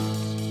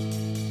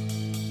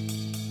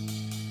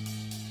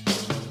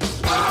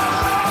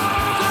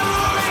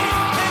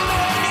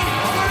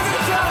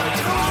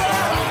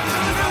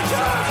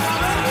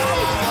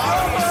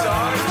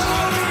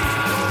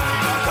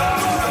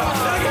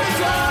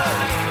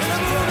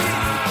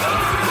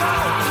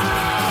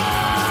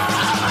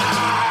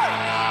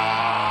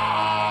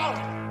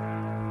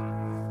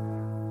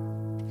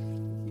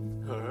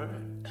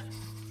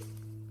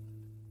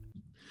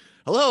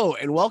Hello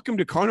and welcome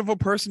to Carnival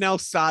Personnel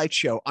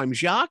Sideshow. I'm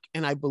Jacques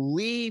and I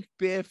believe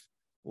Biff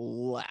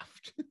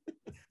left.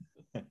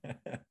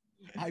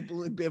 I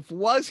believe Biff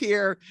was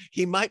here.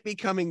 He might be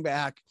coming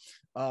back.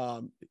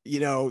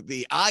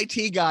 The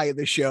IT guy of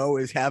the show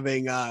is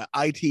having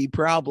IT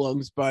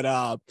problems, but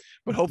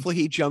hopefully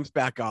he jumps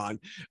back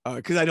on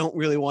because I don't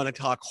really want to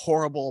talk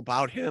horrible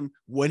about him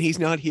when he's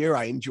not here.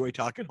 I enjoy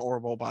talking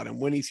horrible about him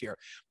when he's here.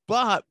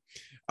 But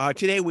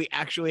today we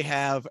actually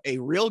have a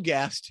real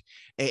guest,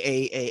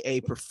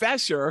 a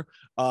professor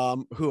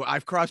who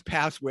I've crossed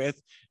paths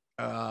with.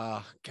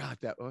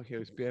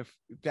 Here's Biff.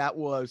 That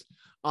was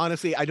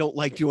honestly, I don't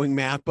like doing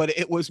math, but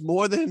it was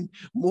more than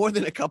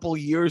a couple of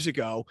years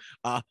ago.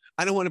 I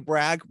don't want to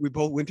brag. We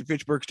both went to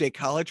Fitchburg State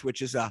College,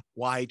 which is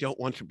why I don't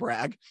want to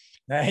brag.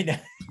 I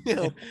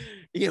know.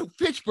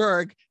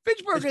 Fitchburg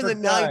in the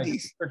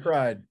 90s.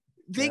 Pride.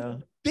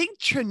 Big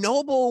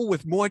Chernobyl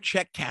with more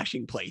check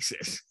cashing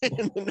places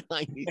in the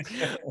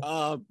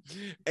 90s.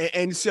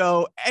 And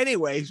so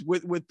anyways,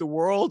 with the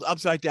world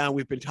upside down,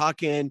 we've been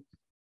talking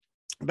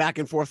back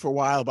and forth for a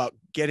while about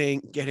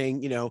getting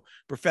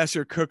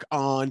Professor Cook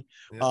on.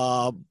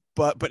 Yeah.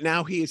 But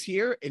now he is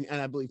here and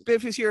I believe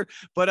Biff is here.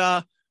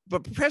 But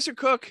Professor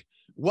Cook,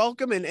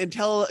 welcome and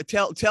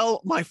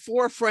tell my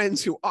four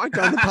friends who aren't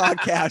on the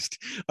podcast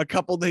a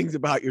couple things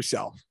about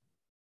yourself.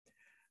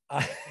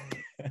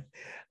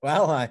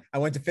 Well, I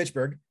went to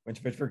Fitchburg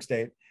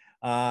State.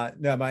 My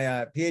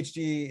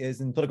PhD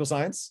is in political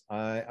science.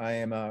 I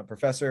am a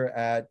professor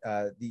at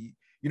the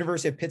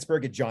University of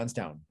Pittsburgh at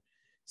Johnstown.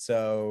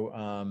 So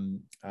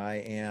I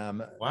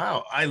am.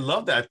 Wow, I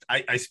love that.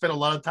 I spent a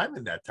lot of time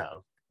in that town.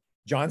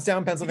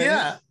 Johnstown, Pennsylvania?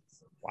 Yeah.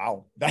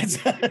 Wow.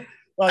 That's well,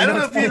 I don't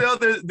know if you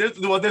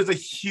know, there's a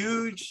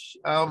huge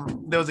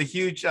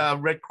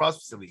Red Cross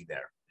facility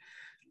there.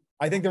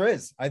 I think there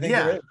is.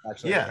 There is,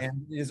 actually. Yeah.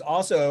 And it is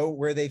also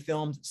where they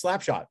filmed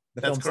Slapshot.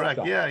 That's correct.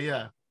 Slapshot.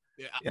 Yeah.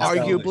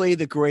 Arguably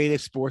the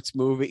greatest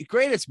movie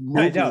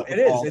I know, it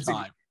of all is.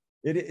 time.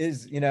 It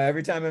is,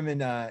 every time I'm in,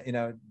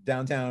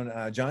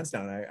 downtown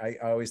Johnstown, I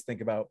always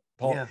think about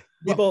Paul. Yeah.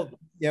 People,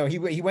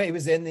 he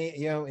was in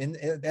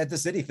the, at the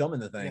city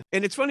filming the thing.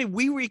 And it's funny,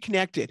 we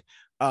reconnected.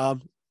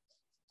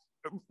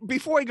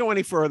 Before I go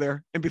any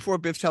further, and before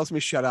Biff tells me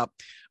to shut up,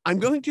 I'm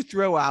going to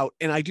throw out,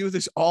 and I do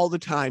this all the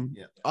time,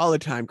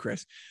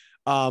 Chris.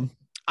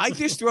 I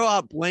just throw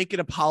out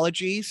blanket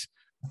apologies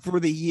for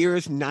the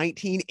years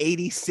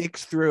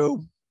 1986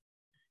 through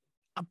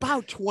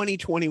about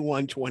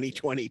 2021,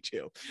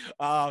 2022.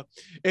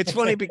 It's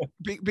funny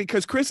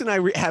because Chris and I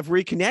have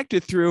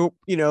reconnected through,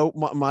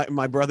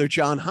 my brother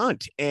John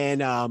Hunt,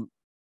 and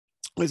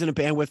was in a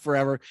band with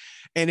forever.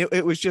 And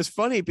it was just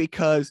funny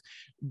because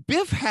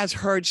Biff has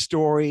heard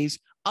stories.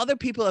 Other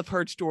people have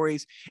heard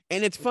stories.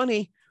 And it's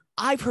funny.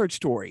 I've heard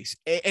stories.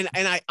 And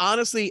I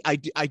honestly, I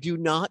do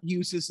not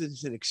use this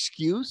as an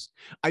excuse.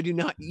 I do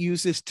not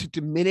use this to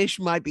diminish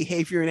my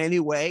behavior in any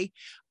way.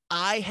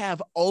 I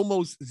have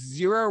almost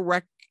zero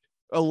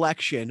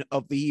recollection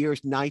of the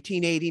years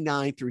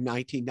 1989 through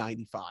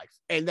 1995.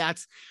 And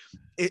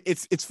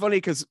it's funny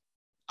because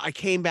I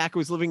came back. I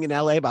was living in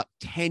LA about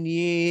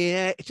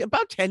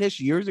 10-ish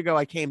years ago.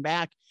 I came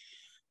back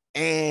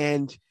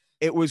and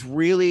it was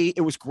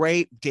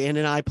great. Dan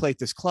and I played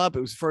this club.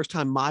 It was the first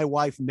time my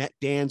wife met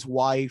Dan's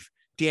wife.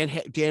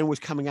 Dan was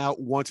coming out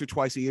once or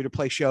twice a year to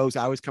play shows.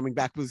 I was coming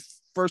back. It was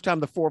the first time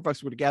the four of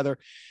us were together.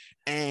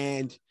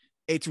 And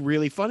it's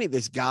really funny.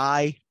 This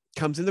guy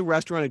comes in the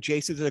restaurant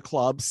adjacent to the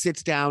club,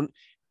 sits down,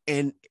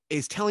 and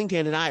is telling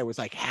Dan and I was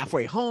like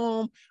halfway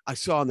home. I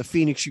saw in the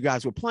Phoenix you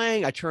guys were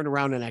playing. I turned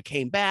around and I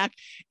came back,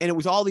 and it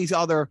was all these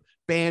other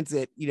bands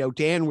that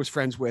Dan was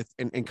friends with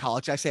in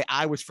college. I say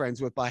I was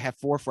friends with, but I have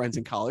four friends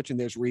in college, and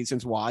there's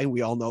reasons why, and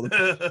we all know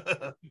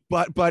them.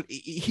 but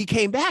he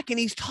came back and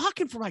he's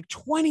talking for like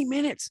 20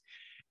 minutes.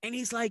 And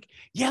he's like,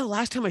 yeah,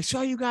 last time I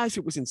saw you guys,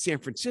 it was in San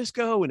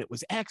Francisco and it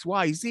was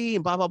XYZ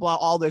and blah, blah, blah,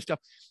 all this stuff.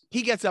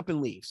 He gets up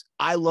and leaves.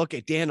 I look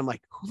at Dan. I'm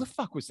like, who the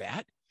fuck was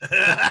that?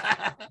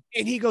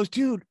 And he goes,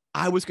 dude,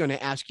 I was going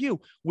to ask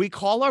you. We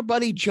call our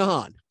buddy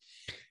John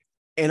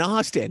in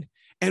Austin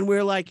and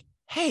we're like,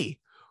 hey,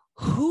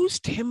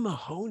 who's Tim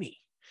Mahoney?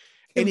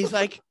 And he's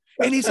like,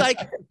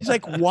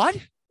 what?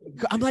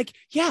 I'm like,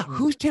 yeah,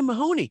 who's Tim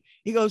Mahoney?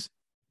 He goes,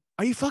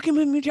 are you fucking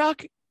with me,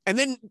 Jock? And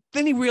then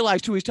he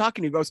realized who he's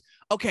talking to. He goes,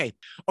 okay,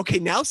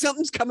 now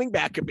something's coming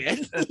back a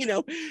bit.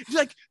 He's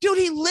like, dude,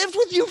 he lived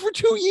with you for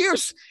 2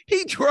 years.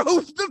 He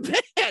drove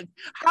the van.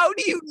 How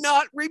do you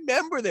not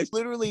remember this?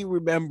 Literally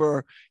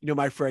remember,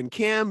 my friend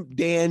Kim,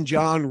 Dan,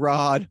 John,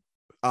 Rod,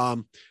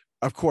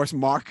 of course,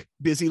 Mark,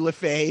 Busy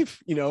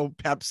Lefebvre,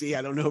 Pepsi.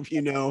 I don't know if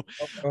you know.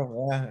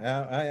 Oh,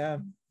 yeah, I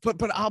am.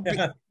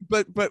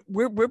 But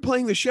we're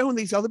playing the show and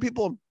these other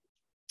people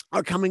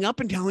are coming up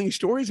and telling you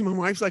stories. And my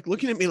wife's like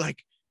looking at me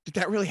like, did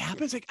that really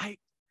happen? It's like,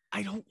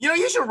 I don't.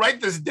 You should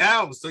write this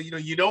down so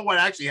you know what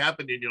actually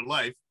happened in your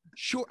life.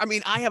 Sure. I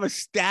mean, I have a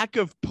stack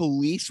of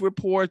police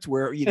reports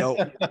where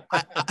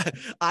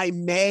I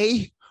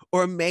may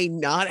or may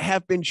not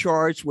have been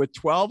charged with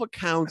 12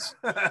 accounts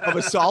of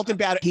assault and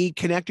battery. He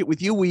connected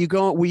with you. Were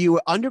you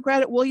an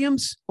undergrad at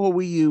Williams, or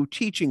were you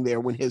teaching there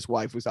when his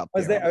wife was up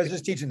there? I was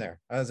just teaching there.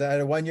 I was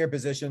at a 1-year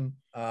position.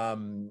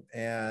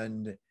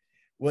 And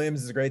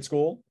Williams is a great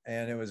school,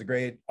 and it was a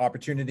great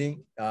opportunity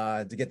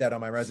to get that on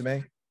my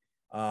resume.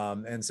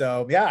 And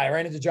so, yeah, I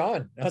ran into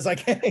John. I was like,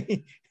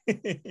 hey.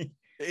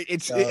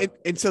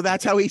 And so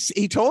that's how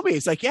he told me.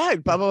 It's like, yeah,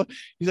 blah, blah.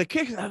 He's like,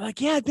 I'm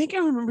like, yeah, I think I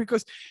remember.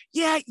 Because,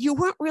 yeah, you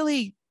were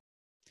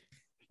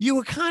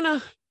kind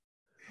of,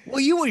 well,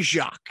 you were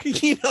Jacques,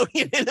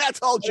 and that's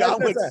all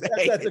John would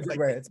say. That's a good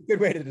way. It's a good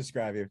way to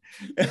describe you.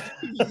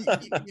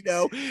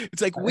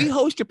 It's like we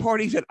hosted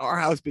parties at our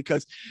house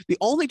because the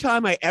only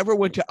time I ever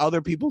went to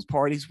other people's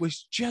parties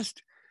was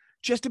just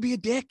to be a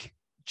dick,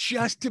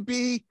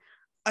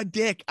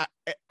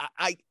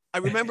 I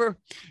remember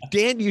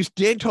Dan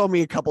told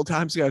me a couple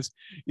times ago,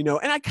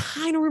 and I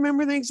kind of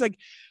remember things like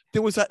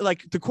there was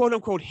like the quote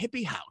unquote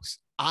hippie house.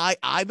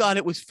 I thought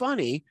it was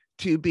funny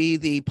to be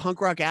the punk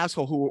rock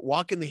asshole who would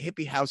walk in the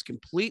hippie house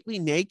completely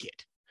naked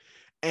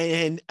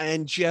and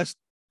just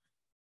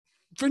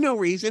for no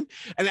reason.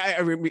 And I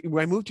remember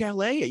when I moved to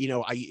LA,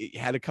 I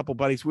had a couple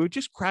buddies. We would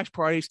just crash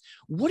parties.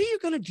 What are you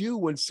going to do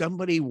when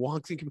somebody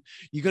walks in?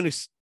 You're going to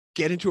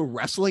get into a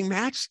wrestling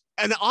match,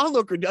 and the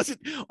onlooker doesn't.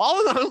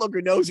 All the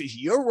onlooker knows is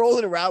you're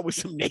rolling around with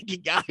some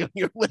naked guy on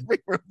your living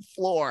room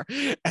floor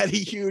at a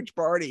huge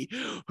party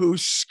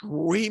who's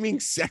screaming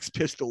Sex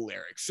Pistol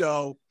lyrics.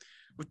 So,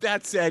 with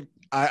that said,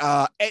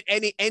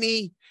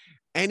 any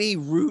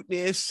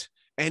rudeness,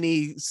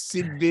 any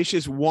Sid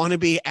Vicious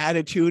wannabe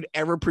attitude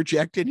ever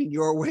projected in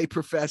your way,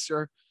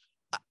 Professor,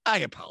 I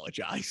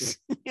apologize.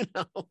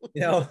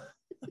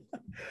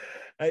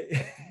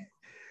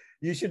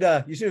 You should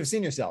have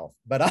seen yourself,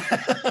 but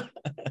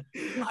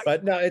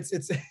but no, it's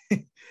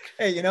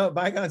hey,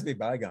 bygones be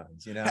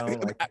bygones,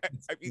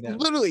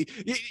 literally.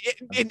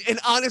 And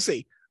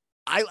honestly,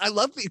 I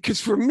love it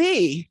because for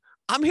me,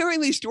 I'm hearing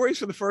these stories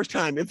for the first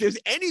time. If there's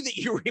any that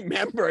you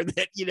remember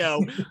that,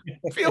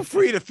 feel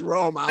free to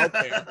throw them out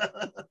there.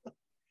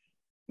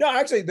 No,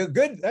 actually, one of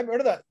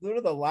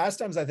the last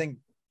times I think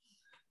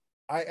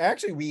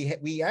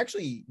we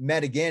actually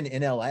met again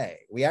in LA.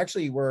 We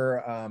actually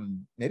were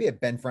maybe at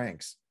Ben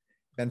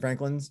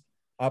Franklin's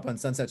up on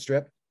Sunset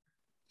Strip.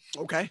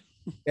 Okay.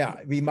 Yeah,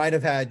 we might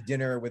have had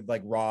dinner with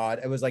like Rod.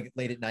 It was like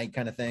late at night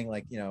kind of thing.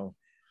 Like,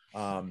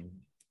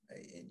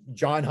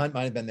 John Hunt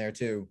might have been there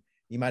too.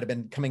 He might have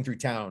been coming through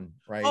town,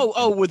 right?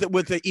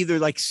 With the either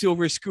like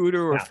Silver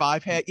Scooter or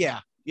Five Head. Yeah.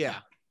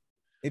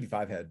 Maybe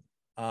Five Head.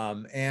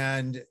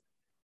 And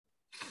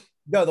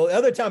no, the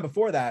other time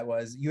before that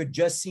was you had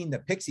just seen the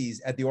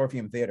Pixies at the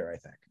Orpheum Theater, I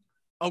think.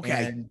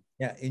 Okay.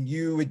 And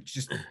you would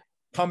just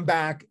come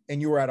back, and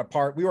you were at a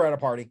party. We were at a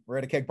party. We're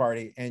at a keg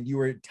party, and you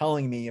were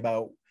telling me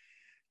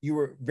you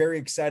were very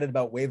excited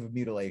about Wave of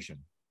Mutilation,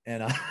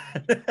 and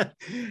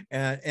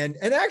and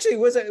actually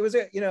it was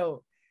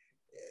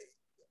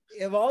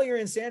of all your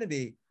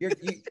insanity, you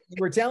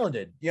were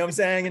talented. You know what I'm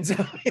saying? And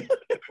so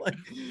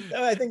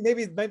I think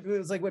maybe it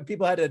was like what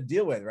people had to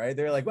deal with, right?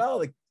 They're like, well,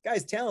 the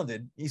guy's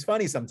talented. He's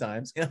funny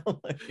sometimes,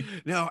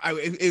 No, I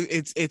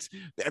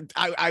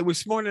was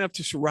smart enough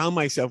to surround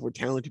myself with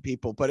talented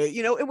people, but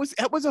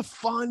it was a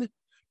fun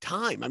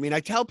time. I mean, I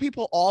tell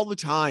people all the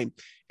time,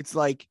 it's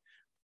like,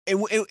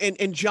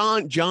 and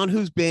John,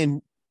 who's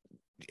been,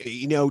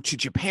 to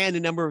Japan a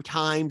number of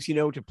times,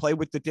 to play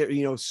with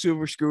the,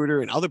 Silver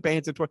Scooter and other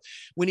bands.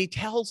 When he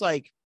tells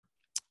like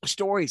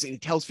stories and he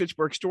tells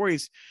Fitchburg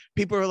stories,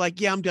 people are like,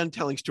 yeah, I'm done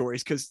telling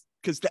stories. Cause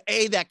the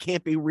A, that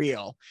can't be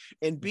real.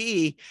 And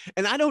B,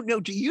 and I don't know,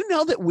 do you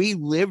know that we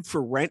lived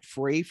for rent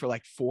free for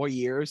like 4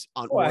 years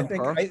on I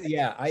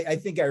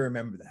think I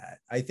remember that.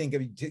 I think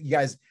you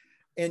guys,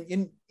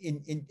 and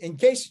in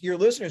case your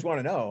listeners want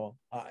to know,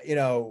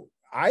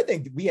 I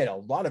think we had a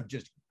lot of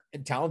just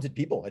talented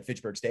people at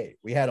Fitchburg State.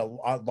 We had a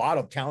lot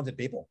of talented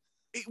people.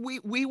 We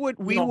would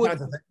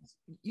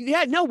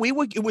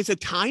it was a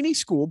tiny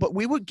school, but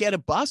we would get a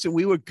bus and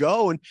we would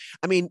go, and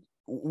I mean,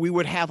 we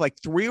would have like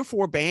 3 or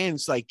 4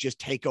 bands like just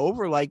take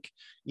over, like,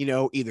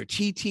 either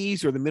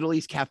TT's or the Middle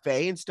East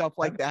Cafe and stuff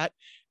like that.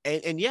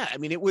 And yeah, I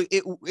mean, there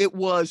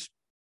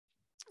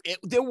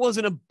was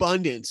an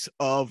abundance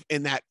of,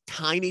 in that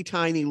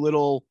tiny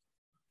little,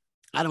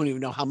 I don't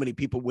even know how many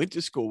people went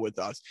to school with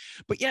us,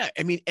 but yeah,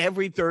 I mean,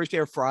 every Thursday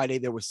or Friday,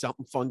 there was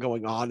something fun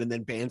going on, and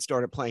then bands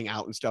started playing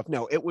out and stuff.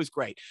 No, it was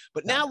great.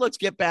 But now let's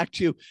get back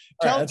to,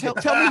 tell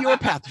me your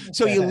path.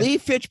 So you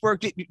leave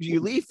Fitchburg, you get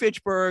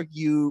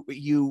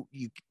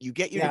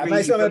your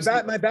degree.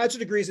 My bachelor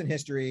degree is in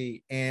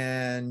history,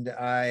 and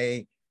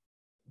a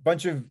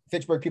bunch of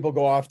Fitchburg people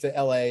go off to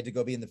LA to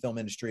go be in the film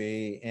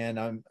industry. And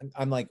I'm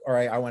like, all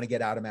right, I want to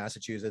get out of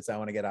Massachusetts. I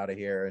want to get out of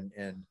here.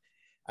 And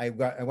I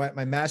went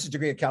my master's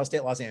degree at Cal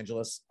State Los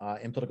Angeles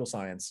in political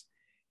science,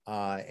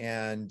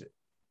 and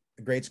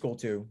a great school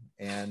too.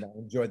 And I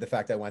enjoyed the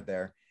fact I went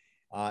there.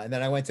 And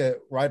then I went to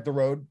right up the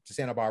road to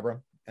Santa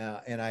Barbara,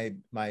 and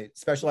my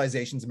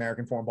specialization is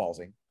American foreign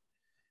policy.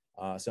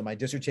 So my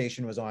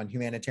dissertation was on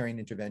humanitarian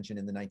intervention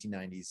in the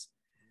 1990s.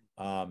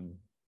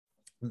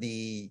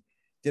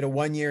 Did a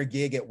 1-year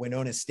gig at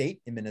Winona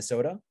State in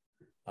Minnesota,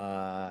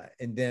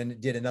 and then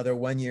did another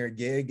 1-year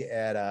gig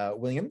at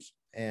Williams,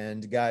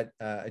 and got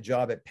a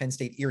job at Penn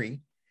State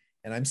Erie.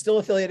 And I'm still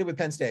affiliated with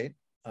Penn State.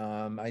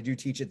 I do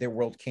teach at their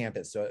World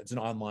Campus, so it's an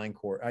online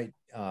course.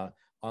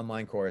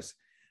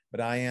 But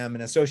I am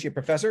an associate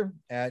professor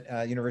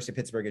at University of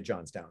Pittsburgh at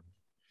Johnstown.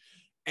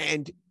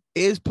 And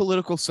is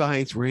political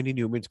science Randy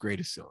Newman's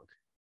greatest song?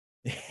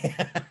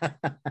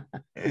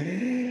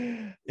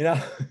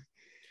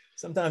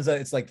 Sometimes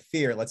it's like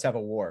Fear, Let's Have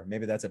a War.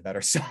 Maybe that's a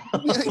better song.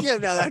 No,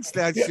 that's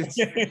just,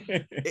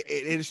 it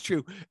is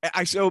true.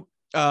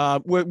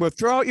 We'll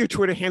throw out your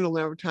Twitter handle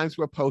every time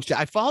we'll post it.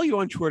 I follow you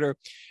on Twitter,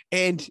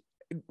 and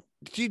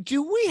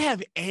do we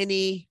have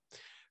any?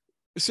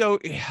 So,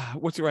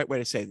 what's the right way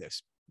to say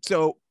this?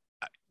 So,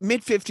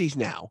 mid-50s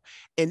now,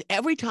 and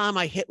every time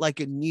I hit like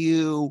a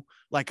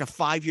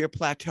 5-year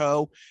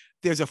plateau,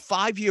 there's a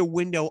 5-year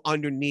window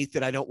underneath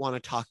that I don't want to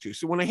talk to.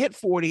 So when I hit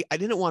 40, I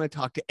didn't want to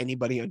talk to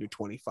anybody under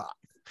 25.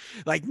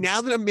 Like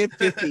now that I'm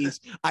mid-50s,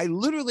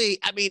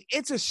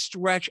 it's a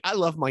stretch. I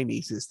love my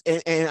nieces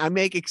and I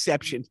make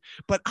exceptions,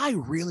 but I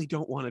really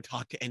don't want to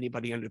talk to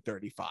anybody under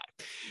 35.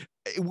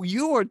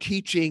 You are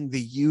teaching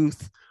the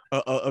youth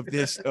of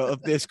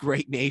this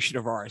great nation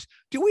of ours.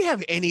 Do we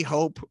have any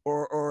hope,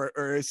 or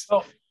is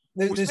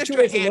there's two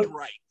ways to look,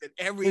 right that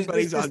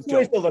everybody's there's on two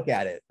ways to look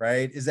at it,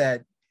 right? Is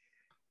that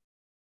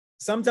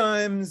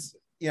sometimes,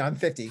 I'm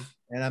 50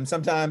 and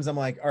sometimes I'm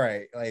like, all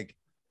right, like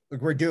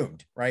we're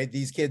doomed, right?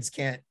 These kids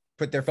can't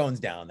put their phones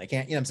down. They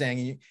can't, I'm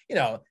saying,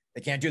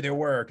 they can't do their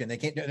work and they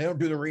don't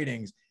do the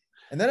readings.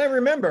 And then I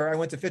remember I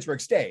went to Fitchburg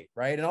State,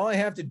 right? And all I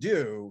have to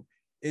do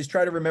is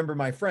try to remember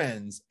my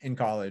friends in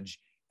college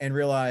and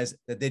realize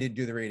that they didn't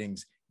do the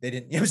readings. They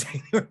didn't, I'm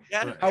saying?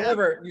 Yeah,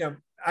 however,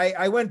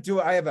 I went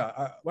to, I have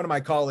one of my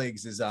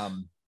colleagues is,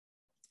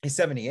 he's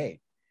 78.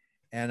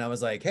 And I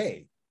was like,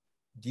 hey,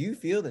 do you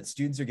feel that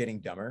students are getting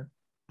dumber?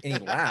 And he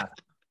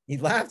laughed. He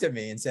laughed at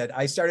me and said,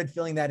 I started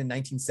feeling that in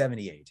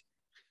 1978.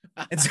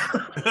 And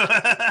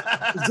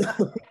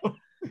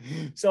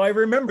so I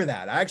remember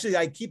that.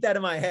 I keep that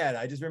in my head.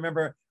 I just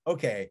remember,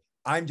 okay,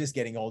 I'm just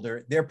getting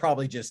older. They're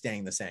probably just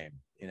staying the same,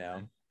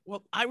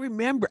 Well, I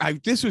remember,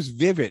 this was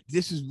vivid.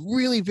 This is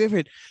really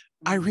vivid.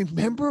 I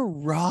remember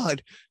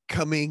Rod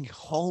coming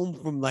home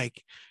from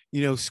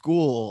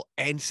school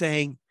and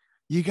saying,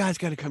 you guys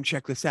got to come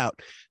check this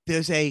out.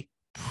 There's a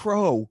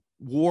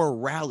pro-war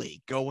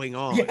rally going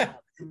on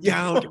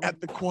down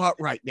at the Quad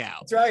right now.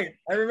 That's right.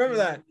 I remember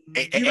that.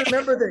 Do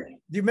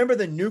you remember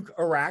the nuke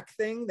Iraq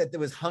thing that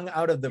was hung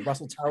out of the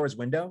Russell Towers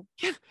window?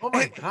 Yeah. Oh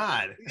my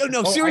God.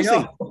 No,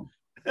 seriously.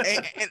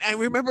 And I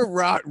remember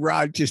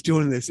Rod just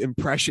doing this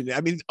impression.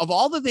 I mean, of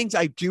all the things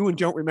I do and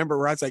don't remember,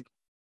 Rod's like,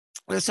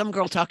 there's some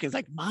girl talking. It's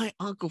like, my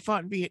uncle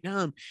fought in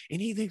Vietnam and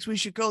he thinks we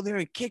should go there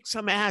and kick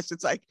some ass.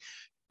 It's like,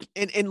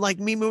 and like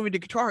me moving to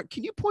Qatar,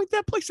 can you point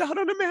that place out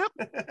on a map?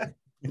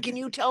 Can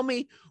you tell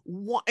me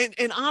what?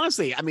 And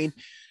honestly, I mean,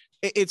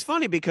 it's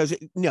funny because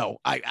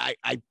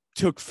I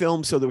took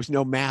film, so there was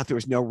no math, there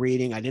was no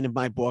reading. I didn't have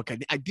my book.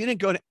 I didn't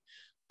go to.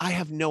 I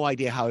have no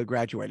idea how I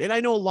graduated. And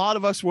I know a lot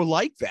of us were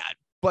like that,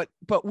 but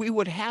we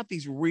would have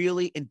these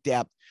really in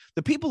depth.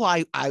 The people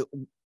I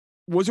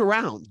was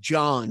around,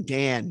 John,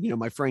 Dan,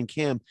 my friend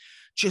Kim,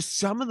 just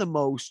some of the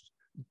most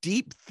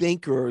deep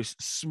thinkers,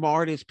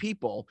 smartest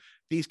people.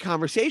 These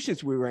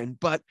conversations we were in,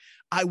 but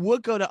I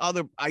would go to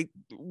I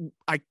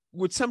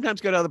would sometimes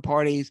go to other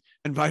parties,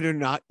 invited or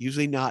not,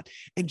 usually not.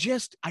 And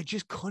I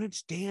just couldn't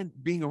stand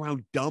being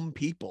around dumb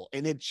people.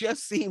 And it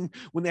just seemed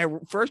when the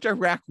first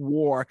Iraq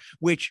war,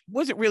 which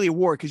wasn't really a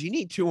war because you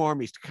need two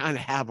armies to kind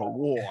of have a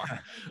war.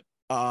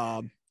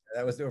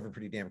 That was over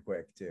pretty damn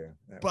quick too.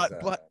 But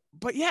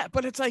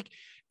it's like,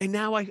 and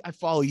now I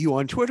follow you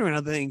on Twitter and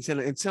other things,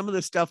 and some of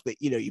the stuff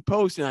that you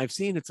post and I've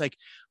seen, it's like,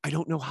 I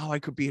don't know how I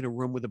could be in a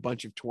room with a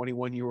bunch of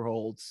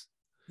 21-year-olds.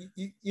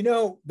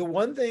 The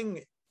one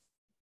thing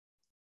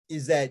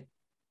is that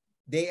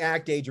they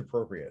act age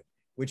appropriate,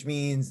 which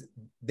means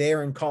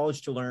they're in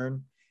college to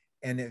learn.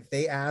 And if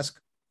they ask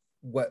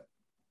what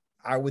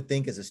I would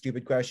think is a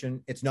stupid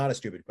question, it's not a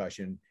stupid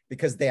question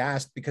because they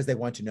asked because they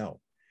want to know.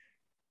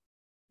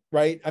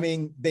 Right. I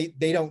mean, they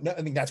don't know.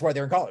 I mean, that's why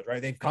they're in college, right?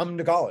 They've come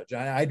to college.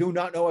 I do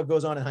not know what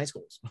goes on in high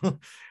schools.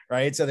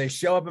 Right. So they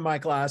show up in my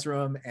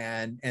classroom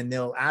and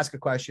they'll ask a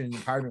question.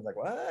 And part of me is like,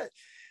 what?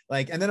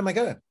 And then I'm like,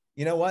 oh,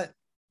 you know what?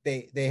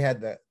 They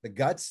had the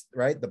guts,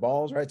 right? The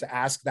balls, right? To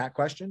ask that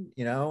question,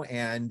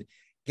 and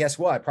guess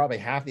what? Probably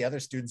half the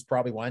other students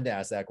probably wanted to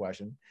ask that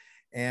question.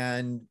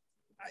 And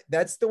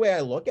that's the way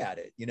I look at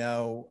it.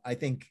 I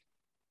think,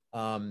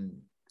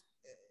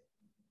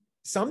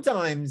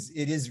 sometimes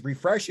it is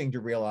refreshing to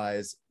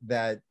realize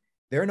that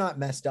they're not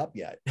messed up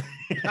yet.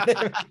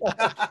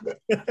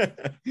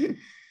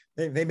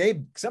 they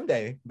may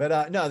someday,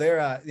 but no,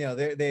 they're I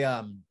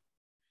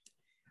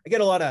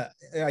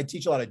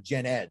teach a lot of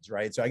gen eds,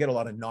 right? So I get a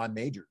lot of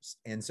non-majors.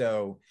 And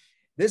so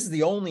this is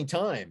the only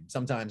time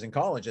sometimes in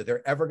college that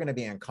they're ever going to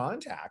be in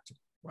contact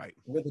Right.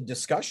 with a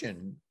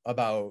discussion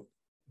about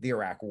the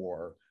Iraq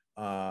War,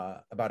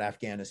 about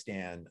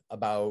Afghanistan,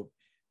 about,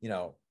 you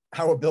know,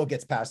 how a bill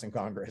gets passed in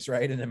Congress,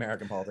 right, in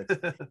American politics.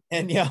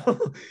 And, you know,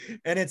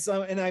 and it's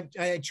and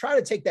I try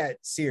to take that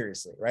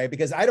seriously, right,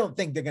 because I don't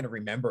think they're going to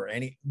remember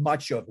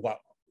much of what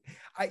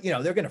you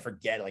know, they're going to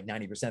forget like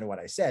 90% of what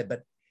I said,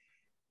 but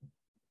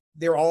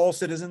they're all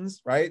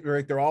citizens, right?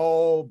 They're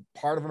all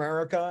part of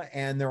America,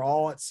 and they're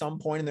all at some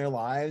point in their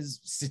lives,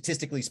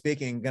 statistically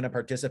speaking, going to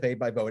participate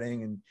by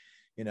voting and,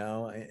 you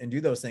know, and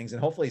do those things.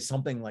 And hopefully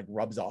something like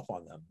rubs off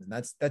on them. And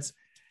that's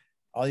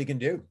all you can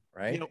do,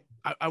 right? You know,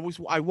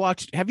 I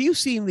watched, have you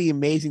seen the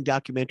amazing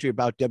documentary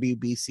about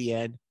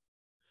WBCN?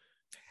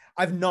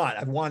 I've not.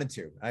 I've wanted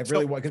to. I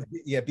really want, because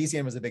yeah,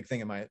 BCN was a big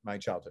thing in my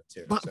childhood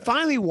too. So.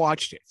 Finally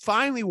watched it.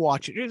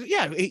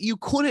 Yeah, you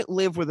couldn't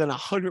live within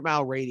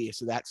 100-mile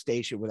radius of that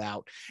station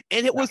without,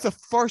 and it was the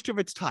first of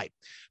its type.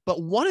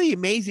 But one of the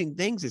amazing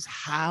things is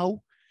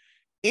how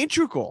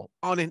integral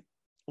on a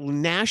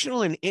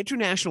national and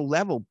international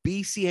level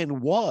BCN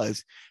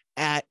was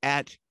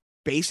at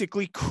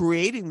basically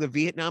creating the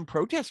Vietnam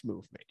protest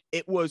movement.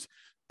 It was,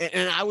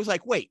 and I was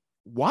like, wait,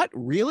 what?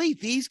 Really?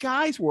 These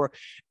guys were,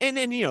 and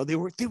then, you know, they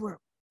were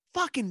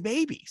fucking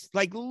babies.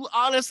 Like,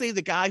 honestly,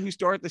 the guy who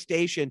started the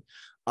station,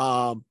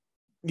 you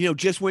know,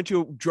 just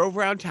drove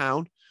around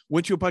town,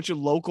 went to a bunch of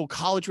local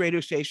college radio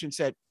stations,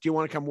 said, do you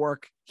want to come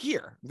work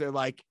here? They're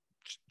like,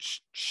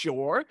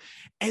 sure.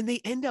 And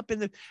they end up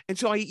and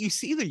so you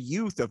see the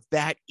youth of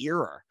that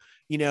era,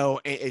 you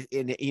know,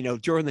 and you know,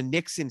 during the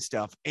Nixon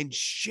stuff, and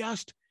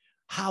just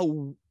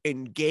how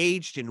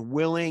engaged and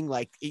willing,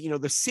 like, you know,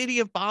 the city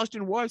of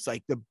Boston was,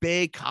 like the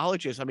big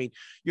colleges. I mean,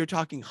 you're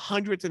talking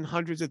hundreds and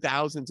hundreds of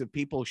thousands of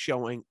people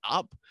showing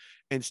up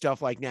and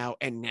stuff like now.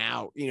 And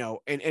now, you know,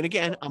 and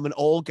again, I'm an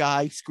old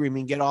guy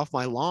screaming, get off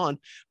my lawn.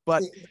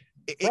 But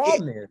the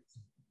problem is,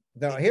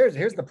 though,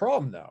 here's the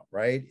problem though,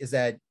 right? Is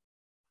that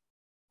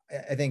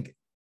I think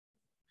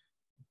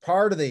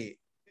part of the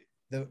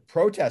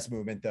protest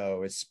movement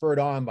though is spurred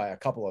on by a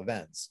couple of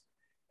events.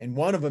 And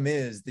one of them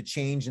is the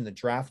change in the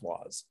draft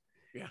laws.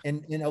 Yeah.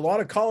 And a lot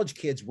of college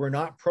kids were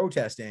not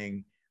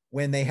protesting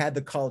when they had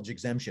the college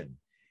exemption.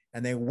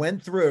 And they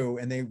went through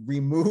and they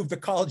removed the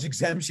college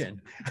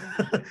exemption,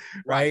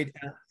 right?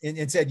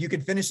 And said, you can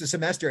finish the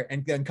semester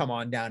and then come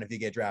on down if you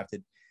get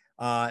drafted.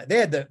 They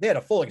had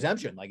a full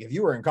exemption. Like if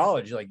you were in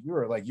college, like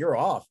you're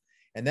off.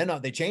 And then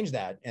they changed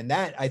that. And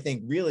that, I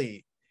think,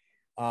 really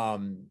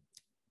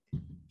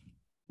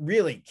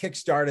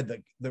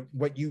kickstarted the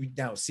what you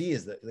now see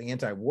is the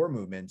anti-war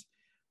movement.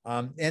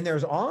 And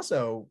there's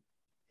also,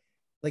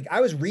 like,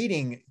 I was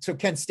reading, so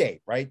Kent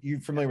State, right?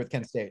 You're familiar with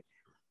Kent State.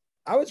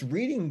 I was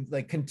reading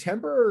like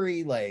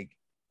contemporary, like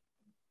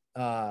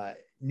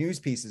news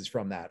pieces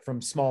from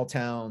small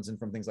towns and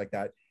from things like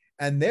that.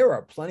 And there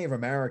are plenty of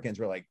Americans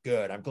who are like,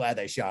 good, I'm glad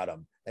they shot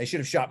him. They should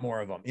have shot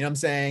more of them. You know what I'm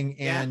saying?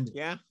 And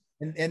yeah.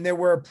 And there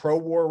were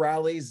pro-war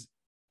rallies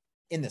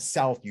in the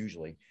South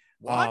usually.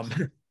 What?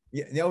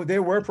 Yeah, you know,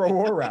 there were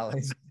pro-war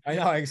rallies. I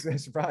know, I'm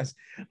surprised.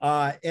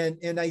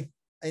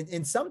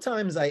 And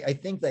sometimes I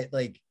think that,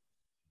 like,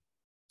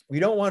 we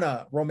don't want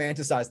to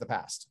romanticize the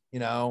past, you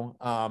know,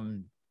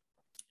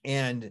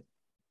 and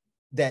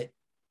that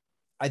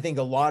I think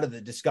a lot of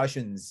the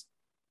discussions,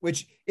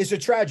 which is a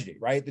tragedy,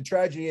 right? The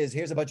tragedy is,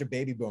 here's a bunch of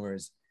baby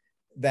boomers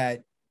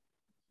that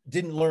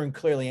didn't learn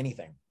clearly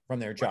anything from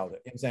their childhood.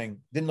 I'm saying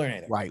didn't learn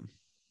anything, right?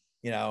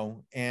 You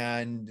know,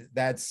 and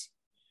that's,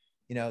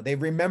 you know, they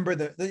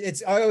remember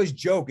I always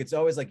joke, it's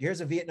always like, here's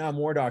a Vietnam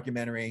War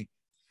documentary,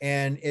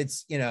 and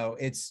it's, you know,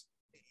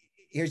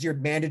 here's your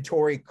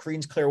mandatory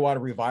Creedence Clearwater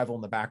Revival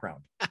in the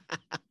background,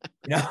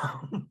 you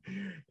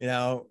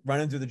know,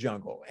 running through the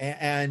jungle.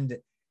 And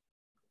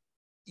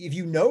if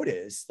you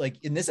notice, like,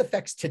 and this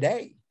affects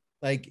today,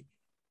 like,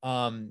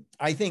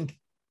 I think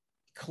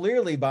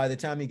clearly by the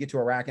time you get to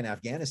Iraq and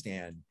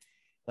Afghanistan,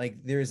 like,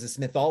 there's this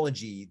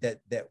mythology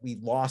that we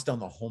lost on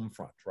the home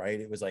front, right?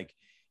 It was like,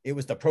 it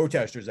was the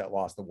protesters that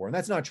lost the war. And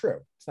that's not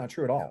true. It's not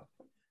true at all.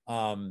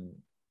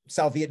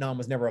 South Vietnam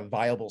was never a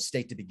viable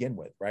state to begin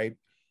with, right?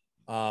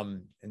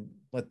 And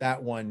let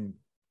that one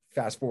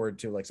fast forward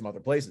to like some other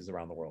places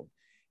around the world.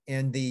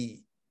 And I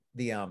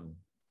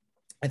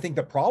think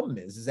the problem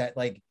is that,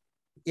 like,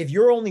 if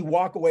your only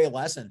walk away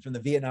lesson from the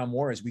Vietnam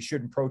War is we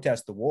shouldn't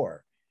protest the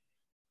war,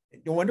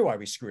 no wonder why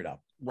we screwed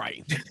up.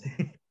 Right.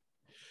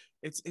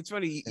 It's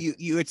funny.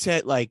 You had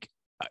said, like,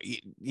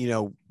 you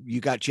know, you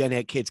got Gen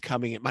Ed kids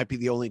coming. It might be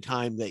the only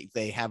time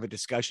they have a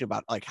discussion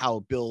about, like, how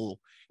a bill,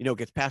 you know,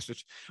 gets passed.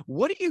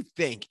 What do you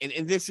think?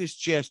 And this is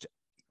just,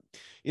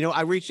 you know,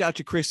 I reached out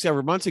to Chris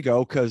several months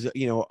ago because,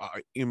 you know,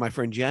 my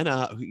friend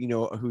Jenna, you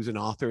know, who's an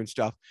author and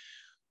stuff,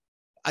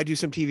 I do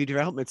some TV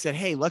development, said,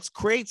 hey, let's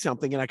create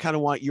something. And I kind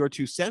of want your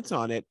 2 cents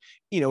on it,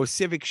 you know, a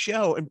civic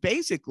show. And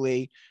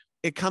basically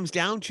it comes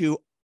down to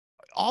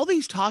all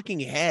these talking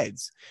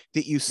heads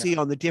that you see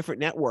on the different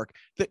network,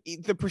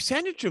 the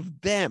percentage of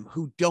them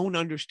who don't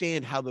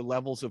understand how the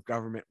levels of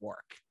government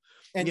work.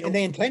 And, you know,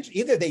 and they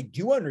either they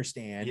do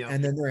understand,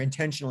 and then they're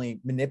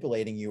intentionally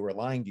manipulating you or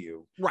lying to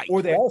you, right?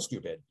 Or they're all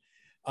stupid.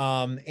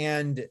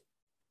 And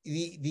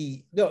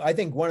no, I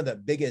think one of the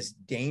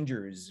biggest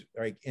dangers,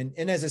 like, and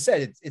as I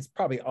said, it's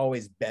probably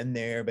always been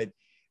there, but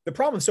the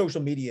problem with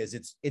social media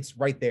is it's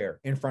right there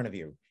in front of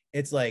you.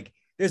 It's like,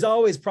 there's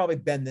always probably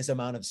been this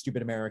amount of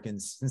stupid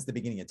Americans since the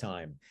beginning of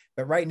time.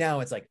 But right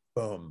now it's like,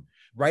 boom,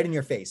 right in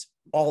your face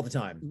all the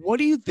time. What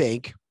do you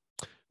think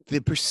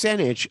the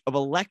percentage of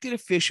elected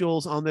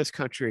officials on this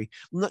country,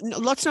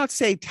 let's not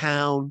say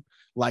town,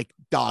 like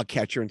dog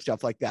catcher and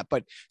stuff like that,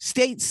 but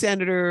state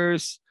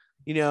senators,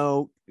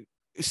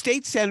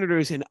 state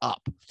senators and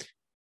up,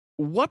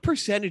 what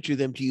percentage of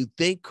them do you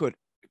think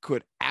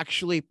could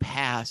actually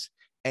pass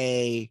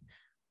a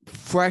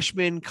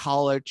freshman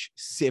college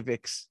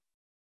civics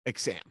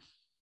exam?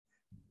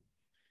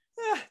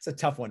 It's a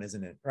tough one,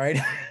 isn't it? Right?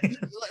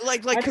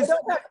 like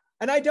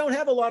I don't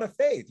have a lot of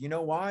faith. You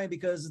know why?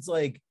 Because it's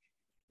like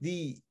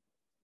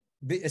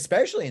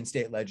especially in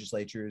state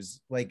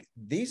legislatures, like,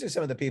 these are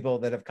some of the people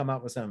that have come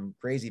out with some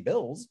crazy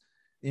bills,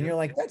 and you're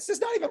like, that's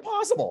just not even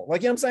possible.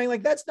 Like, you know what I'm saying?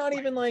 Like, that's not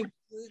even like,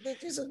 what are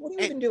you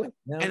even doing?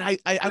 You know? And I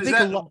think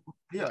a lot.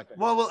 Yeah.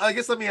 Well, I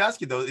guess let me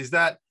ask you though, isn't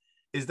that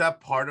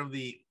part of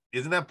the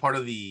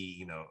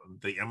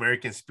the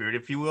American spirit,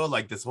 if you will,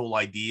 like this whole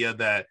idea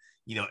that,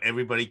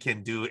 everybody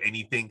can do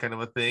anything kind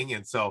of a thing.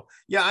 And so,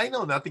 yeah, I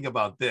know nothing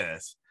about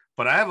this,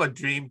 but I have a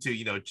dream to,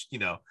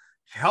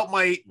 help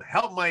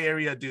my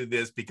area do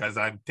this because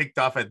I'm ticked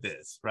off at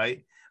this,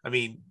 right? I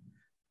mean,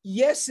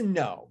 yes and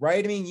no,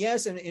 right? I mean,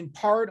 yes, and in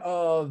part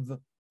of,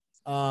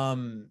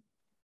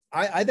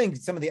 I think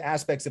some of the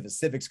aspects of a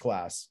civics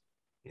class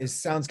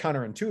sounds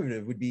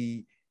counterintuitive, would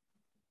be,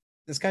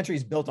 this country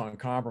is built on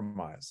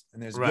compromise,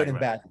 and there's good and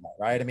bad,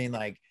 right? I mean,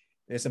 like,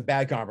 there's some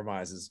bad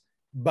compromises,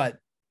 but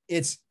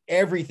it's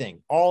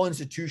everything. All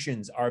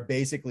institutions are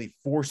basically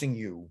forcing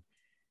you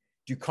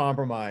to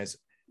compromise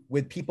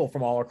with people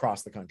from all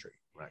across the country.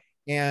 Right.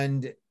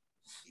 And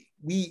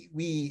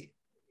we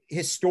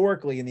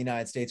historically in the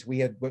United States, we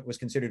had what was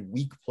considered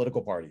weak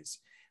political parties.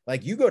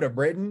 Like, you go to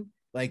Britain,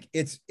 like,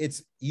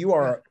 you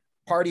are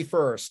party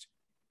first,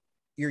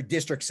 your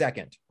district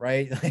second,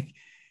 right?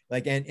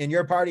 And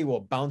your party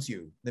will bounce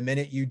you the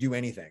minute you do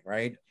anything,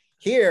 right?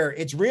 Here,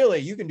 it's really,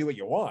 you can do what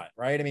you want,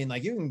 right? I mean,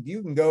 like, you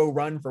can go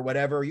run for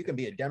whatever. You can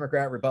be a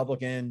Democrat,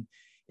 Republican.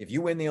 If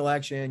you win the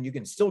election, you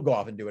can still go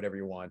off and do whatever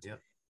you want. Yeah.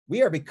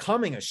 We are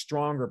becoming a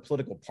stronger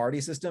political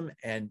party system,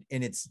 and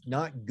it's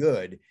not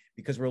good,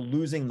 because we're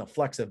losing the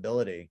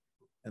flexibility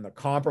and the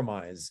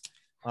compromise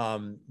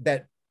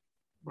that,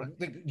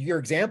 your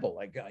example,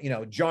 like,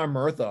 John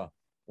Murtha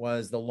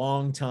was the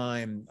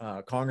longtime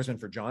congressman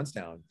for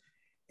Johnstown.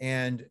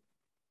 And,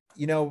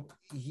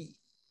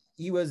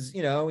 he was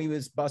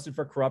busted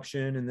for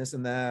corruption and this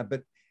and that.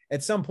 But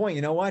at some point,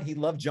 you know what? He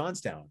loved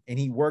Johnstown, and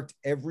he worked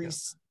he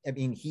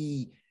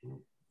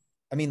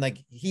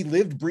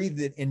lived, breathed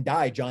it, and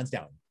died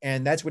Johnstown.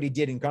 And that's what he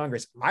did in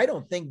Congress. I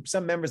don't think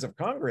some members of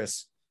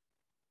Congress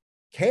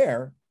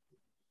care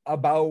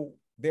about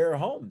their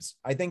homes.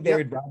 I think they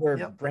would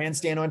rather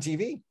grandstand on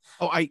TV.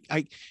 Oh,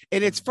 and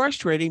it's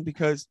frustrating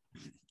because,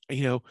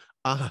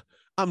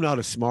 I'm not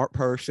a smart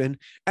person,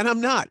 and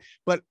I'm not,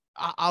 but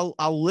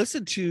I'll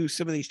listen to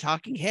some of these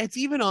talking heads,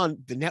 even on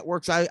the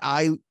networks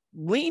I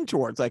lean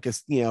towards, like an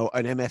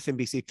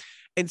MSNBC.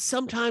 And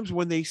sometimes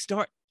when they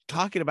start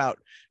talking about,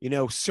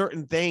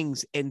 certain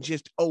things and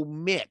just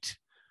omit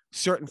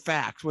certain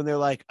facts, when they're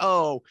like,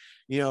 oh,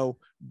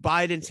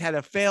 Biden's had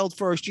a failed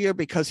first year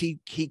because he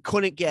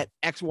couldn't get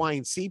X, Y,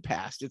 and Z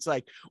passed. It's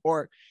like,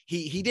 or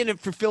he didn't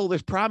fulfill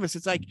this promise.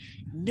 It's like,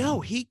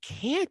 no, he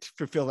can't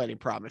fulfill any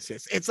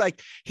promises. It's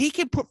like, he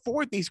can put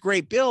forward these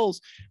great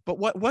bills, but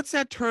what's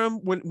that term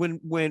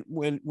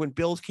when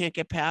bills can't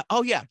get passed?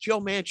 Oh yeah, Joe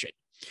Manchin.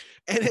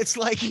 And it's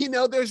like,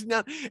 there's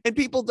not, and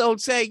people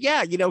don't say,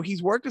 yeah,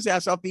 he's worked his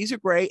ass off. These are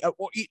great.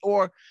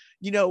 Or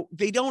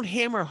they don't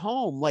hammer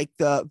home, like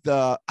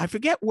I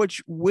forget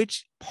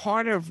which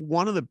part of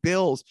one of the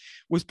bills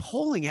was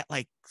polling at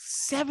like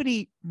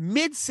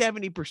mid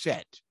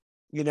 70%,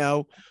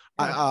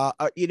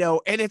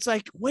 and it's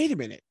like, wait a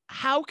minute,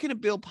 how can a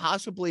bill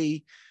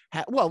possibly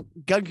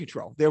gun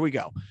control? There we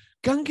go.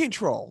 Gun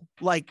control,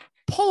 like,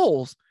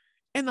 polls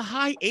in the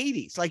high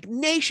 80s, like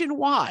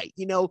nationwide,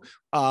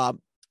 gun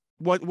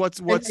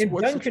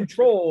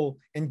control,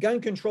 and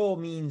gun control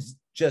means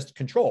just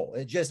control.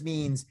 It just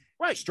means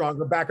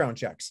stronger background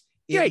checks.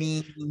 It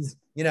means,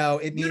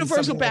 it means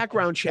universal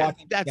background check.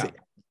 That's it.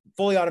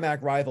 Fully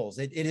automatic rifles.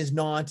 It is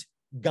not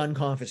gun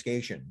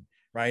confiscation,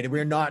 right?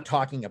 We're not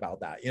talking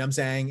about that. You know what I'm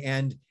saying?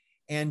 And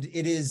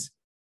it is,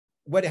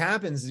 what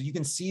happens is, you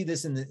can see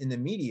this in the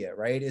media,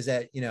 right? Is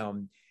that,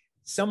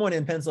 someone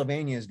in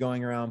Pennsylvania is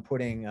going around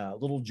putting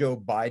little Joe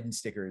Biden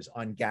stickers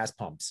on gas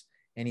pumps,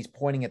 and he's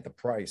pointing at the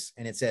price,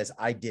 and it says,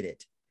 I did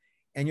it.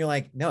 And you're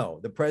like, no,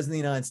 the president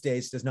of the United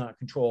States does not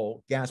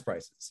control gas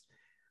prices.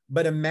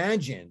 But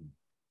imagine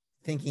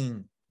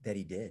thinking that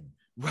he did.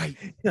 Right.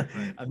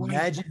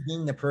 Imagine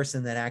being the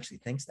person that actually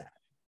thinks that.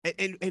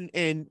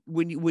 And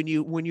when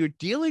you're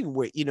dealing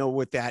with,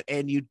 with that,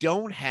 and you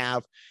don't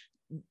have,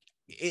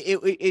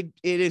 it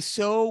is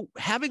so,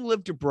 having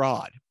lived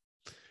abroad,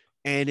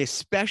 And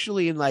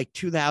especially in like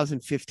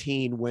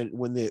 2015,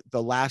 when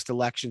the last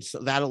election,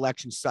 that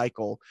election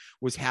cycle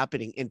was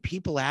happening, and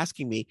people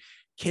asking me,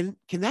 can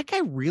that guy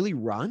really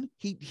run?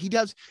 He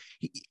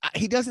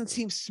doesn't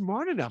seem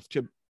smart enough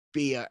to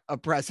be a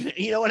president.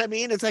 You know what I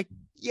mean? It's like,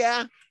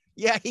 yeah,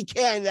 he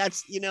can.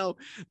 That's,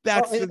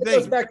 that's the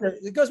thing.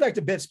 It goes back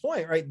to Biff's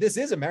point, right? This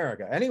is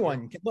America.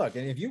 Anyone can look,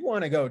 and if you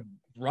want to go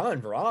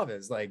run for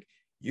office, like,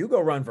 you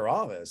go run for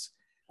office.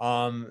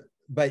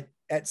 But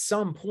at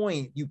some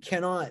point, you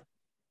cannot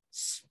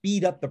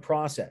speed up the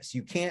process.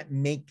 You can't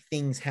make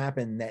things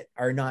happen that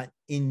are not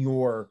in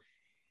your,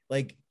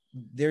 like,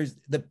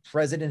 the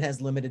president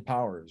has limited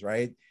powers,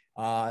 right?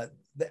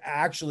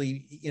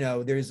 Actually,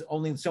 there's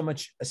only so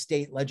much a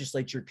state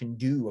legislature can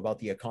do about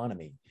the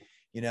economy,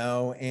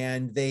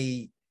 and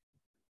they,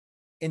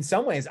 in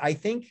some ways, I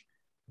think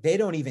they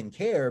don't even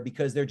care,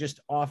 because they're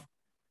just off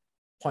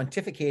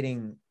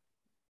pontificating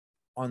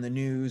on the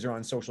news or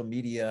on social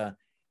media,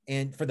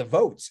 and for the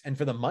votes and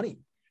for the money.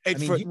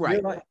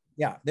 Right.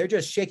 Yeah, they're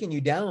just shaking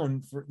you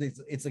down for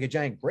it's like a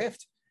giant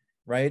grift,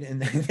 right?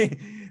 And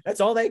that's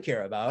all they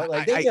care about.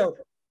 Like,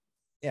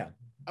 yeah.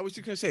 I was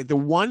just gonna say, the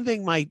one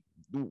thing my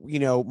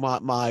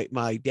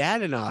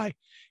dad and I,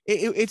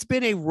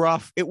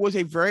 it was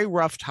a very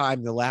rough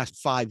time the last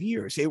 5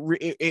 years.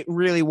 It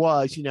really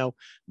was.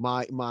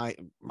 My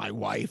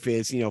wife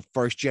is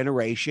first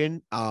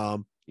generation,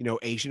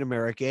 Asian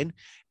American,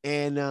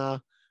 and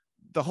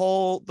the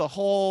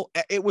whole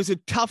it was a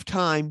tough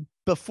time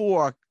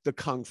before the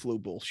Kung flu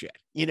bullshit,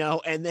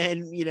 and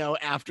then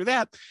after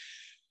that,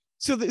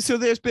 so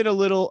there's been a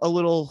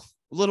little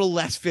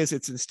less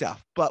visits and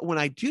stuff. But when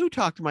I do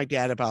talk to my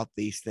dad about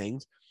these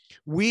things,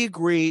 we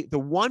agree. The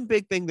one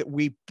big thing that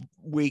we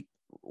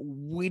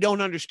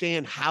don't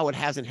understand how it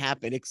hasn't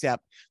happened,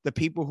 except the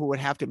people who would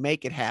have to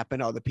make it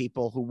happen are the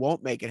people who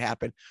won't make it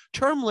happen.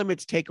 Term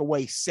limits take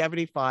away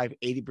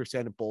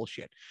 75-80% of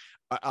bullshit.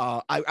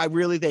 I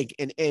really think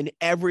in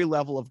every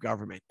level of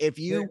government,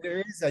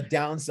 there is a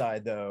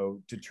downside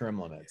though to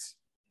term limits,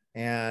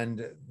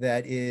 and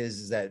that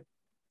is that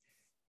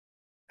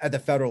at the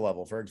federal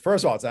level,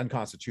 first of all, it's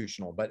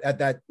unconstitutional, but at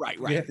that, right.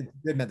 You have to,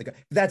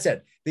 that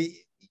said, the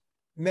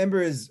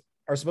members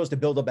are supposed to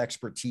build up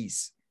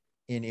expertise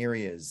in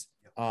areas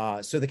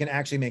so they can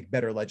actually make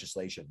better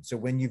legislation. So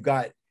when you've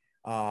got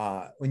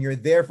when you're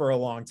there for a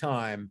long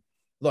time,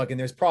 look, and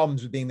there's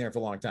problems with being there for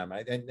a long time,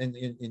 right? And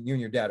you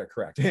and your dad are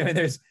correct.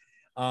 There's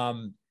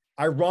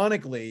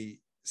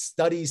ironically,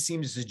 studies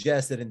seem to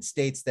suggest that in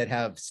states that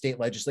have state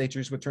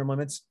legislatures with term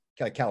limits,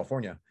 like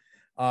California,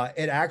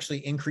 it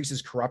actually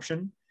increases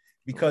corruption,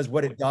 because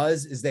what it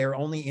does is they're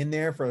only in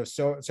there for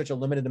such a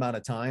limited amount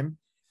of time.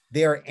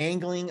 They are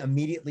angling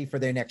immediately for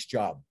their next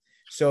job.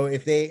 So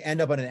if they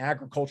end up on an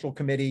agricultural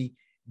committee,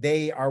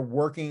 they are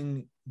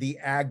working the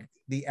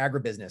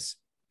agribusiness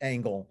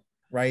angle,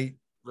 right?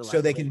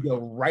 So they can go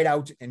right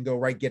out and go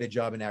right get a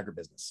job in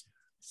agribusiness.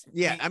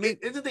 Yeah, I mean,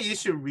 isn't the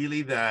issue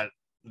really that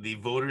the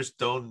voters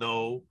don't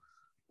know,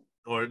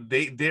 or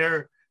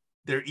they're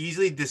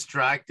easily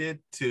distracted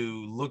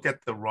to look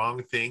at the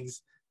wrong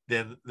things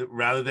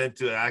rather than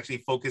to actually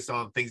focus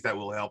on things that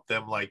will help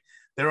them? Like,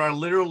 there are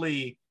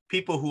literally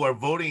people who are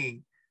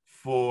voting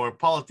for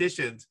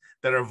politicians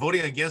that are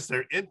voting against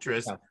their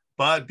interests,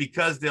 but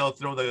because they'll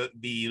throw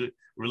the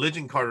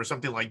religion card or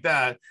something like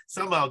that,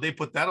 somehow they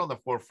put that on the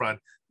forefront.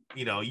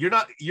 You're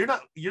not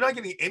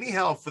getting any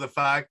help for the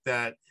fact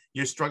that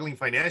you're struggling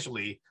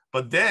financially,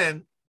 but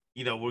then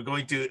we're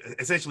going to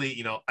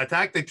essentially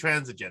attack the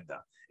trans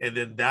agenda, and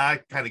then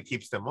that kind of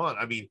keeps them on.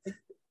 I mean,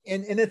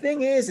 and the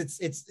thing is, it's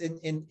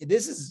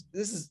this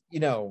is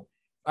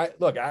I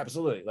look,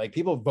 absolutely, like,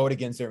 people vote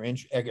against their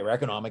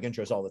economic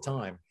interests all the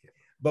time,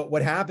 but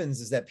what happens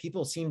is that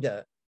people seem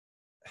to,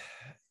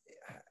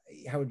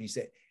 how would you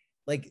say,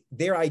 like,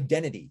 their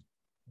identity,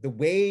 the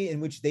way in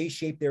which they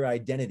shape their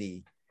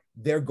identity,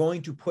 they're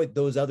going to put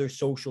those other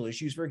social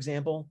issues, for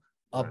example,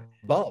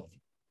 above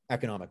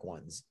economic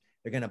ones.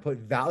 They're going to put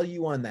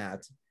value on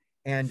that,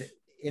 and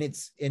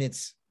it's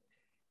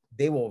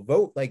they will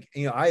vote like,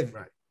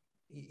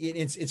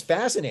 it's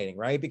fascinating,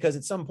 right? Because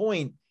at some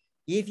point,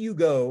 if you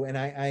go, and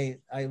I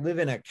live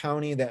in a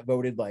county that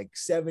voted like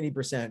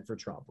 70% for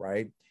Trump,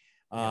 right?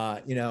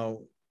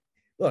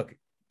 Look,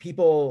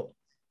 people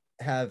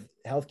have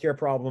healthcare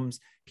problems.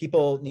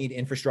 People need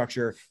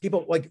infrastructure.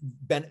 People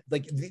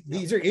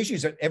these are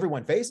issues that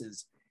everyone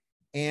faces,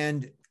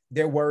 and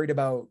they're worried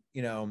about,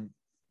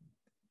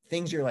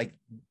 things. You're like,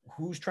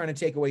 who's trying to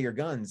take away your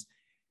guns?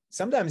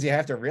 Sometimes you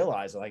have to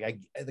realize, like,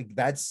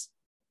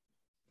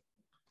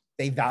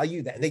 they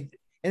value that.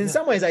 And in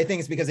some ways, I think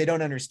it's because they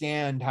don't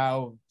understand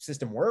how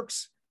system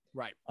works.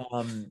 Right.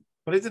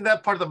 But isn't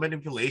that part of the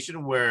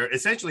manipulation, where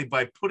essentially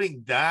by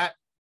putting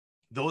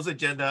those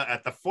agenda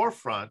at the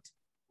forefront,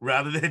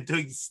 rather than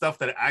doing stuff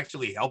that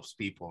actually helps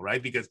people,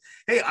 right? Because,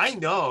 hey, I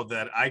know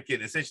that I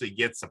can essentially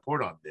get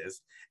support on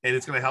this, and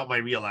it's going to help my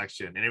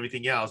reelection and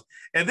everything else,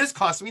 and this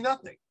costs me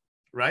nothing,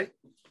 right?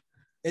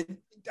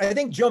 I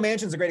think Joe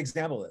Manchin's a great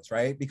example of this,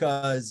 right?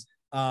 Because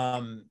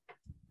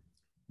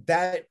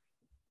that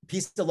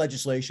piece of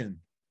legislation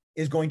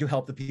is going to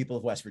help the people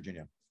of West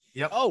Virginia.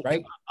 Yep. Oh,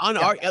 right. On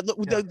our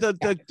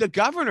the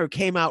governor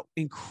came out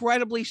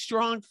incredibly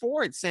strong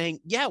for it, saying,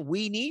 "Yeah,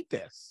 we need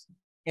this."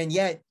 And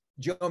yet,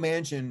 Joe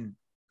Manchin,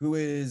 who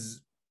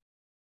is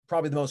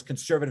probably the most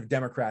conservative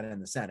Democrat in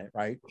the Senate,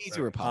 right? He's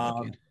a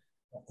Republican.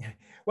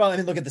 Well, I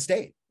mean, look at the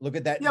state. Look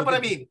at that. Yeah, but I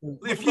mean,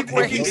 if you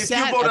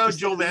vote out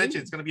Joe Manchin,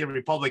 it's going to be a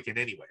Republican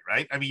anyway,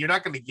 right? I mean, you're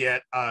not going to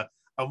get a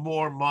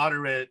more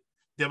moderate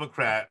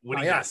Democrat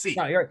winning that seat,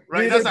 right?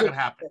 That's not going to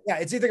happen. Yeah,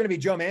 it's either going to be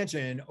Joe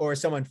Manchin or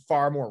someone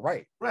far more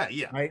right. Right.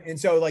 Yeah. Right. And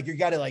so, like, you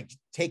got to like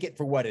take it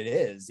for what it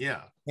is.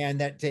 Yeah. And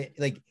that,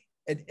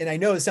 and I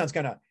know this sounds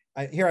kind of,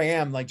 here I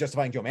am like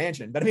justifying Joe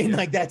Manchin, but I mean,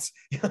 like, that's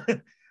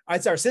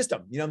it's our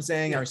system. You know what I'm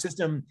saying? Yeah. Our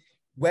system.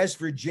 West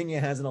Virginia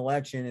has an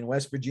election, and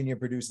West Virginia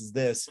produces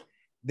this.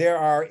 There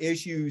are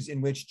issues in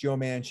which Joe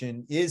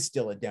Manchin is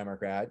still a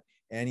Democrat,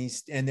 and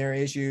there are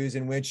issues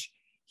in which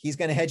he's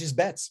going to hedge his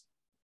bets.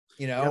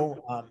 You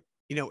know,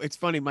 it's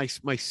funny. My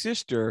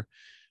sister,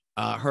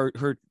 her,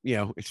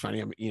 it's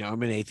funny.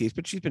 I'm an atheist,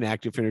 but she's been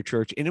active in her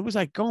church, and it was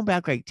like going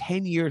back like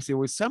 10 years. There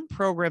was some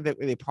program that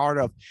they part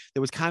of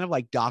that was kind of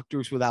like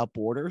Doctors Without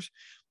Borders,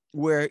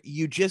 where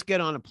you just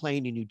get on a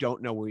plane and you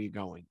don't know where you're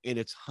going, and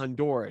it's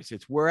Honduras,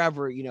 it's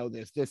wherever,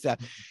 this,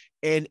 that,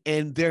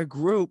 and their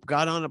group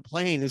got on a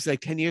plane. It's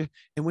like 10 years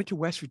and went to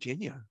West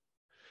Virginia,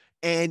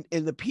 and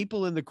the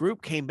people in the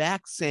group came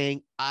back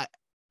saying,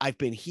 I've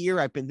been here,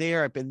 I've been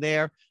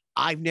there.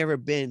 I've never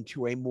been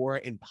to a more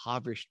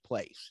impoverished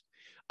place.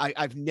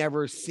 I've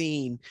never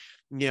seen,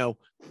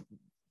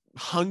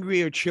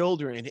 hungrier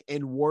children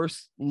in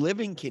worse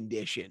living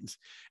conditions.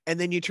 And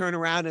then you turn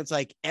around and it's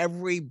like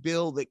every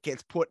bill that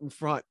gets put in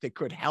front that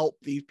could help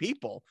these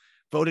people,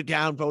 vote it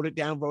down.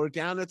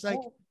 It's like,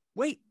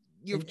 wait,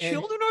 your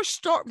children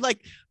are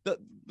like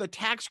the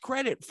tax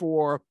credit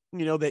for,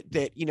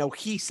 that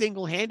he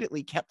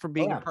single-handedly kept from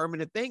being a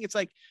permanent thing. It's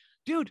like,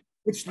 dude,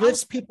 which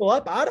lifts people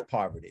up out of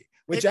poverty,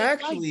 which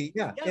actually,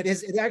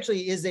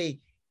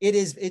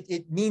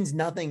 it means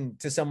nothing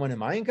to someone in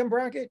my income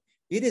bracket.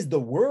 It is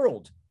the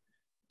world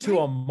to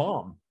a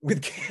mom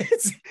with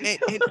kids.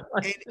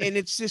 and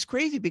it's just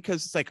crazy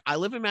because it's like, I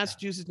live in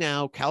Massachusetts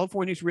now.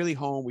 California's really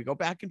home. We go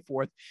back and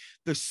forth.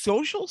 The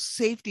social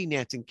safety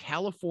nets in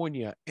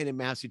California and in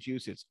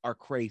Massachusetts are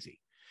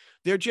crazy.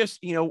 They're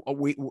just,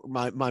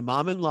 my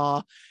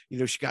mom-in-law,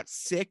 she got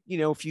sick,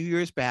 a few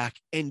years back,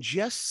 and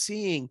just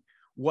seeing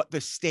what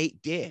the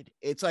state did.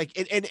 It's like,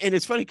 and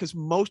it's funny because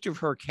most of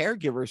her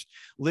caregivers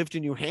lived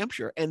in New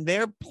Hampshire, and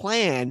their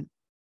plan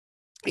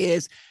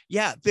is,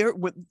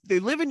 they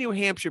live in New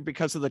Hampshire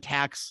because of the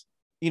tax,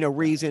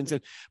 reasons,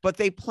 but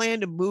they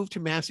plan to move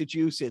to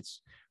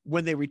Massachusetts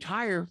when they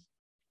retire,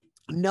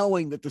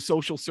 knowing that the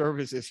social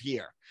service is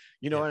here.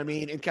 You know what I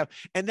mean?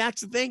 And that's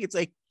the thing. It's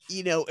like,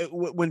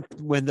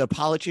 when the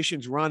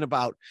politicians run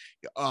about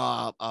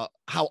how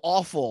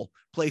awful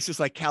places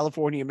like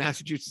California and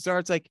Massachusetts are,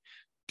 it's like,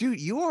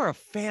 dude, you are a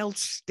failed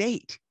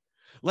state.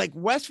 Like,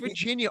 West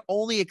Virginia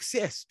only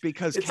exists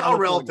because it's all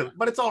relative,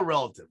 but it's all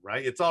relative,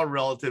 right? It's all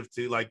relative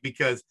to, like,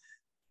 because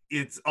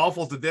it's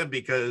awful to them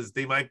because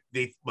they might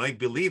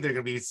believe they're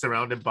going to be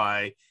surrounded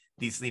by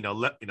these,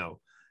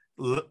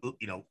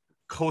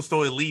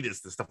 coastal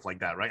elitists and stuff like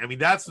that, right? I mean,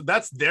 that's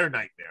their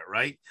nightmare,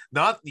 right?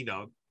 Not,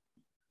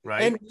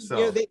 right? And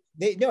so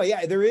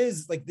there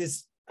is like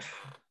this.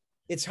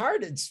 It's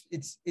hard.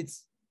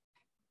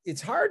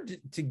 It's hard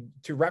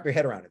to wrap your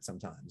head around it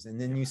sometimes, and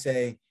then you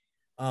say,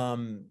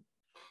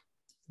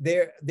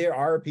 there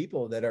are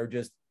people that are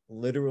just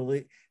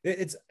literally,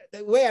 it's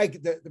the way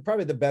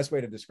probably the best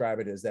way to describe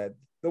it is that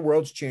the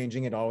world's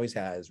changing. It always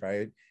has,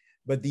 right?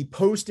 But the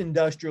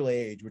post-industrial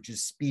age, which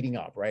is speeding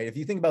up, right? If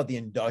you think about the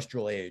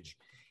industrial age,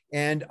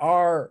 and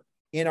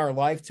in our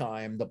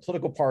lifetime, the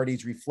political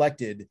parties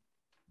reflected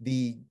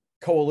the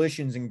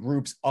coalitions and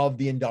groups of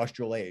the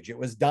industrial age. It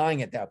was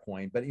dying at that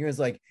point, but it was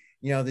like,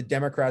 the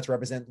Democrats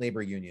represent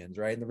labor unions,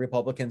 right? And the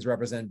Republicans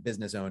represent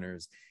business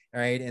owners,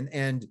 right?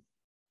 And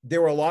there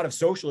were a lot of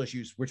social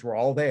issues which were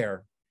all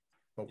there,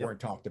 but weren't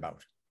talked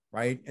about,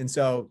 right? And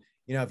so,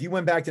 if you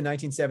went back to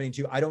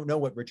 1972, I don't know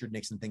what Richard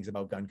Nixon thinks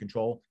about gun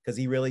control because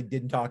he really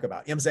didn't talk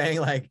about it. You know what I'm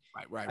saying? Like,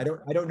 right. I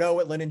don't know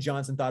what Lyndon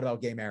Johnson thought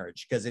about gay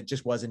marriage because it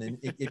just wasn't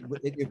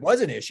it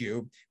was an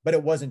issue, but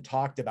it wasn't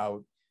talked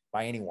about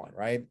by anyone,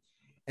 right?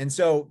 And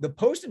so the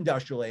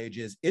post-industrial age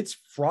it's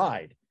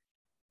fried.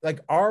 Like,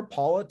 our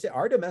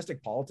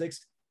domestic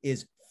politics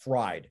is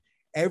fried.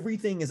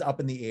 Everything is up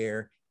in the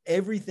air.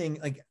 Everything,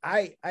 like,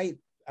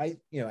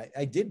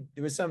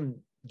 there was some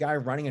guy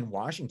running in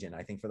Washington,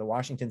 I think, for the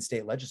Washington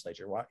state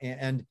legislature,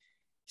 and he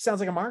sounds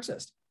like a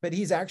Marxist, but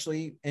he's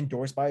actually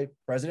endorsed by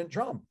President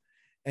Trump.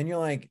 And you're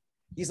like,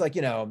 he's like,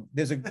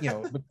 there's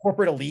the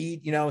corporate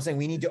elite, saying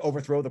we need to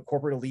overthrow the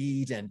corporate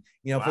elite and,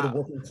 for the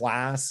working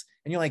class.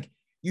 And you're like,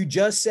 you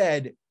just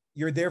said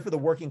you're there for the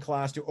working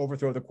class to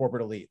overthrow the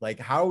corporate elite. Like,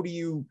 how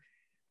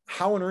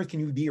on earth can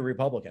you be a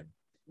Republican?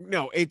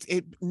 no,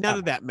 none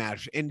of that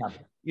matters. And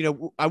you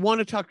know, I want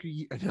to talk.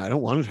 I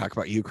don't want to talk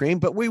about Ukraine,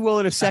 but we will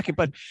in a second.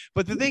 But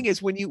the thing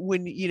is, when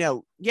you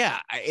know, yeah,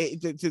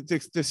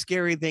 the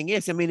scary thing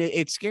is, I mean,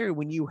 it's scary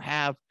when you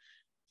have.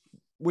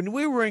 When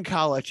we were in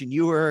college and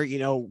you were, you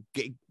know,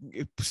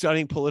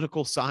 studying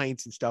political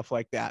science and stuff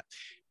like that,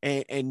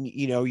 and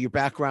you know, your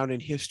background in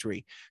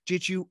history,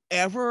 did you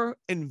ever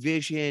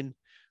envision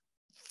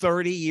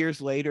 30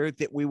 years later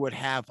that we would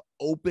have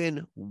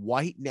open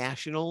white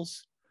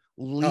nationals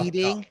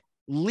leading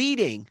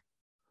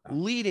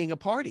a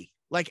party,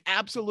 like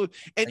absolute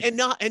and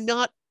not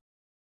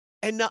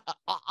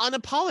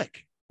unapologetic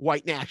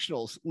white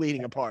nationals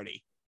leading a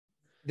party?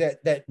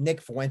 That Nick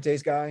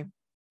Fuentes guy,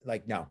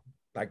 like, no.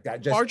 Like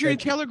that, just Marjorie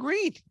Taylor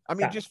Greene. I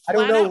mean, just I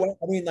don't know what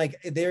I mean. Like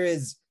there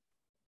is,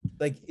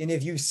 like, and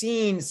if you've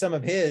seen some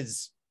of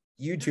his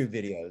YouTube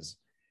videos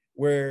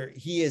where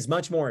he is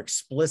much more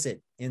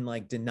explicit in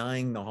like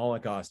denying the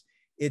Holocaust,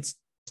 it's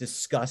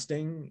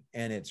disgusting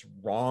and it's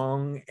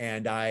wrong.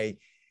 And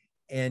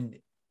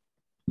you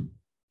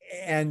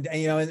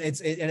know,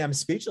 and I'm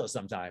speechless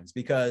sometimes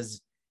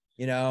because,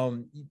 you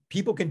know,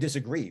 people can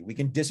disagree. We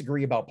can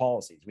disagree about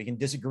policies. We can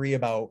disagree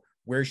about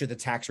where should the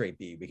tax rate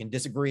be? We can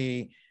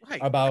disagree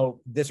about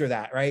this or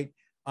that, right?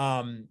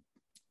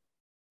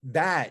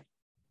 That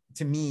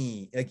to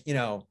me, like, you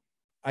know,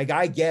 like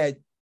I get,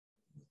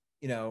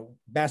 you know,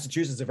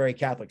 Massachusetts is a very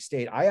Catholic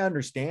state. I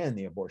understand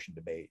the abortion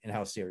debate and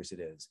how serious it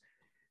is.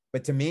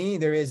 But to me,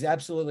 there is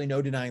absolutely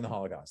no denying the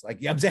Holocaust. Like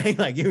I'm saying,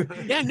 like you.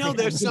 Yeah, no,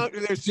 there's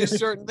just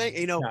certain things,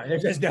 you know. No,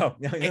 there's just no,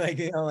 like,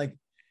 you know, like.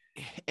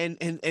 And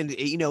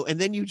you know, and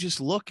then you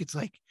just look, it's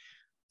like,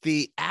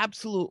 the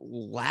absolute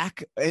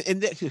lack,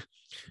 and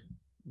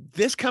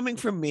this coming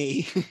from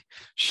me,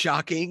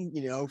 shocking,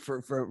 you know,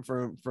 for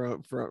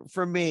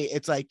me,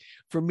 it's like,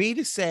 for me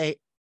to say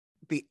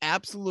the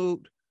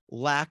absolute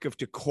lack of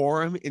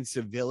decorum and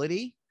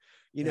civility,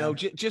 you know,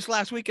 just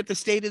last week at the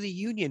State of the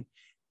Union,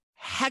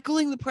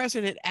 heckling the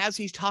president as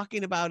he's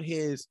talking about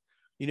his,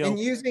 you know, and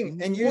using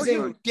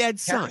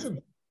dead son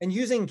and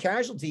using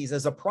casualties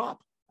as a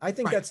prop. I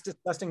think that's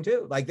disgusting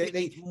too. Like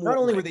they not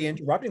only were they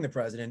interrupting the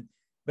president,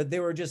 but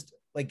they were just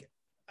like,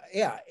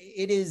 yeah,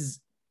 it is,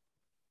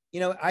 you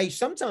know, I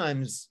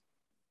sometimes,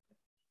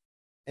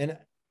 and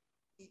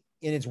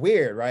it's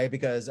weird, right?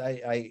 Because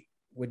I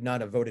would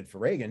not have voted for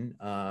Reagan.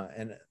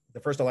 And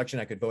the first election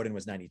I could vote in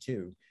was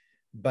 92.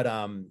 But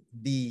I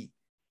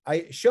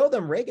show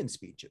them Reagan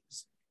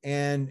speeches.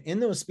 And in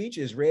those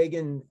speeches,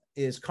 Reagan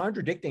is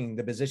contradicting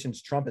the positions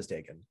Trump has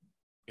taken.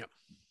 Yep.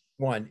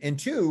 One. And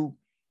two,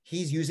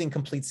 he's using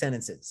complete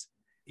sentences.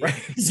 Right.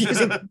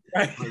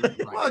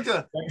 Well,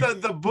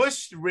 the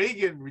Bush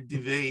Reagan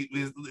debate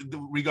is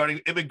regarding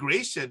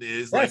immigration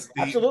is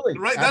absolutely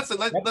right. That's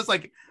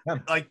like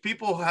like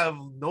people have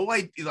no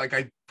idea. Like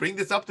I bring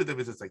this up to them,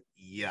 it's like,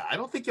 yeah, I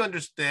don't think you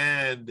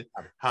understand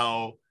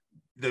how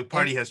the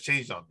party has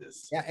changed on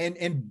this. Yeah,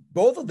 and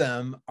both of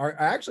them are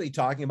actually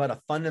talking about a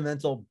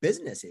fundamental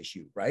business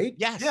issue, right?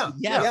 Yes.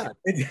 Yeah.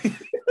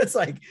 It's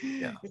like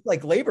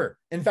labor.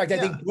 In fact, I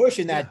think Bush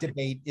in that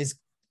debate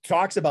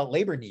talks about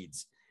labor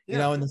needs. You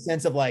know, in the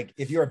sense of like,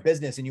 if you're a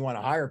business and you want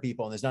to hire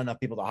people and there's not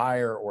enough people to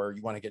hire, or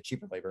you want to get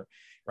cheaper labor,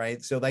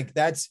 right? So like,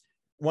 that's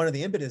one of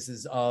the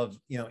impetuses of,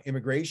 you know,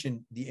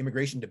 the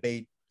immigration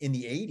debate in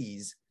the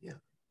 80s. Yeah.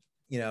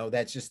 You know,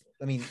 that's just,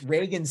 I mean,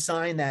 Reagan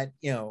signed that,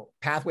 you know,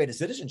 pathway to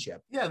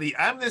citizenship. Yeah. The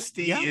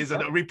amnesty is a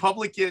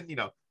Republican, you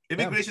know,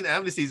 immigration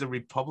amnesty is a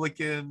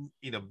Republican,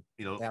 you know,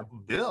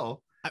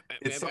 bill.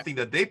 It's something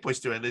that they push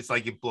through, and it's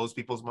like, it blows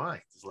people's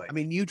minds. It's like, I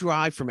mean, you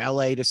drive from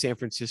LA to San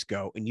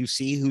Francisco and you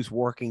see who's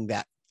working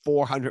that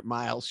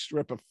 400-mile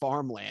strip of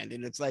farmland,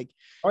 and it's like,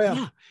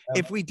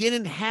 if we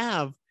didn't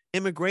have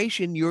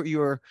immigration,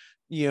 your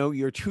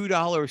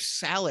 $2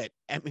 salad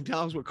at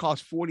McDonald's would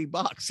cost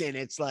 $40, and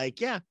it's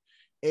like,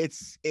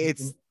 it's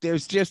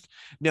there's just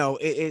no,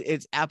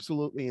 it's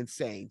absolutely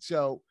insane.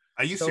 So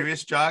are you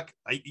serious, Jock?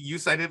 You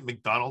cited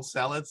McDonald's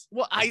salads?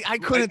 Well, I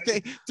couldn't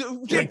think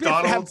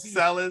McDonald's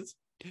salads.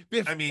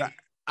 Biff, I mean,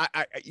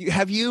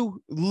 have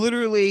you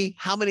literally,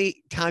 how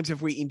many times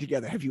have we eaten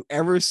together? Have you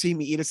ever seen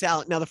me eat a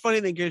salad? Now, the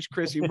funny thing is,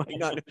 Chris, you might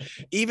not,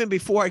 even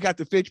before I got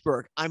to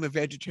Fitchburg, I'm a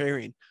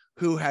vegetarian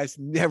who has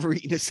never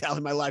eaten a salad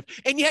in my life.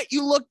 And yet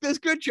you look this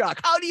good, Jock.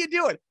 How do you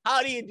do it?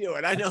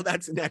 I know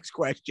that's the next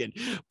question,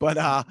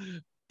 but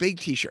big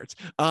t-shirts.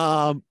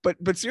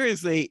 But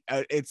seriously,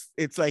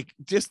 it's like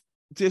just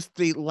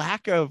the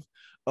lack of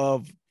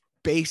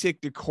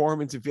basic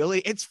decorum and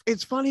civility.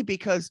 It's funny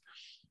because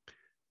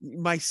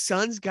my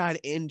sons got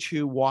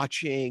into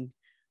watching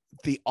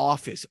The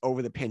Office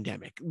over the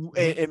pandemic,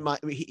 and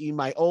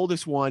my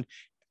oldest one,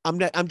 I'm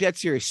dead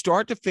serious.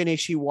 Start to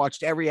finish, he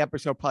watched every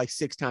episode probably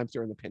 6 times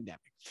during the pandemic.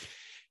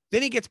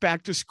 Then he gets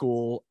back to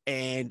school,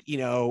 and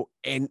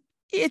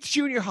it's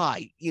junior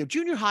high. You know,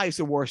 junior high is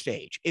the worst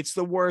age. It's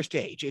the worst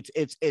age.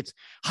 It's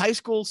high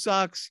school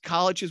sucks.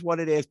 College is what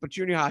it is, but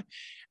junior high.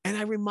 And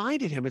I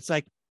reminded him, it's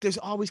like, there's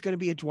always going to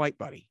be a Dwight,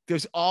 buddy.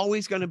 There's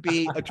always going to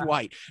be a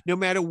Dwight, no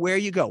matter where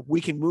you go.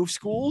 We can move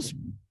schools.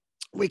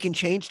 We can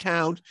change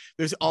towns.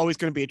 There's always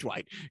going to be a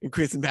Dwight. And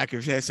Chris in the back of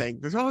his head saying,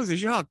 there's always a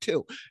Jacques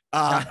too.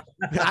 I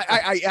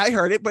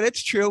heard it, but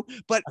it's true.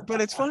 But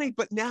it's funny.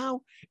 But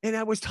now, and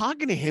I was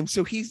talking to him,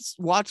 so he's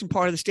watching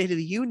part of the State of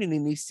the Union,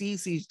 and he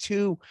sees these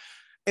two,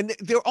 and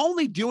they're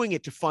only doing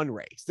it to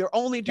fundraise. They're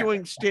only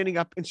doing standing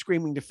up and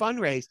screaming to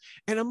fundraise.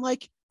 And I'm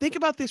like, think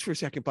about this for a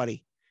second,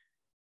 buddy.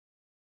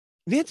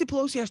 Nancy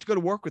Pelosi has to go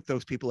to work with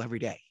those people every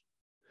day.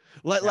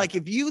 Like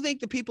if you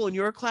think the people in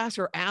your class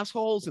are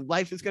assholes and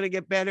life is going to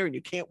get better and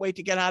you can't wait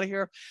to get out of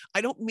here,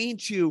 I don't mean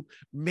to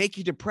make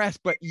you depressed,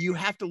 but you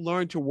have to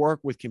learn to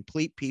work with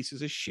complete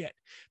pieces of shit,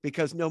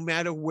 because no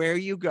matter where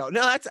you go,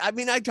 I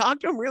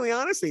talked to him really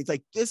honestly. It's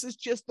like, this is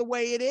just the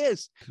way it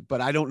is.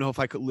 But I don't know if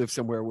I could live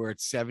somewhere where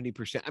it's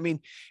 70%. I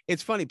mean,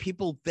 it's funny.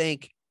 People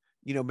think,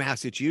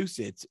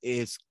 Massachusetts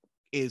is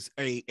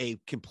a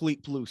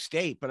complete blue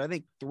state, but I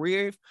think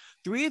three of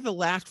the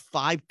last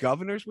 5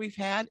 governors we've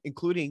had,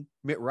 including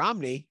Mitt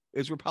Romney,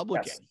 is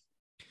Republican. Yes.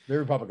 They're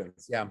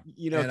Republicans. Yeah.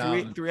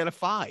 Three out of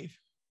 5.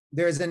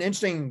 There's an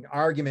interesting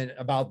argument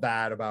about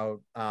that,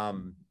 about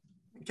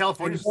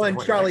California.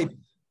 Charlie.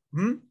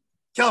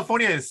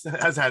 California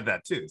has had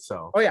that too.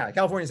 So. Oh yeah.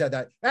 California's had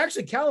that.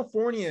 Actually,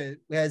 California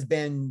has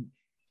been,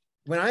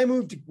 when I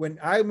moved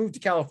to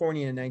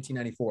California in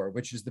 1994,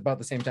 which is about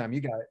the same time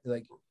you got,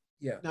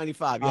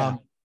 95.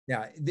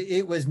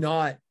 It was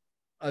not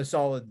a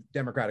solid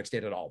Democratic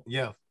state at all.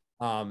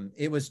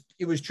 It was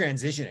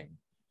transitioning,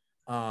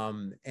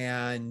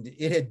 and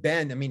it had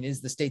been, is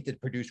the state that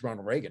produced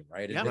Ronald Reagan,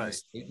 right?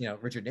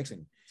 Richard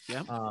Nixon.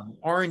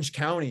 Orange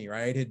County,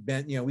 right, had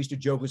been, we used to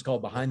joke, it was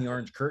called behind the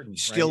orange curtain.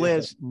 Still right?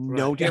 is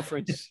no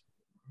difference.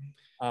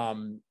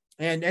 And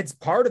it's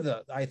part of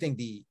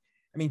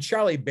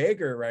Charlie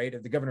Baker, right,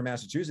 of the governor of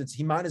Massachusetts,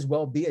 he might as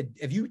well be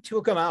if you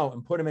took him out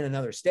and put him in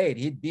another state,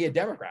 he'd be a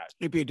Democrat.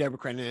 He'd be a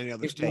Democrat in any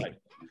other state. Right.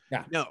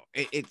 Yeah. No,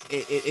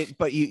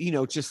 but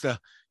just the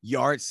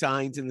yard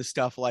signs and the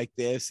stuff like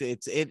this.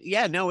 It's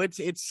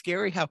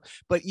scary how,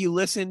 but you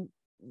listen,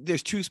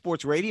 there's 2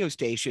 sports radio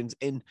stations,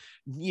 and,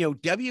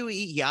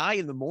 WEEI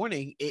in the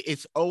morning,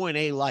 it's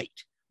O&A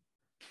light.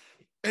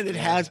 And it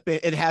has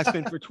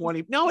been for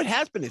 20. No, it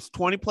has been. It's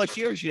 20 plus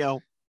years,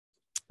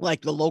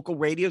 like the local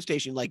radio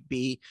station, like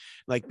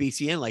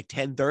BCN, like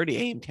 10:30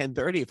 AM,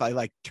 10:30. If I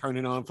like turn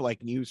it on for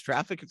like news,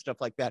 traffic and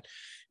stuff like that,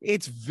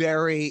 it's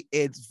very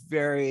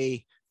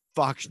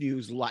Fox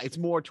News light. It's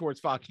more towards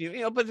Fox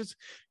News, but it's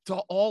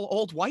all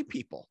old white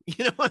people.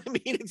 You know what I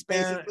mean? It's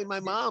basically my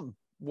mom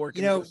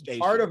working.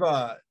 Part of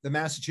the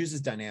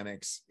Massachusetts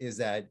dynamics is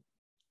that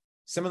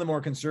some of the more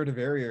conservative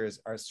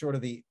areas are sort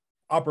of the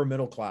upper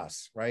middle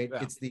class, right?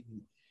 Yeah.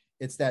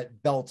 It's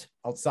that belt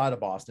outside of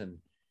Boston,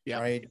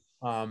 right?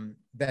 And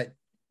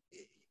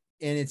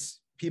it's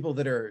people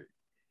that are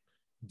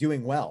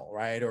doing well,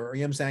 right? Or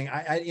I'm saying,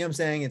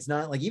 it's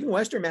not like, even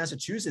Western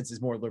Massachusetts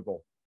is more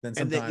liberal than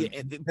sometimes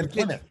than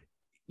Plymouth.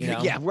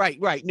 Yeah,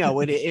 right. No,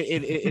 it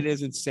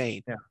is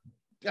insane. Yeah.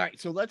 All right,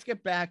 so let's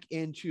get back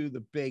into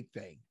the big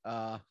thing.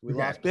 We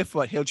lost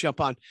Bigfoot. He'll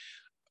jump on.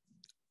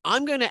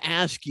 I'm going to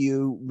ask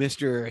you,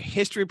 Mr.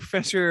 History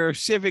professor,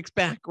 civics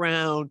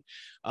background,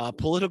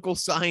 political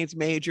science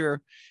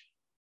major,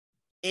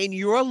 in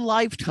your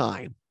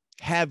lifetime,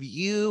 have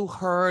you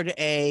heard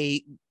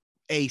Mr.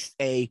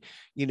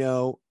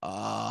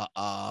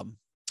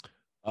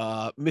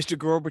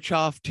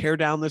 Gorbachev tear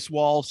down this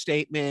wall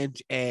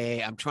statement?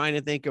 I'm trying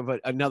to think of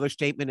another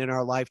statement in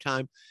our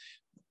lifetime,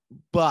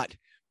 but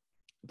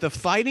the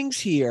fighting's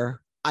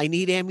here. I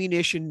need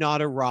ammunition,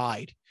 not a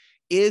ride.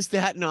 Is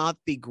that not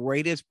the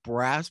greatest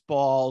brass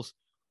balls?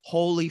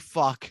 Holy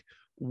fuck.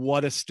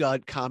 What a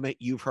stud comment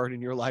you've heard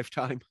in your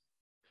lifetime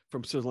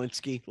from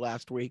Zelensky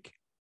last week.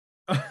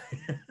 I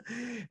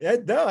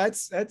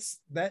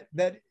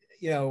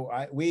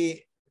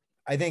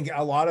think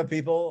a lot of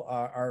people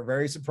are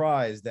very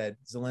surprised that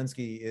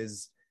Zelensky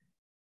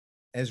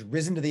has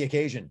risen to the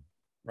occasion,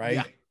 right?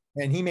 Yeah.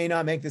 And he may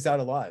not make this out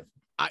alive.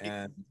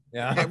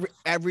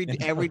 Every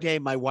day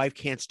my wife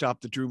can't stop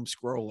the doom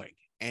scrolling,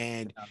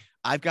 and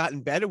I've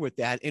gotten better with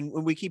that. And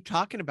when we keep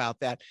talking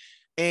about that,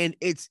 and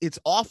it's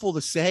awful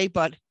to say,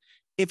 but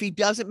if he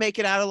doesn't make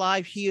it out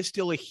alive, he is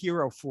still a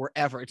hero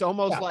forever. It's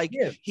almost like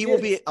he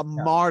will be a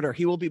martyr.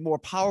 He will be more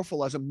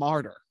powerful as a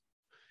martyr.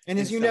 And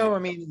as you know,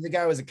 the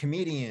guy was a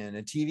comedian,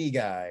 a TV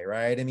guy,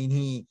 right?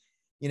 He,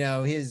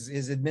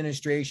 his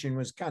administration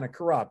was kind of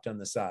corrupt on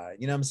the side,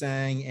 you know what I'm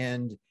saying?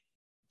 And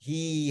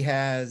he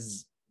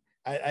has,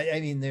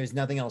 there's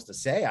nothing else to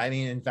say.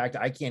 In fact,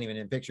 I can't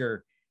even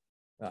picture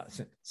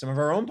some of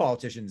our own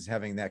politicians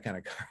having that kind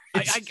of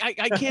courage.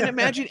 I can't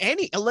imagine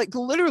any, like,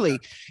 literally,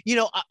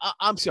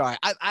 I'm sorry.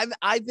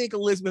 I think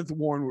Elizabeth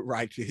Warren would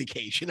ride to the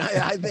occasion.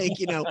 I think,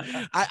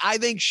 I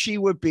think she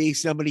would be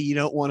somebody you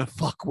don't want to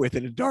fuck with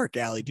in a dark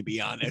alley, to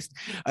be honest.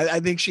 I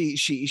think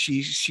she's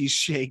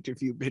shaked a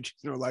few bitches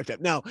in her lifetime.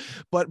 No,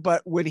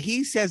 but when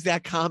he says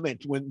that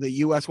comment, when the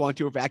U.S. wanted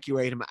to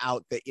evacuate him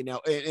out, that,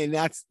 and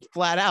that's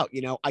flat out,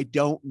 I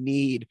don't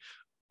need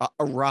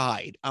a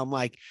ride. I'm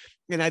like,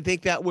 and I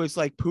think that was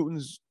like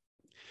Putin's,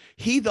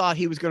 He thought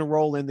he was going to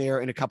roll in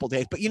there in a couple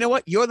days. But you know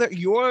what?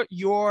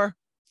 You're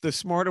the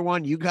smarter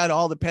one. You got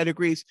all the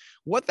pedigrees.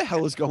 What the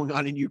hell is going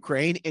on in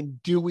Ukraine?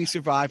 And do we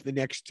survive the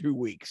next 2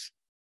 weeks?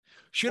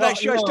 Should I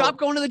stop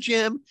going to the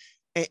gym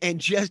and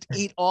just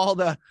eat all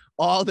the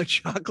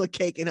chocolate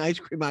cake and ice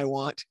cream I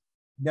want?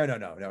 No.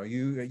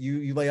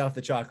 You lay off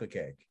the chocolate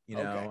cake. You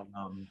know,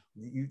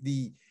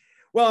 okay.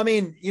 Well, I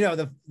mean, you know,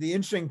 the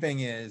interesting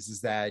thing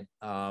is that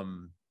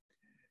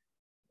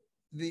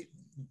the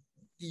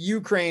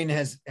Ukraine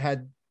has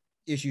had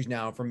issues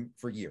now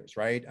for years,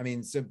 right? I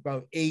mean, it's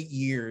about 8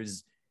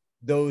 years.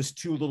 Those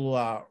two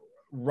little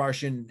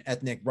Russian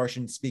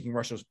speaking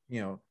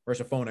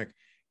Russophonic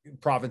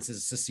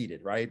provinces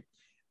seceded, right?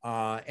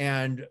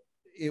 And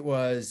it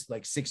was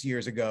like 6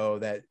 years ago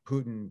that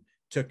Putin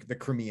took the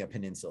Crimea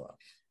Peninsula,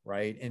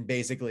 right? And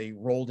basically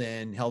rolled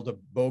in, held a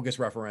bogus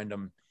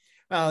referendum.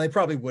 Well, they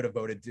probably would have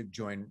voted to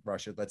join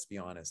Russia, let's be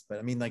honest. But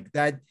I mean, like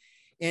that,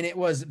 and it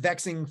was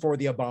vexing for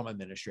the Obama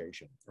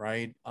administration,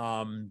 right?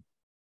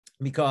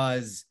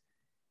 Because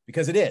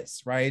it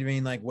is, right? I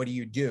mean, like, what do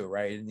you do,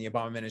 right? And the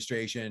Obama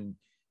administration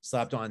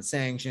slapped on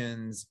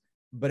sanctions,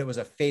 but it was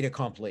a fait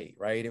accompli,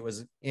 right? It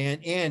was,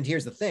 and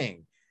here's the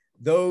thing,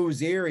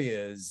 those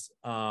areas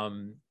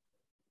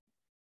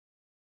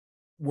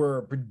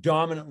were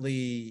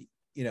predominantly,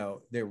 you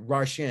know, they're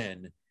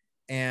Russian,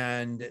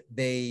 and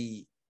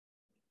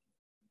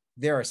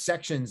there are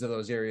sections of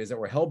those areas that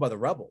were held by the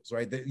rebels,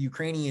 right? The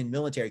Ukrainian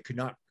military could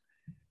not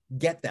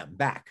get them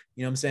back.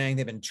 You know what I'm saying?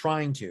 They've been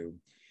trying to.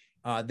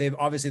 They've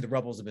obviously, the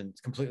rebels have been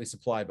completely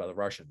supplied by the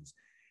Russians.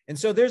 And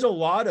so there's a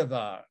lot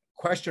of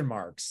question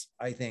marks,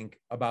 I think,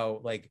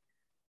 about like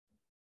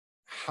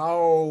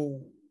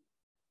how,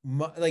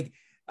 like,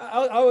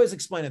 I always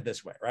explain it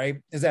this way,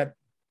 right? Is that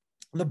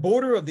the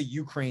border of the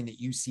Ukraine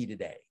that you see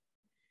today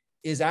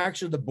is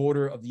actually the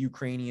border of the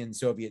Ukrainian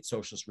Soviet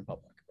Socialist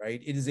Republic,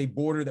 right? It is a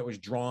border that was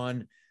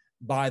drawn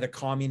by the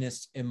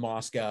communists in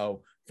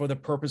Moscow for the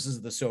purposes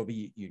of the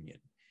Soviet Union.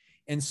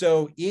 And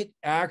so it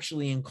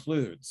actually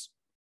includes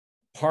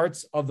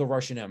parts of the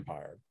Russian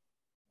Empire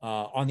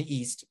on the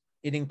east.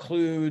 It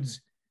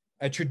includes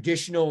a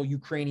traditional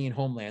Ukrainian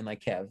homeland like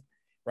Kiev,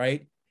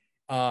 right?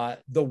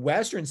 The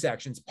western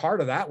sections,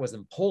 part of that was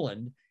in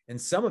Poland, and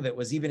some of it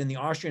was even in the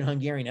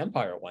Austrian-Hungarian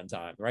Empire at one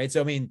time, right?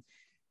 So, I mean,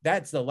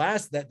 that's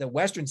the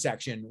western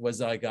section was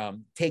like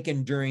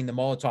taken during the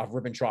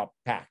Molotov-Ribbentrop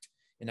Pact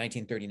in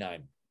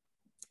 1939.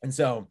 And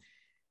so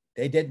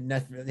they didn't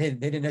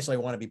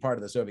necessarily want to be part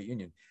of the Soviet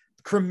Union.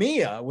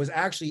 Crimea was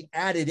actually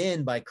added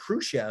in by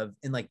Khrushchev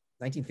in like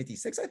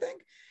 1956, I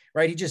think,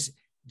 right? He just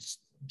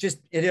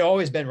it had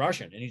always been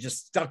Russian, and he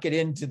just stuck it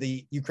into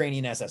the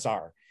Ukrainian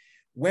SSR.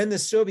 When the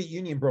Soviet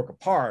Union broke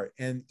apart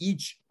and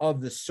each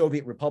of the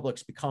Soviet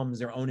republics becomes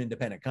their own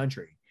independent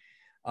country,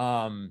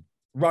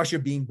 Russia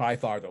being by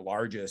far the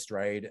largest,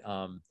 right?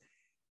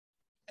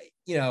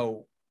 You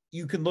know,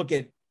 you can look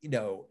at, you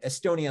know,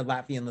 Estonia,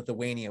 Latvia, and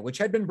Lithuania, which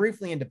had been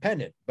briefly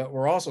independent, but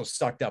were also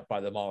sucked up by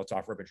the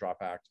Molotov-Ribbentrop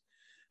Pact.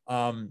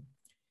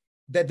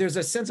 That there's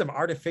a sense of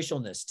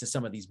artificialness to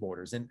some of these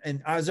borders.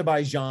 And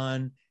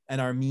Azerbaijan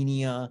and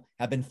Armenia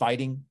have been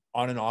fighting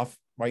on and off,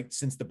 right,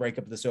 since the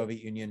breakup of the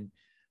Soviet Union.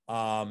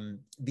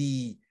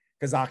 The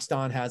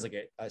Kazakhstan has like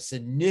a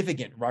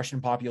significant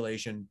Russian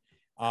population,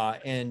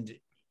 and,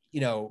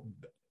 you know,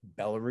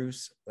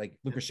 Belarus, like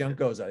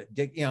Lukashenko's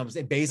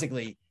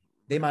basically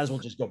they might as well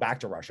just go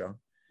back to Russia,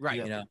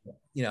 right?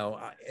 You know,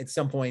 at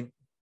some point.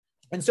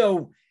 And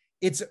so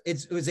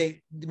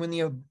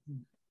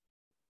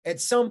at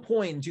some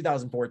point in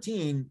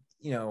 2014,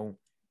 you know,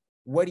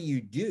 what do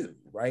you do,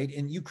 right?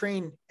 And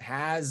Ukraine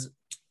has,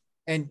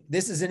 and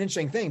this is an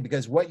interesting thing,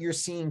 because what you're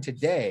seeing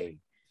today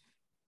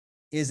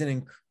is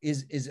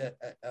a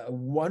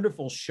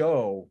wonderful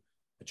show,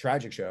 a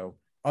tragic show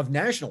of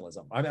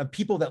nationalism. I mean,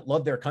 people that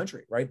love their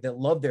country, right? That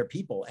love their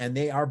people, and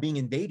they are being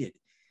invaded,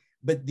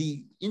 but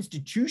the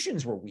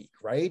institutions were weak,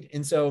 right?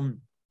 And so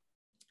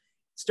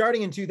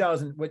starting in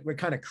 2000, what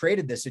kind of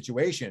created this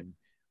situation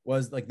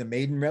was like the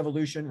Maidan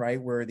Revolution,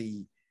 right? Where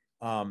the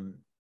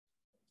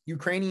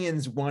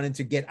Ukrainians wanted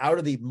to get out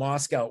of the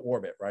Moscow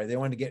orbit, right? They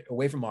wanted to get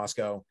away from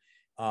Moscow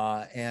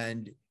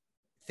and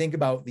think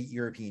about the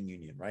European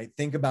Union, right?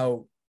 Think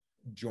about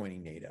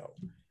joining NATO.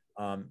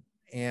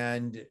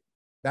 And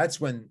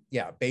that's when,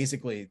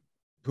 basically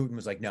Putin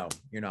was like, no,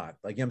 you're not.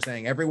 Like, you know what I'm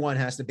saying? Everyone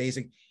has to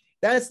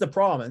that's the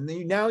problem.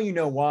 And now you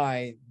know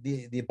why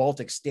the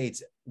Baltic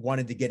states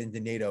wanted to get into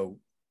NATO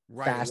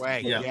right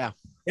away. Yeah.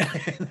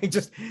 They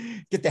just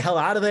get the hell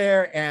out of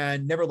there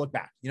and never look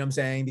back. You know what I'm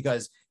saying?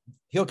 Because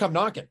he'll come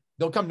knocking.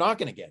 They'll come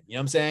knocking again. You know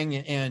what I'm saying?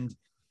 And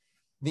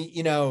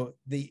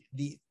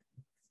the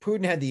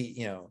Putin had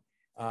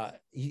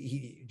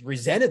he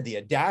resented the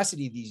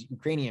audacity of these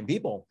Ukrainian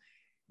people.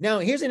 Now,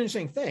 here's an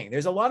interesting thing.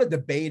 There's a lot of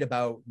debate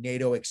about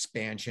NATO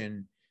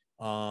expansion,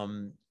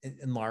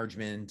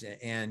 enlargement,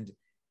 and,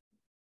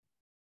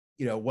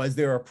 you know, was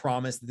there a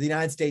promise? Did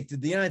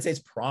the United States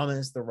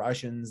promise the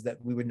Russians that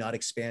we would not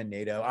expand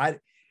NATO?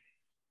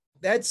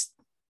 That's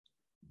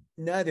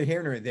neither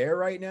here nor there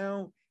right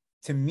now.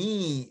 to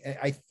me,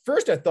 I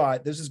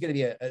thought this was going to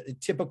be a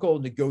typical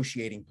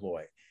negotiating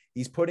ploy.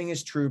 He's putting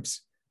his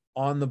troops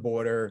on the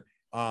border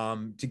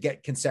to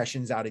get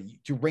concessions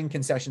to wring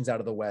concessions out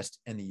of the West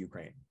and the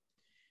Ukraine,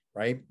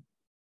 right?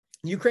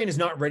 Ukraine is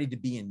not ready to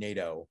be in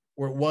NATO,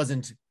 or it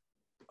wasn't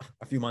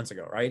a few months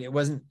ago, right? It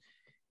wasn't,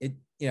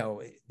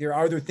 there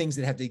are other things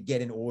that have to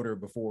get in order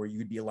before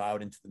you'd be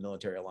allowed into the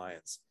military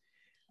alliance.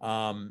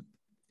 And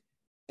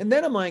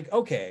then I'm like,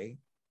 okay,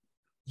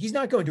 he's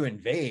not going to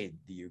invade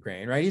the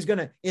Ukraine, right? He's going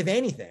to, if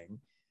anything,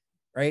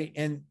 right?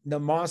 And the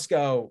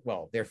Moscow,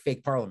 well, their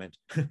fake parliament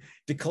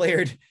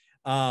declared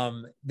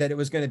that it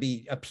was going to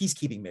be a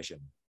peacekeeping mission.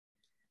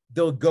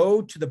 They'll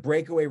go to the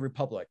breakaway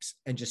republics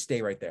and just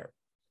stay right there,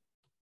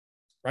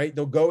 right?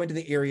 They'll go into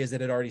the areas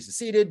that had already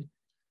seceded.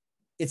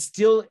 It's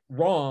still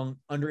wrong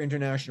under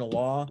international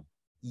law,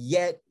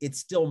 yet it's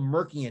still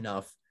murky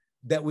enough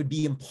that would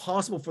be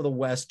impossible for the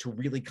West to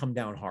really come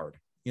down hard.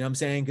 You know what I'm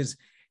saying? Because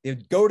they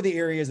would go to the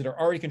areas that are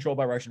already controlled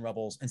by Russian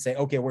rebels and say,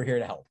 okay, we're here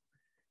to help.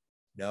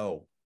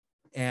 No.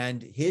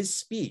 And his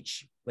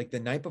speech, like the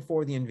night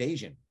before the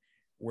invasion,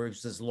 where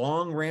it's this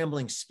long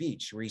rambling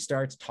speech where he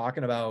starts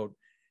talking about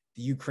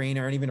the Ukraine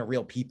aren't even a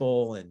real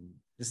people and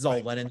this is all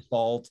Lenin's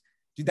fault.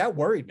 Dude, that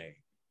worried me.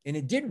 And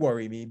it did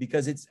worry me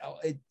because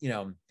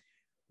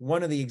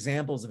one of the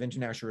examples of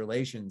international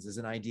relations is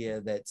an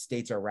idea that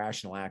states are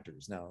rational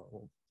actors. Now,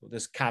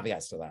 there's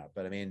caveats to that,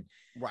 but I mean,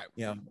 right.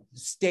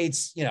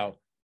 States,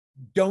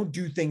 don't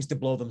do things to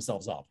blow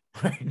themselves up,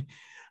 right?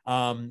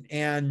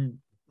 And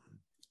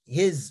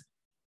his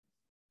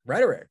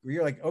rhetoric, where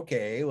you're like,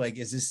 okay, like,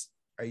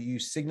 are you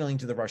signaling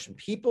to the Russian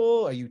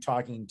people? Are you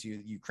talking to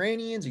the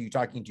Ukrainians? Are you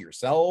talking to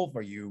yourself?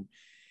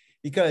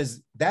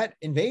 Because that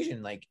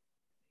invasion, like,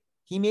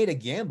 he made a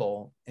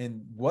gamble,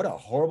 and what a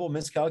horrible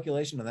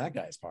miscalculation on that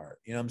guy's part.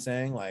 You know what I'm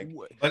saying? Like,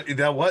 but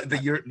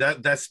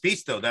that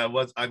speech though,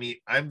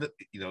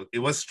 it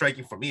was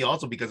striking for me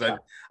also because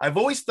I've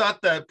always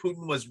thought that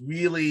Putin was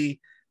really,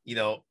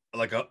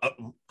 like a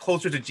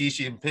closer to Xi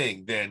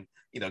Jinping than,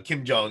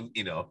 Kim Jong,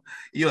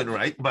 Un,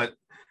 right? But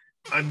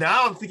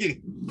now I'm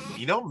thinking,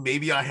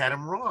 maybe I had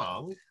him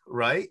wrong,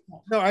 right?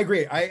 No, I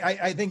agree.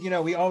 I think,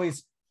 we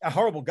always, a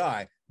horrible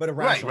guy, but a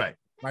rational, right?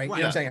 You know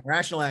what I'm saying? A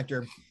rational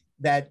actor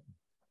that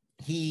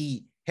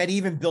he had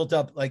even built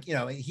up, like,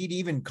 he'd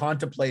even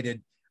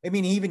contemplated, he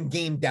even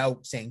gamed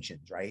out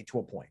sanctions, right? To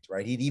a point,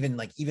 right? He'd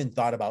even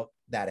thought about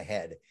that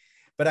ahead.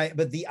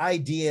 But the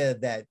idea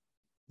that,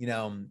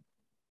 and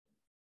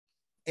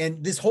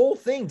this whole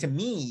thing to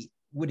me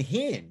would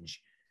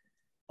hinge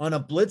on a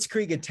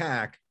blitzkrieg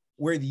attack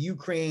where the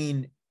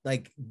Ukraine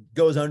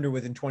goes under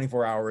within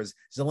 24 hours.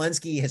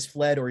 Zelensky has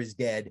fled or is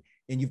dead,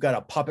 and you've got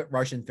a puppet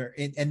Russian,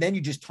 and then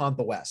you just taunt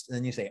the West, and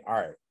then you say, all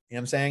right, you know what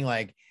I'm saying?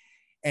 Like,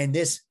 and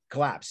this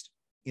collapsed,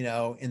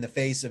 in the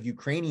face of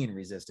Ukrainian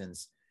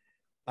resistance,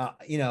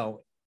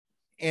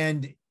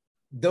 and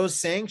those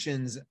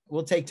sanctions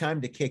will take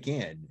time to kick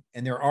in,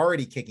 and they're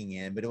already kicking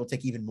in, but it will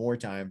take even more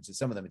time to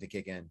some of them to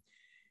kick in.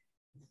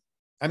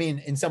 I mean,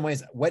 in some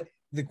ways, what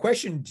the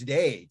question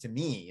today to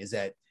me is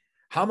that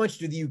how much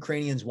do the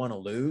Ukrainians want to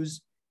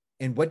lose,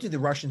 and what do the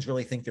Russians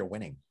really think they're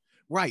winning?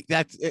 Right.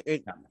 That's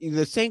it.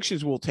 The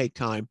sanctions will take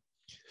time,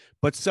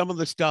 but some of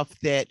the stuff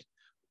that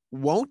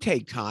won't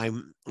take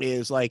time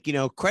is like,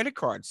 credit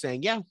cards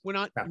saying, yeah, we're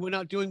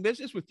not doing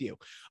business with you.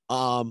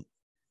 The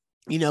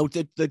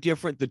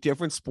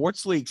different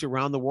sports leagues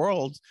around the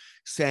world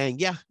saying,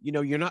 yeah,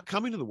 you're not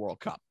coming to the World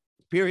Cup,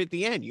 period. At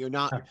the end, you're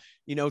not,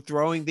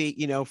 throwing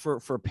the,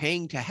 for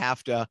paying to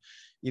have to,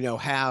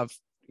 to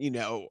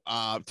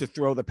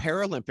throw the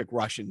Paralympic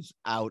Russians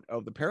out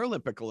of the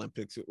Paralympic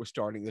Olympics that were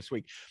starting this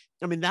week.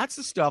 I mean, that's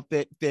the stuff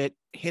that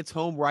hits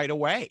home right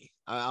away.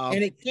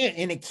 And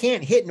it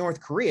can't hit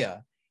North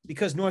Korea,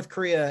 because North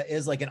Korea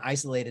is like an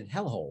isolated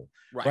hellhole,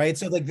 right?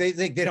 So like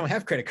they don't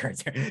have credit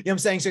cards there. You know what I'm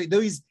saying? So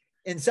those,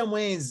 in some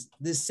ways,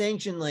 this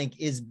sanction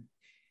is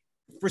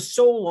for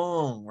so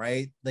long,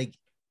 right? Like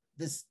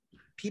this,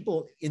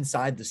 people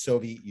inside the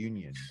Soviet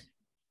Union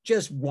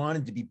just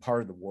wanted to be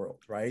part of the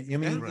world, right? You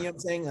know what I'm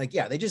saying? Like,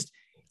 yeah, they just,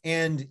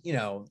 and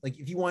like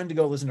if you wanted to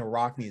go listen to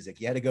rock music,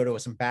 you had to go to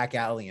some back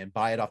alley and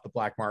buy it off the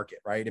black market,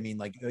 right? I mean,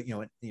 like,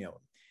 a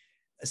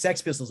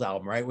Sex Pistols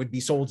album, right, would be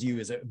sold to you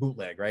as a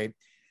bootleg, right?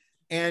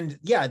 And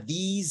yeah,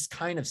 these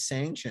kind of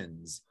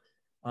sanctions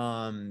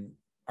are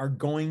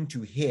going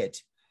to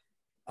hit.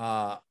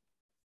 And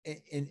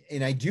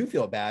I do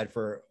feel bad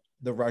for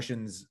the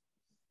Russians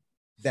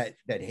that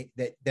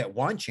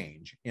want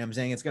change. You know what I'm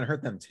saying? It's going to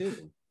hurt them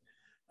too.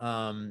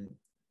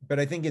 But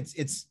I think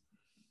it's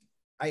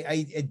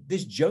at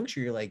this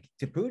juncture, you're like,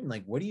 to Putin,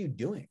 like, what are you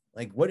doing?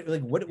 Like, what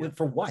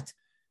for what?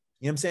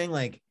 You know what I'm saying?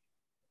 Like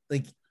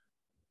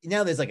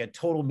now there's like a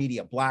total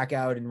media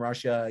blackout in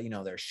Russia.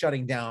 They're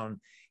shutting down.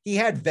 He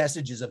had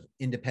vestiges of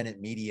independent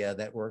media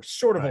that were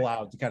sort of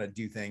allowed to kind of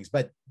do things,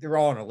 but they're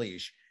all on a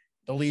leash.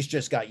 The leash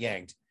just got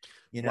yanked,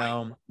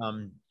 But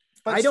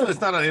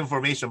it's not an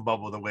information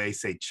bubble the way,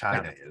 say,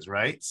 China is,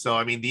 right? So,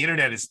 I mean, the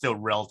internet is still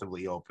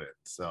relatively open.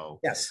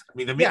 So, yes, I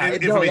mean, the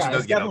information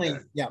does get out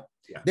there. Yeah,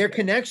 their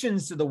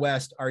connections to the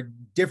West are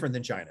different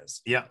than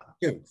China's. Yeah.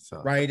 Too,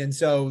 right. And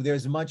so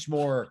there's much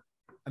more,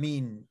 I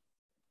mean,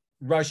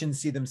 Russians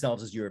see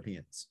themselves as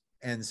Europeans.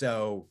 And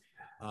so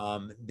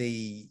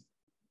the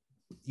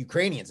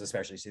Ukrainians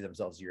especially see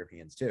themselves as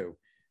Europeans too.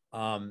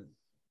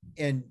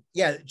 And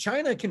yeah,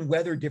 China can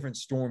weather different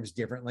storms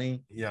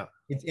differently. Yeah.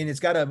 And it's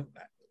got a,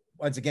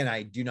 once again,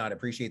 I do not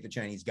appreciate the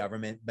Chinese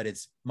government, but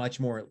it's much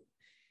more,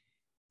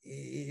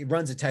 it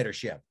runs a tighter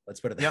ship. Let's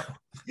put it that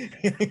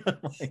way.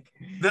 Like,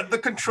 the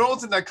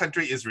controls in that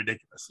country is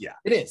ridiculous. Yeah.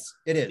 It is.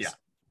 It is.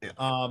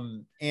 Yeah.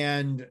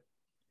 And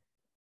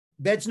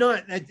that's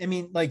not, I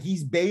mean, like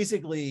he's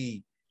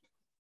basically,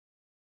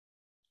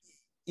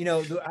 you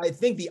know, I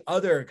think the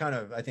other kind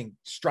of, I think,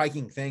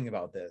 striking thing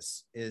about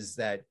this is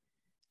that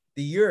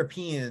the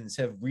Europeans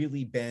have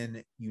really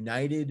been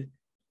united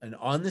and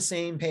on the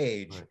same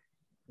page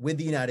with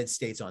the United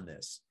States on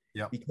this.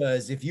 Yeah.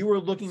 Because if you were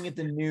looking at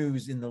the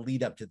news in the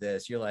lead up to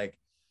this, you're like,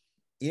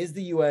 is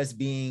the US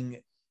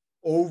being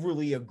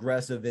overly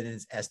aggressive in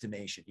its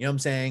estimation? You know what I'm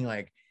saying?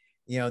 Like,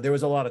 you know, there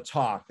was a lot of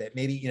talk that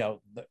maybe, you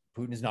know,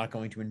 Putin is not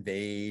going to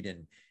invade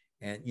and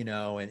you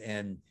know,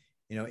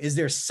 you know, is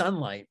there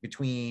sunlight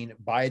between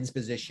Biden's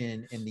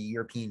position and the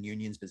European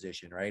Union's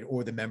position, right?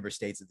 Or the member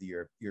states of the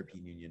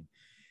European Union.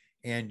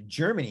 And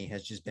Germany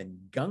has just been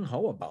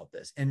gung-ho about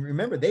this. And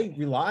remember, they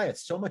rely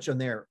so much on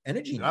their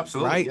energy needs.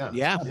 Absolutely. Right.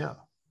 Yeah.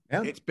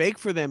 It's big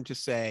for them to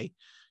say,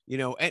 you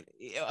know, and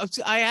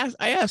I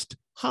asked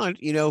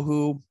Hunt, you know,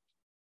 who,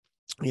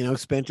 you know,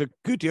 spent a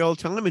good deal of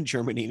time in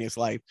Germany in his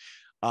life.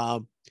 Do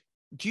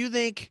you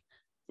think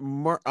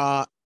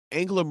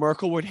Angela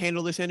Merkel would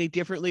handle this any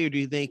differently, or do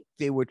you think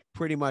they would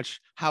pretty much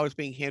how it's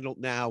being handled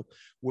now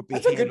would be?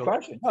 That's a good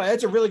question. No,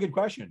 that's a really good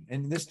question.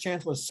 And this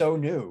chancellor is so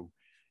new.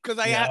 Because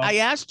I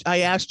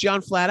asked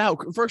John flat out.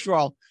 First of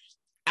all,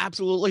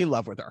 absolutely in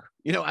love with her.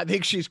 You know, I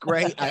think she's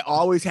great. I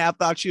always have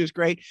thought she was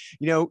great.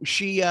 You know,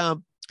 she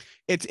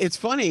it's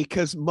funny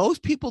because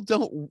most people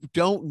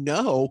don't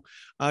know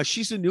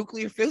she's a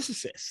nuclear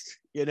physicist.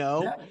 You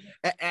know,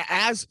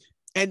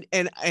 and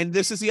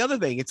this is the other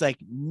thing. It's like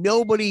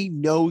nobody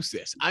knows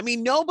this. I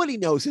mean, nobody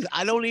knows this.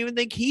 I don't even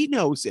think he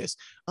knows this.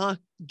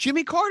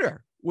 Jimmy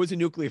Carter was a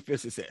nuclear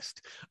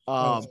physicist.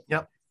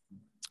 Yep.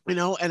 You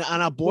know, and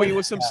I'll bore you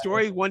with some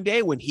story one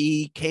day when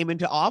he came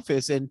into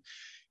office, and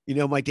you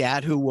know, my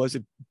dad, who was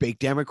a big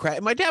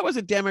Democrat, my dad was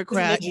a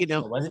Democrat, you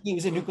know, wasn't he? He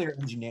was a nuclear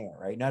engineer,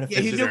 right? Not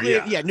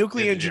a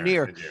nuclear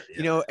engineer,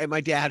 you know, and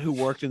my dad, who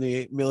worked in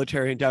the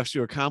military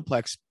industrial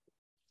complex,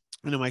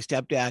 you know, my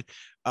stepdad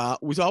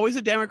was always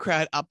a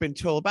Democrat up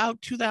until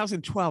about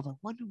 2012. I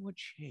wonder what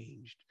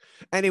changed.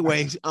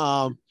 Anyways,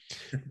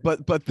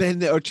 but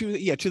then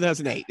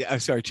 2008.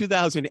 Sorry,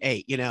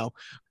 2008. You know,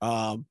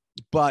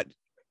 but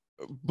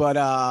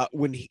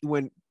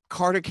when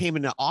Carter came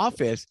into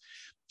office,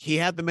 he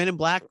had the men in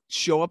black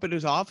show up at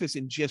his office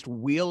and just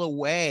wheel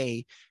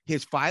away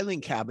his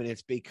filing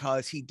cabinets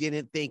because he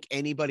didn't think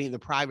anybody in the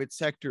private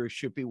sector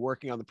should be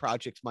working on the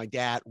projects my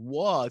dad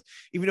was,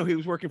 even though he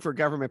was working for a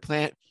government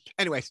plant.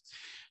 Anyways,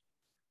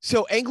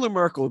 so Angela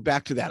Merkel,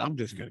 back to that. I'm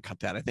just going to cut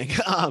that, I think.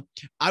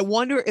 I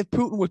wonder if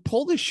Putin would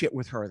pull this shit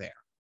with her there.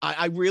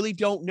 I really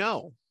don't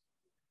know.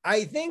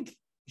 I think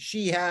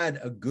she had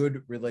a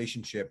good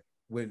relationship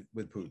with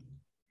Putin.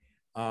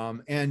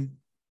 And,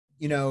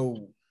 you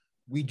know,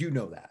 we do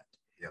know that.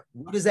 Yeah.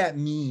 What does that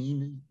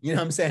mean? You know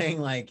what I'm saying?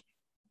 Like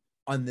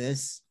on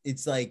this,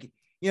 it's like,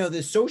 you know,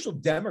 the Social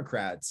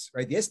Democrats,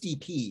 right? The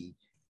SDP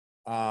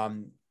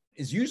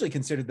is usually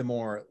considered the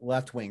more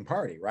left-wing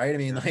party, right? I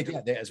mean, like,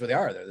 yeah, that's what they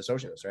are. They're the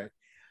socialists, right?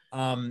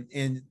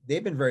 And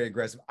they've been very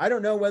aggressive. I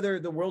don't know whether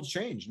the world's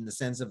changed in the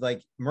sense of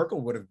like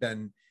Merkel would have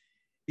been,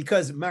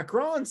 because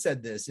Macron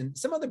said this, and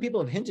some other people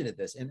have hinted at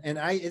this, and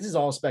this is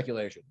all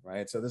speculation,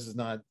 right? So this is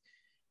not,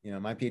 you know,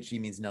 my PhD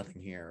means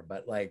nothing here,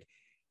 but like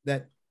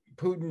that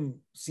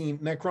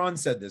Macron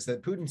said this,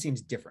 that Putin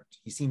seems different.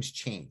 He seems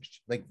changed.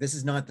 Like this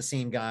is not the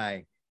same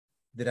guy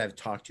that I've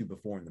talked to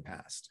before in the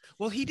past.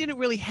 Well, he didn't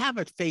really have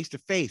it face to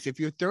face.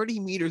 If you're 30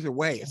 meters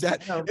away, is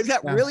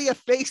that really a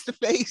face to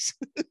face?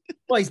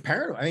 Well, he's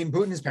paranoid. I mean,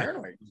 Putin is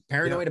paranoid. He's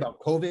paranoid about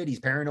COVID. He's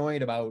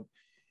paranoid about,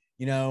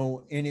 you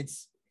know, and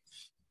it's,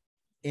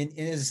 and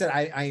as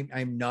I said,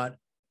 I'm not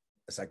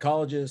a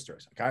psychologist or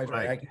a psychiatrist.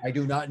 Right. I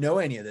do not know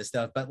any of this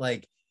stuff, but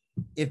like,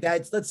 if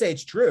that's, let's say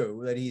it's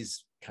true that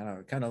he's kind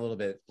of a little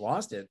bit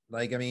lost it.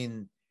 Like, I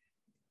mean,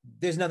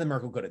 there's nothing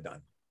Merkel could have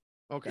done.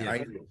 Okay.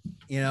 Right.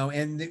 You know,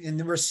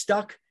 and we're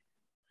stuck,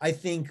 I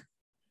think,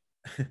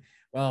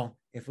 well,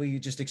 if we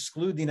just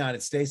exclude the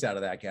United States out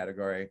of that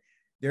category,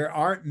 there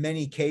aren't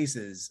many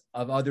cases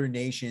of other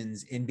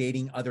nations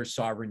invading other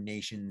sovereign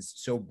nations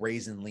so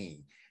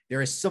brazenly. There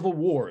are civil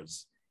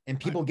wars and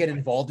people get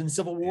involved in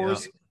civil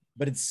wars,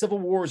 but it's civil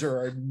wars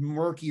are a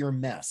murkier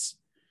mess,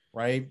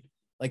 right?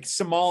 Like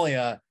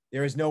Somalia,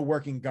 there is no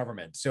working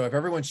government. So if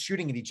everyone's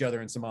shooting at each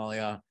other in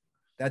Somalia,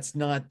 that's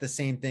not the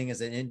same thing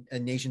as a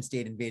nation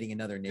state invading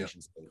another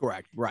nation state.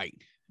 Correct. Right.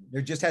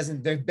 There just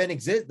hasn't, there've been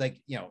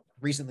like, you know,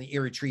 recently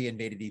Eritrea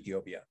invaded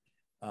Ethiopia.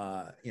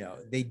 You know,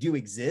 they do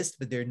exist,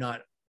 but they're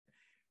not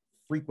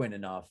frequent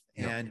enough.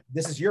 And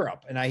this is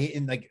Europe. And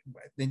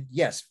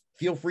yes,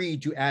 feel free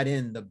to add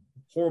in the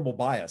horrible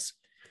bias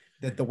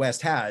that the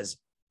West has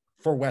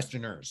for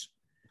Westerners.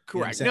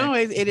 Correct. You know no,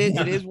 it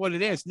is what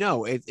it is.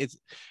 No, it's,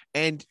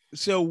 and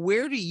so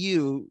where do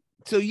you,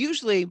 so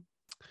usually,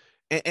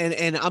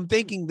 and I'm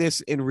thinking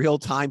this in real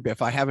time,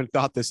 Biff, I haven't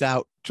thought this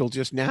out till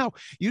just now.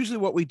 Usually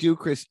what we do,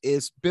 Chris,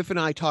 is Biff and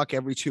I talk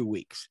every 2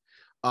 weeks.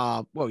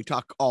 Well, we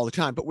talk all the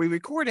time, but we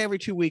record every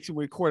 2 weeks, and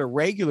we record a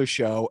regular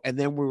show, and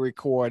then we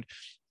record,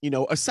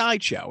 a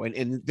side show,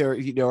 and they're,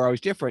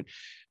 always different.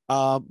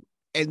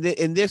 And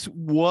this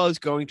was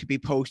going to be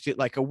posted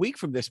like a week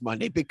from this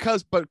Monday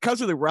because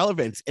of the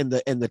relevance and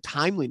the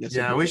timeliness.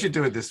 Yeah, we should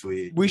do it this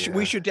week.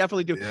 We should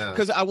definitely do it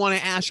because I want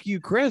to ask you,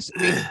 Chris.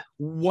 I mean,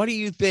 what do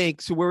you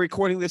think? So we're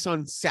recording this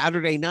on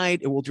Saturday night.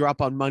 It will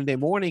drop on Monday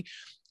morning.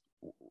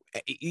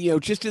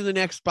 Just in the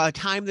next, by the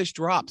time this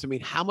drops, I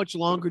mean, how much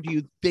longer do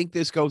you think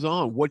this goes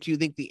on? What do you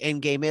think the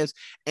end game is?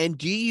 And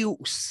do you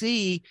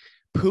see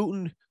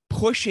Putin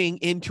pushing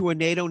into a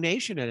NATO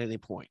nation at any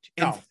point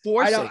and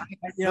forcing?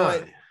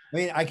 I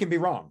mean, I can be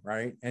wrong,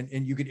 right?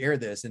 And you could air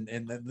this, and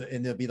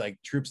there'll be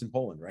like troops in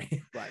Poland,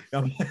 right? Right.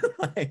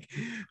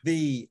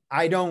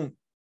 I don't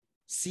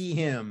see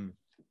him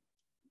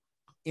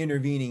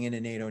intervening in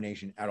a NATO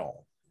nation at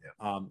all.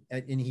 Yeah.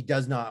 And he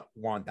does not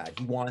want that.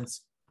 He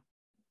wants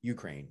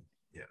Ukraine.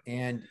 Yeah.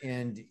 And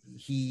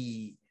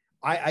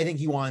I think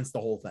he wants the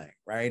whole thing,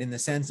 right? In the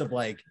sense of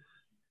like,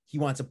 he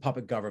wants a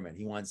puppet government.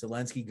 He wants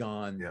Zelensky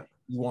gone. Yeah.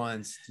 He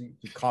wants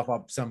to cough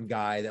up some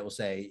guy that will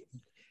say,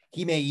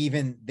 they may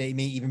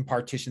even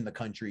partition the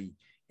country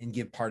and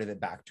give part of it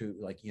back to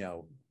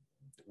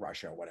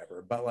Russia or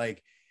whatever. But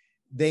like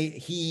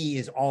he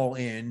is all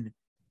in.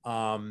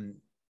 And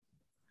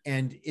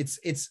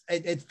it's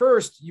at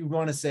first you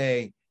want to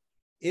say,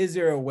 is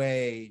there a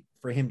way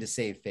for him to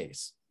save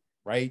face?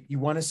 Right. You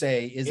want to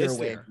say, is there a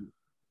way?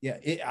 Yeah.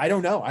 I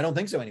don't know. I don't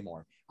think so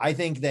anymore. I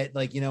think that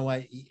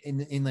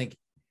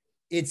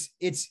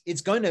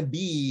it's going to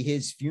be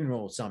his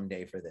funeral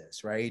someday for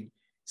this, right?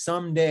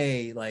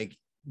 Someday, like,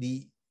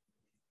 the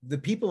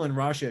people in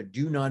Russia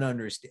do not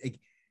understand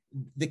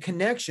the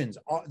connections,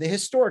 the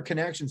historic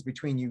connections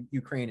between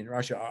Ukraine and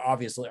Russia are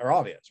obvious,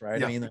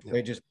 right? Yeah. I mean,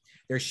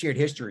 there's shared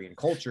history and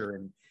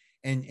culture,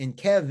 and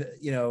Kiev,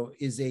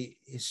 is a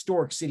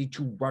historic city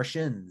to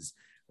Russians,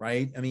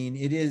 right? I mean,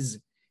 it is,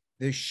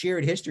 the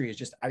shared history is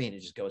just, I mean, it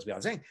just goes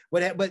beyond saying.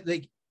 But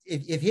like,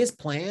 if his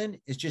plan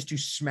is just to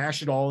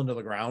smash it all into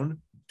the ground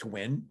to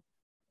win,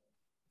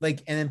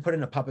 like, and then put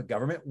in a puppet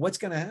government, what's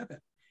going to happen?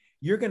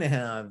 You're going to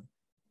have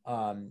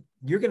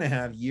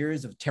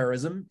years of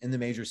terrorism in the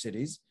major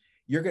cities.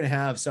 You're going to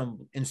have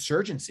some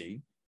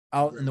insurgency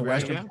out in the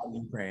western part of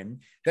Ukraine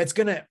that's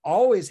going to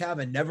always have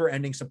a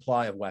never-ending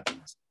supply of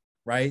weapons,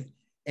 right?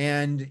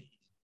 And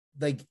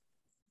like,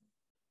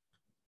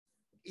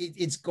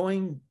 it's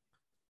going,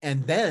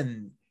 and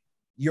then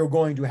you're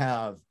going to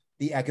have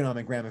the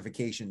economic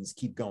ramifications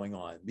keep going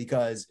on,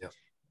 because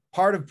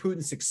part of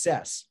Putin's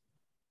success,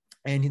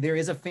 and there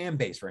is a fan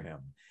base for him,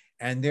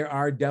 and there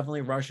are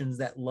definitely Russians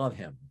that love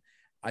him.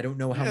 I don't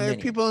know how many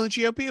people in the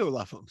GOP who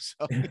love him.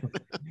 So.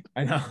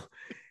 I know.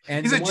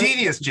 And he's a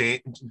genius,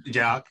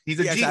 Jack. He's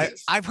a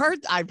genius. I've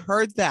heard that.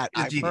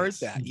 I've heard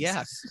that.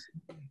 Yes.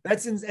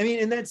 That's, I mean,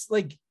 and that's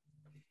like,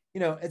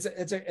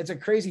 it's a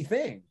crazy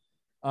thing.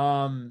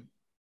 I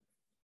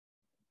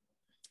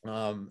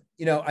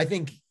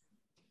think.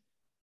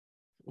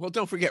 Well,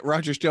 don't forget,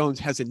 Roger Stones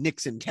has a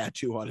Nixon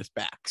tattoo on his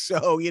back.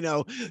 So,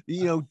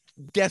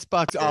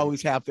 despots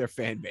always have their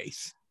fan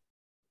base.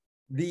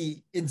 Russia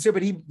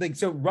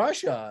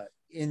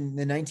in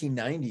the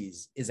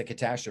 1990s is a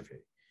catastrophe.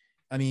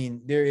 I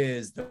mean, there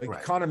is, the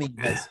economy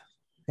has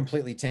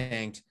completely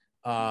tanked.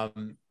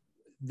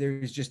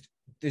 There's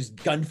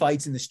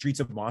gunfights in the streets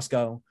of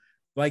Moscow.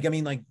 Like, I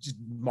mean, like, just,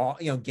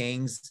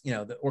 gangs,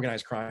 the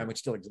organized crime, which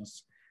still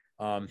exists.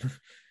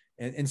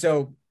 And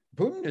so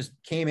Putin just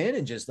came in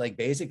and just like,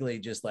 basically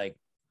just like,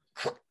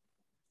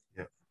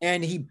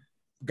 and he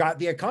got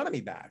the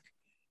economy back.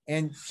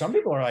 And some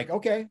people are like,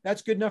 okay,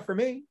 that's good enough for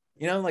me.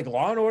 Like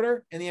law and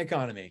order and the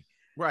economy.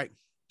 Right.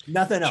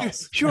 Nothing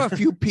else. Sure, a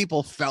few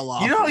people fell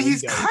off.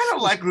 He's kind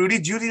of like Rudy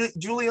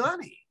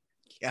Giuliani.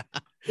 Yeah.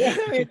 Yeah.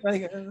 We're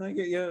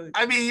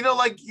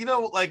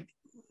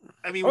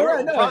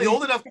probably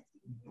old enough.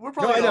 We're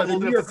probably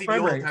old enough to see the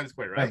old Times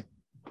Square, right?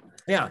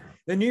 Yeah.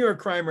 The New York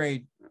crime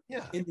rate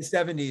yeah. in the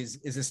 70s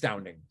is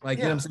astounding. Like,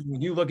 you know what I'm saying?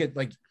 When you look at,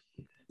 like,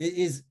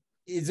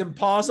 it's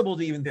impossible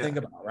to even think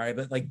about, right?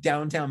 But like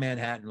downtown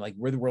Manhattan, like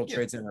where the World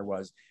Trade Center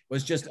was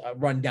just a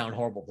rundown,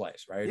 horrible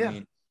place, right? Yeah. I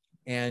mean,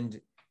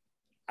 and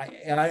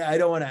I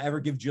don't want to ever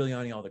give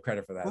Giuliani all the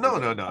credit for that.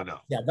 No.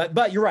 Yeah,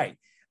 but you're right.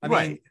 I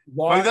mean,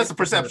 that's the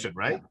perception,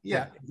 right?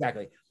 Yeah,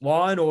 exactly.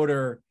 Law and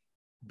order,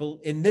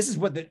 and this is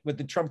what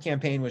the Trump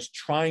campaign was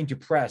trying to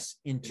press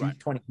into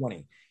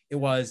 2020. It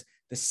was,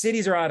 the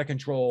cities are out of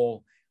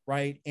control,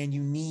 right? And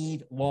you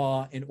need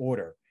law and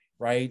order,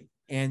 right?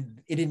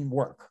 And it didn't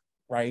work,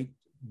 right?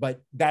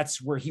 But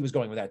that's where he was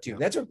going with that too.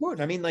 That's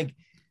important. I mean, like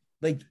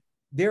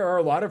there are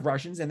a lot of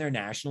Russians and they're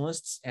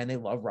nationalists and they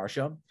love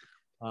Russia.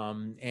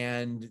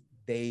 And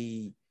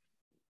they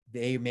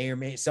may or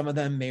may, some of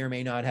them may or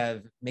may not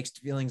have mixed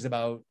feelings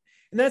about,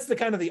 and that's the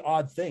kind of the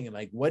odd thing. I'm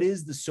like, what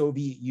is the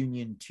Soviet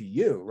Union to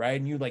you? Right.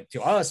 And you like,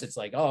 to us, it's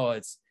like, oh,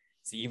 it's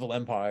the evil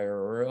empire,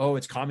 or, oh,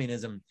 it's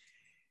communism.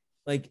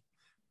 Like,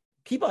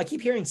 people, I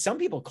keep hearing some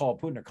people call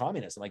Putin a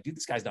communist. I'm like, dude,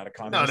 this guy's not a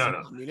communist.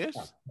 No.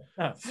 Communist?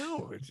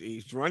 No,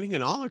 he's running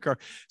an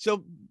oligarch.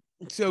 So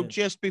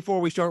just before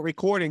we start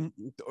recording,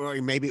 or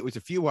maybe it was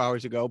a few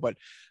hours ago, but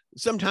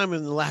sometime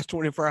in the last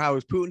 24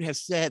 hours, Putin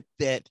has said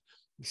that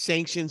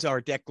sanctions are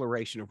a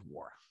declaration of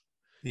war.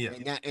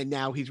 Yeah. And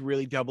now he's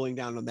really doubling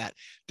down on that.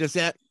 Does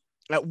that,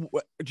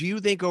 do you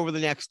think over the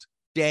next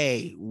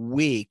day,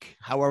 week,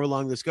 however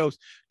long this goes,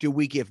 do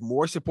we give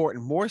more support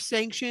and more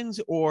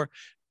sanctions, or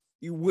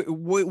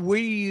where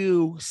do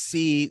you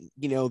see,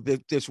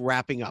 this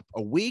wrapping up?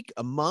 A week,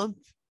 a month?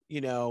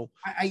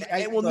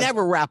 It will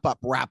never wrap up,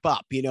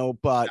 but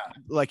yeah.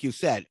 Like you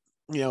said,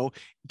 and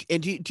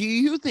do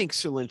you think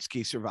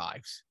Zelensky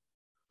survives?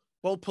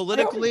 Well,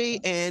 politically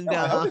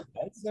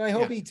I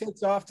hope he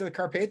takes off to the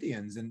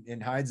Carpathians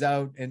and hides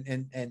out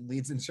and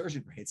leads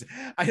insurgent raids.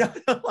 I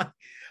don't know.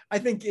 I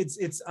think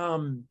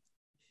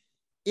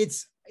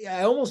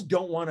I almost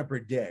don't want to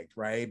predict,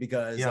 right?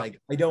 Because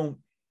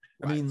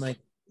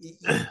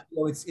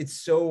it's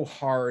so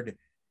hard.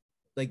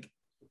 Like,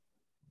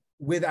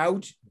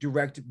 without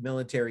direct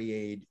military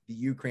aid, the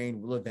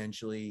Ukraine will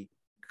eventually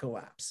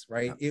collapse,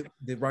 right?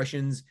 The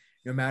Russians,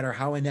 no matter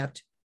how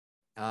inept,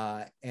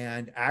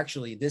 and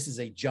actually, this is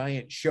a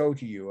giant show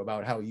to you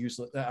about how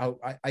useless, how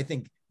I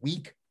think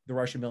weak the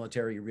Russian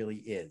military really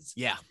is.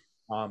 Yeah.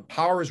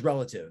 Power is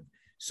relative.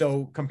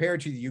 So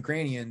compared to the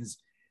Ukrainians,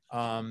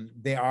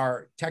 they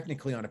are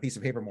technically on a piece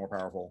of paper more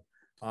powerful.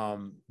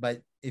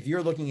 But if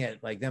you're looking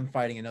at like them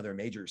fighting another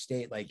major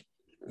state,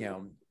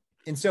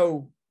 and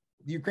so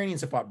the Ukrainians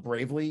have fought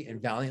bravely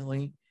and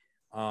valiantly.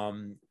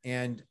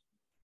 And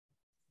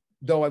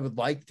though I would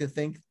like to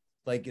think,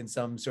 like in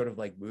some sort of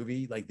like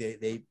movie, like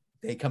they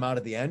come out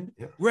at the end.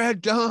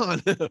 Red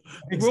Dawn,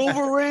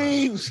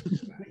 Wolverines.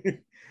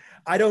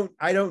 I don't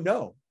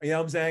know. You know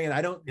what I'm saying? And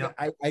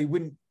I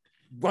wouldn't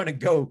want to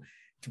go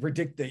to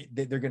predict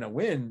that they're going to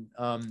win.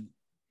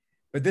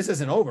 But this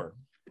isn't over.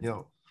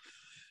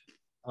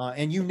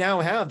 And you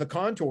now have the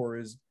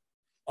contours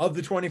of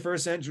the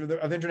 21st century,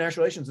 of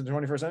international relations in the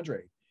 21st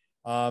century.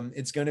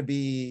 It's going to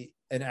be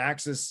an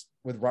axis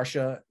with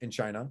Russia and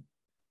China.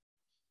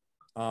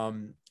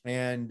 And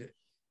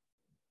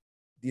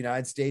the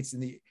United States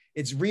and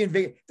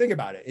think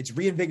about it. It's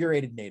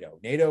reinvigorated NATO.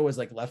 NATO was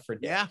like left for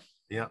dead.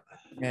 Yeah.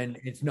 And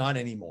it's not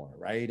anymore.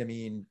 Right. I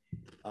mean,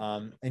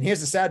 and here's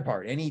the sad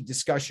part. Any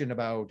discussion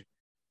about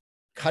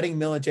cutting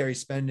military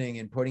spending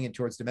and putting it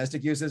towards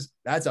domestic uses,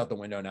 that's out the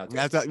window now.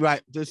 That's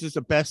right. This is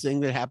the best thing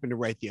that happened to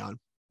Raytheon.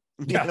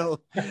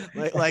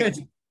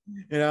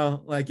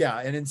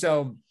 And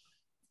so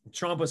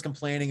Trump was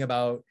complaining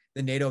about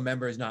the NATO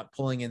members not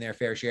pulling in their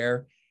fair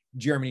share.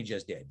 Germany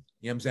just did.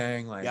 You know what I'm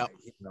saying?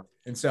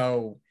 And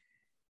so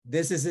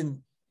this is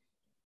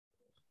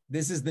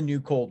the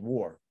new Cold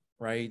War,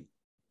 right?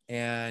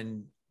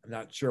 And I'm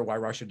not sure why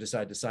Russia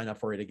decided to sign up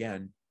for it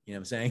again. You know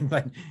what I'm saying?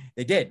 But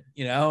they did,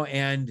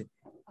 and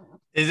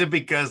is it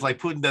because like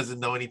Putin doesn't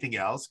know anything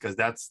else? Because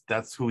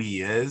that's who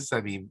he is.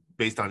 I mean,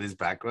 based on his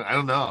background, I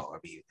don't know. I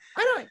mean,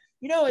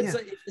 it's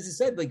like, as I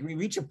said, like we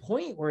reach a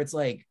point where it's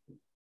like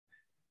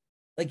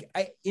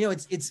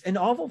it's an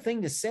awful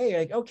thing to say.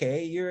 Like,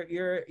 okay,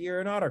 you're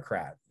an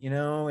autocrat,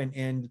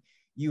 and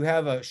you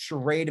have a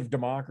charade of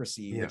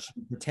democracy, which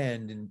you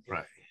pretend, and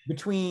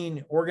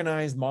between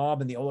organized mob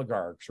and the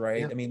oligarchs,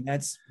 right? I mean,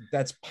 that's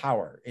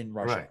power in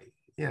Russia. Right.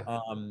 Yeah.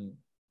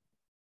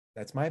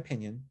 That's my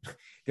opinion.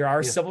 There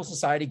are civil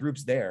society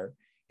groups there,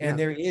 and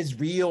there is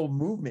real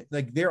movement.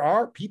 Like there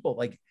are people.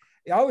 Like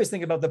I always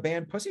think about the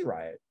band Pussy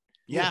Riot.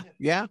 Yeah.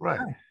 Right.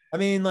 I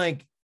mean,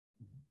 like,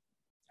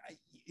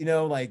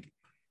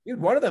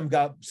 one of them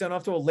got sent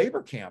off to a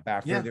labor camp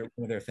after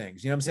one of their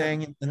things. You know what I'm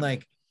saying? And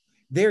like,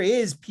 there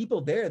is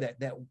people there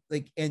that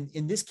like, and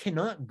this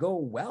cannot go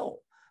well.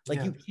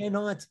 Like you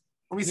cannot.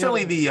 I mean,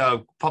 certainly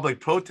the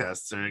public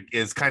protests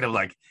is kind of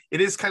like,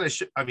 it is kind of,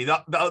 I mean,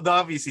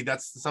 obviously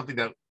that's something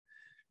that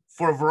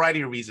for a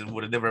variety of reasons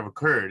would have never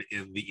occurred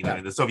in the,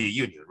 in the Soviet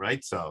Union,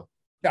 right? So.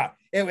 Yeah,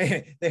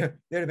 they'd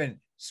have been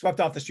swept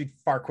off the street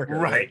far quicker.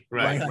 Right. It would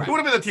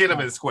have been the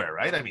Tiananmen Square,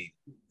 right? I mean.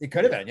 It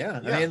could have been,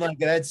 yeah. I mean, like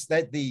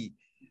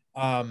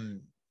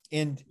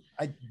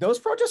those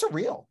protests are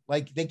real.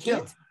 Like they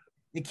can't,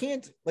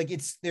 like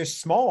they're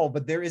small,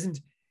 but there isn't,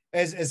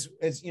 as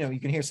you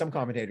can hear some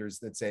commentators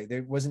that say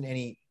there wasn't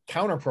any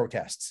counter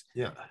protests.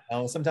 Yeah.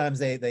 Sometimes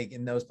they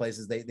in those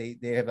places they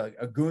have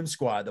a goon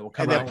squad that will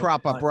come and out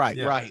prop up. Right.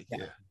 Yeah.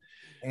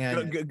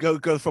 And go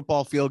to the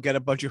football field, get a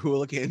bunch of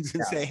hooligans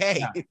and say,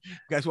 hey, you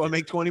guys want to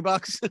make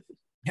 $20?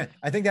 Yeah.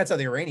 I think that's how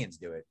the Iranians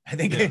do it. I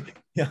think,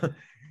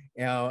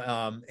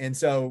 and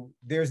so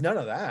there's none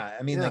of that.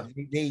 I mean, like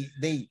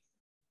they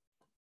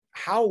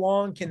how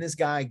long can this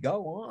guy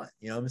go on?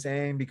 You know what I'm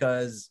saying?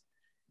 Because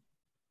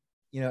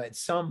at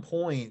some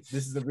point,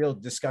 this is the real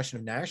discussion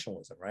of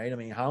nationalism, right? I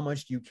mean, how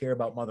much do you care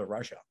about Mother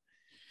Russia?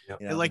 Yep.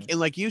 And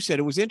like you said,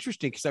 it was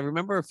interesting because I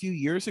remember a few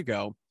years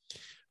ago,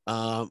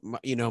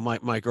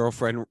 my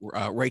girlfriend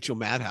Rachel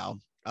Maddow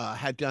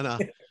had done a.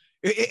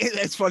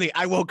 It's funny.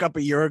 I woke up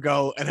a year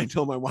ago and I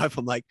told my wife,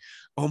 I'm like,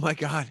 oh my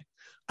God,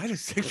 I had a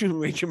section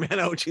with Rachel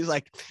Maddow. And she's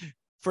like,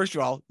 first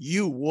of all,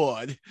 you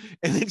would.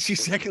 And then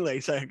secondly,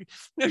 it's like,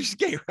 no, she's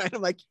gay, right?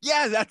 I'm like,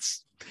 yeah,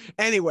 that's.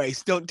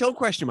 Anyways, don't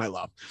question my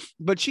love.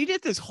 But she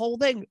did this whole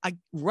thing.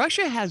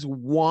 Russia has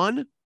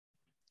one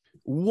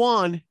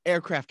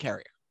aircraft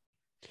carrier.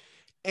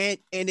 And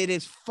it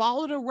is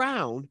followed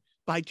around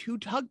by 2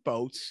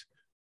 tugboats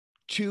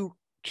to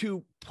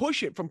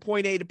push it from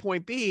point A to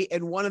point B,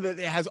 and one of it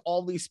has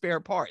all these spare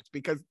parts,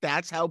 because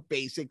that's how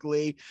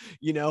basically,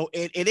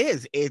 it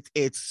is.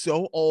 It's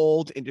so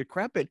old and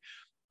decrepit.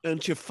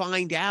 And to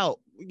find out,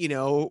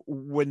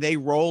 when they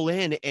roll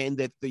in and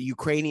that the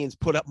Ukrainians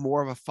put up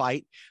more of a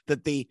fight,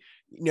 that the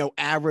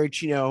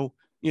average,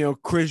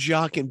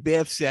 Kryzhak and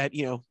Biff said,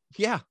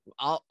 yeah,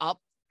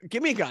 I'll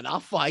give me a gun,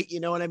 I'll fight, you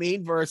know what I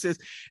mean? Versus,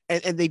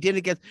 and they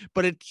didn't get,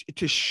 but it's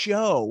to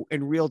show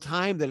in real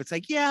time that it's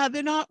like, yeah,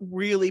 they're not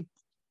really,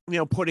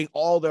 putting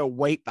all their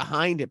weight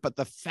behind it. But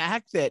the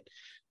fact that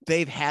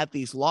they've had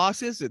these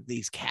losses and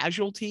these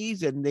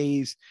casualties and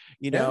these,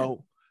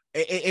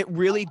 it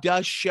really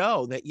does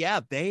show that, yeah,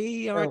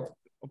 they are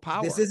a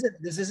power. This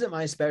isn't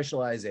my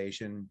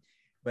specialization,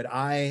 but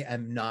I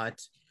am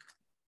not,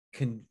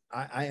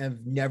 I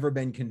have never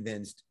been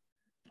convinced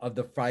of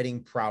the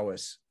fighting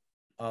prowess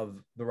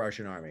of the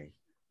Russian army,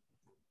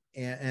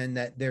 and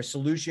that their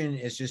solution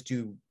is just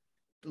to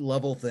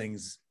level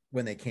things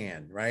when they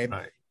can, right?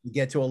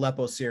 Get to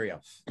Aleppo,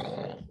 Syria,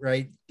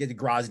 right? Get to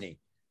Grozny,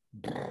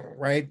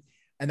 right?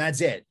 And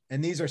that's it.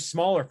 And these are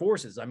smaller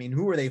forces. I mean,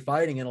 who are they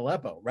fighting in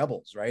Aleppo?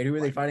 Rebels, right? Who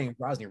are they fighting in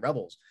Grozny?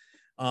 Rebels.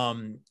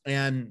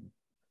 And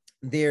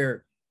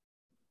they're,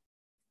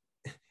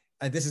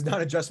 this is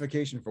not a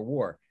justification for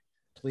war,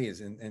 please.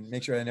 And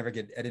make sure I never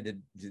get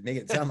edited to make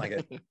it sound like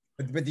it.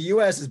 But the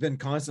U.S. has been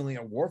constantly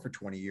at war for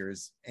 20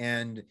 years.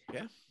 And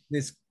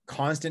this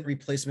constant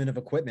replacement of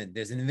equipment,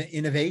 there's an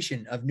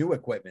innovation of new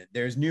equipment.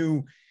 There's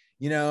new,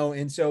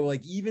 and so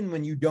like, even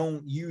when you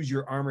don't use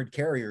your armored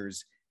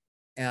carriers,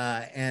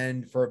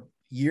 and for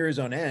years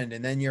on end,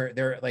 and then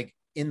they're like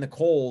in the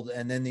cold,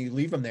 and then you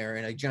leave them there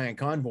in a giant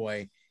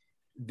convoy,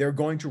 they're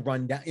going to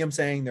run down. I'm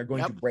saying they're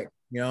going to break,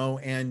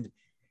 and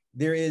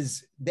there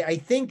is, I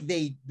think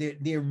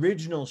the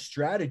original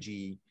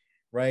strategy,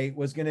 right,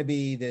 was going to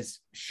be this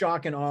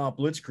shock and awe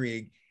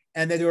blitzkrieg,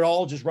 and they would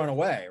all just run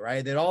away,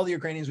 right? That all the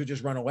Ukrainians would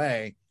just run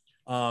away.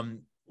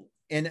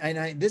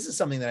 This is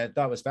something that I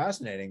thought was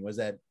fascinating, was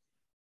that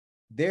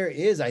there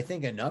is, I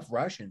think, enough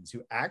Russians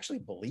who actually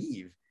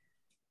believe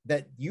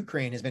that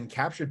Ukraine has been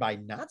captured by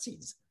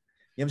Nazis.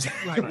 You know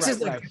what I'm saying?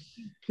 Right.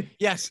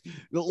 Yes.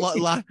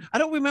 I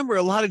don't remember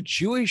a lot of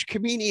Jewish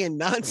comedian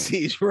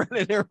Nazis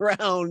running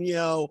around,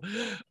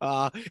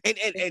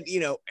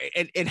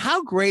 and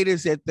how great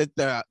is it that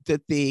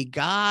the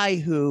guy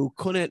who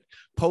couldn't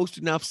post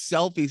enough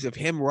selfies of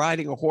him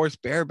riding a horse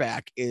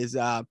bareback is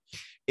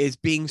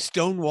being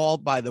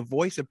stonewalled by the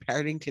voice of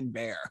Paddington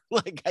Bear.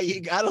 Like, you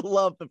gotta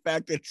love the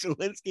fact that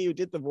Zelensky, who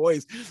did the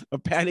voice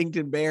of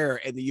Paddington Bear,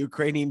 and the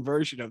Ukrainian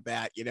version of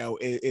that,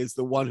 is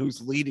the one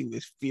who's leading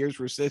this fierce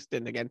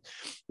resistance again.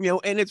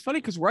 And it's funny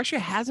because Russia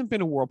hasn't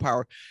been a world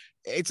power.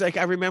 It's like,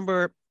 I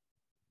remember,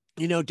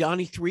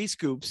 Donnie Three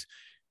Scoops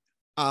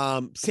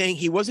saying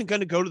he wasn't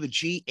going to go to the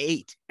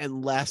G8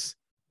 unless,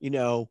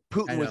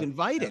 Putin was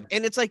invited.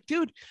 And it's like,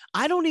 dude,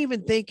 I don't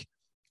even think,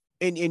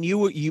 and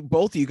you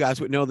both of you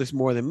guys would know this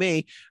more than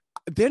me,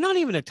 they're not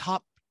even a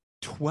top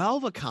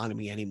 12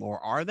 economy anymore,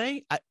 are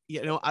they? I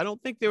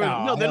don't think they're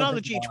they're not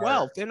the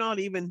G12. They're not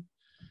even,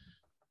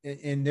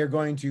 and they're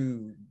going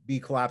to be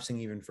collapsing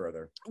even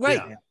further.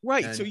 Right.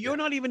 And so you're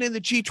not even in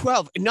the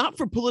G12, not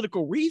for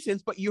political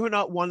reasons, but you're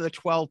not one of the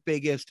 12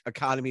 biggest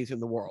economies in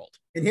the world.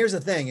 And here's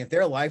the thing: if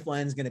their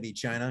lifeline is going to be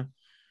China,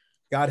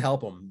 God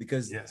help them,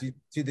 because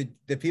to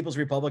the People's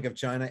Republic of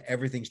China,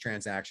 everything's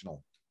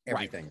transactional.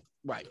 Everything.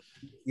 Right.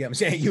 Yeah, I'm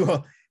saying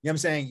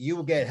you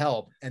will get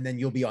help, and then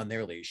you'll be on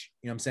their leash.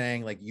 I'm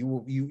saying, like,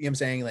 I'm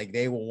saying, like,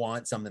 they will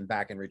want something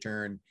back in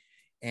return.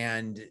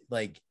 And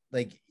and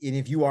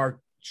if you are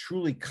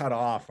truly cut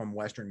off from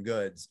Western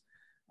goods,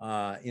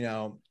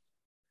 and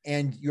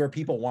your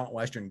people want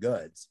Western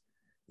goods,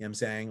 I'm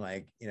saying,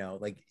 like,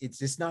 it's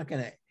just not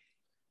gonna,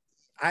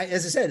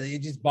 as I said, it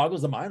just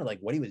boggles the mind of like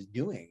what he was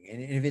doing.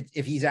 And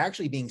if he's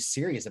actually being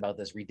serious about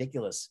this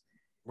ridiculous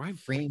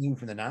freeing you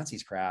from the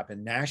Nazis crap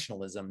and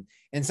nationalism,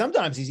 and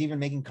sometimes he's even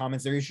making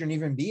comments there shouldn't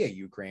even be a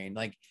Ukraine.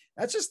 Like,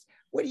 that's just,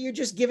 what are you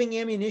just giving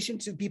ammunition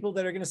to people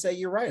that are going to say,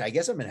 you're right, I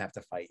guess I'm going to have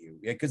to fight you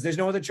because there's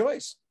no other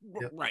choice.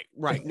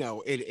 Right.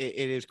 No, it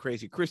is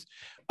crazy, Chris.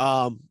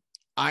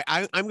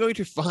 I'm going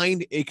to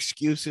find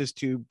excuses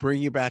to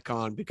bring you back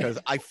on because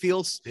I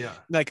feel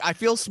like I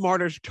feel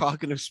smarter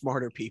talking to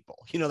smarter people.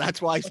 You know,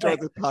 that's why I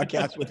started this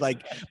podcast with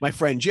like my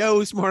friend Joe,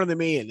 who's smarter than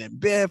me, and then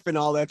Biff and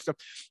all that stuff.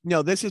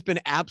 No, this has been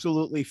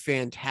absolutely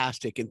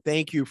fantastic, and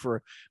thank you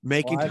for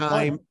making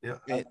time.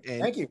 And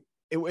thank you.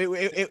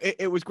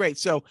 It was great.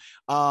 So,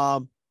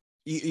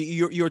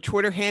 your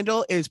Twitter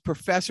handle is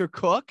Professor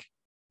Cook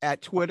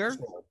at Twitter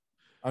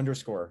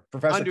 _.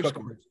 Professor Cook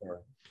 _.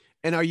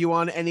 And are you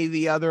on any of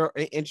the other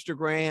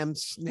Instagram,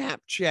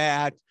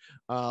 Snapchat?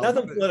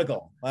 Nothing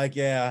political. Like,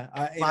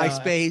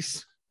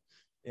 MySpace.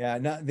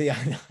 Not the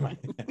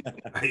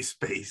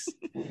MySpace.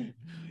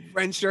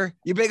 Friendster.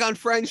 You big on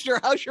Friendster?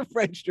 How's your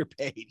Friendster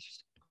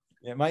page?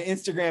 Yeah, my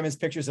Instagram is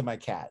pictures of my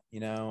cat. You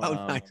know. Oh,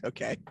 nice.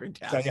 Okay,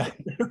 fantastic.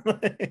 So,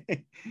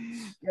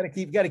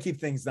 gotta keep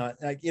things not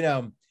like, you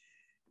know.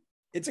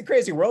 It's a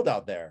crazy world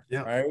out there,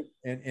 right?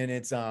 And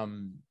it's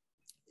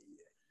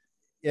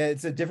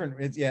it's a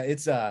different.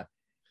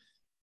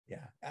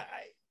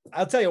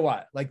 I'll tell you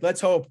what. Like,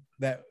 let's hope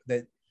that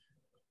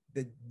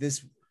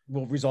this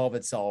will resolve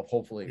itself.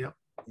 Hopefully, you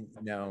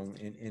know,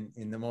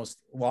 in the most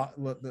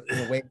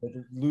the way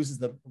that loses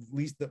the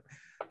least the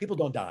people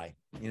don't die.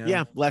 You know.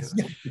 Yeah.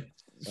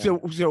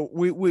 So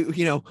we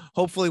you know,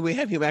 hopefully we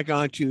have you back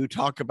on to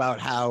talk about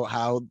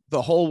how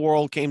the whole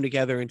world came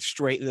together and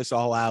straighten this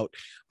all out,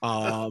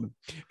 and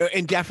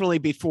definitely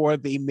before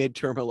the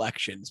midterm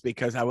elections,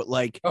 because I would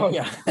like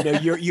you know,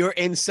 your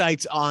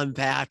insights on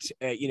that.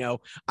 You know,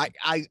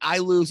 I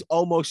lose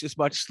almost as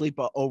much sleep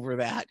over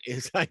that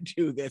as I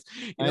do this.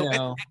 You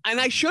know. And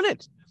I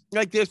shouldn't.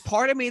 Like, there's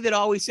part of me that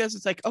always says,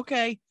 it's like,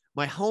 okay,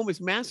 my home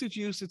is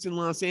Massachusetts and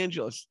Los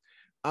Angeles.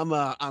 I'm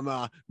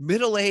a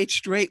middle-aged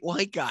straight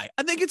white guy.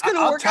 I think it's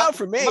gonna work out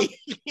for me.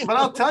 But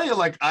I'll tell you,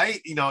 like,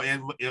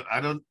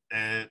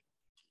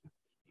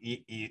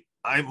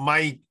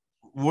 my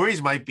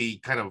worries might be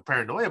kind of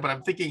paranoia, but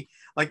I'm thinking,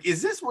 like,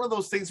 is this one of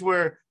those things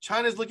where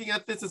China's looking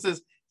at this and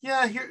says,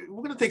 yeah, here,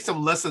 we're gonna take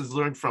some lessons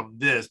learned from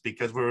this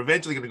because we're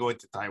eventually gonna go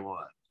into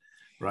Taiwan.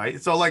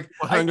 Right. So, like,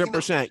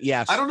 100%.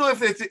 Yes. I don't know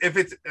if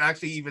it's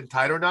actually even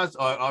tied or not.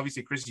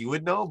 Obviously, Chris, you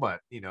would know, but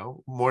you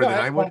know more than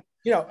I would. Well,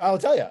 you know, I'll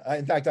tell you.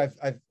 In fact,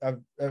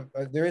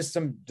 there is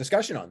some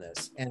discussion on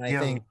this, and I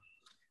think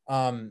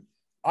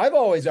I've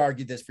always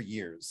argued this for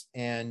years,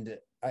 and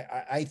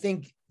I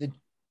think that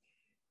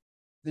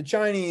the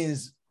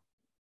Chinese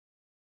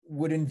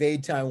would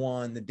invade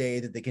Taiwan the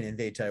day that they can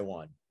invade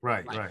Taiwan.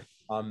 Right.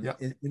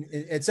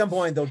 At some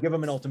point, they'll give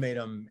them an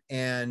ultimatum,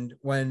 and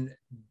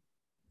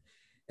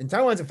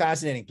Taiwan's a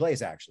fascinating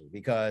place, actually,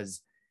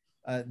 because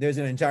there's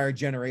an entire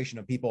generation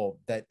of people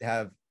that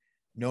have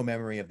no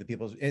memory of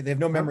they have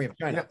no memory of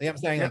China. I'm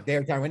saying like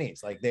they're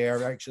Taiwanese, like they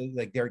are actually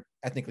like they're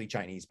ethnically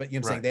Chinese, but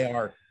you know what I'm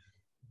saying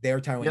they're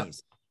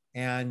Taiwanese.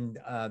 And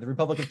the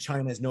Republic of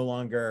China is no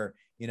longer,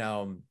 you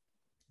know,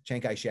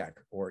 Chiang Kai-shek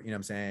or, you know what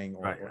I'm saying?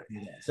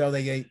 So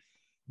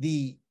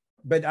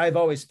but I've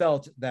always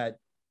felt that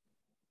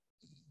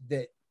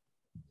and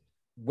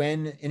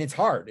it's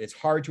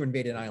hard to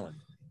invade an island.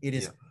 It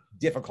is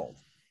difficult.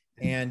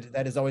 And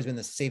that has always been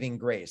the saving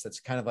grace. That's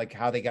kind of like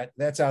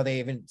that's how they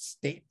even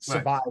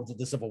survived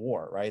the Civil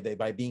War, right?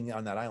 By being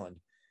on that island.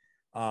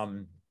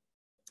 And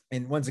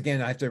once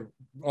again, I have to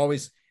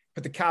always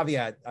put the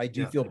caveat, I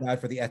do feel bad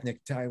for the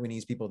ethnic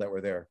Taiwanese people that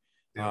were there.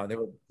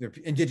 They're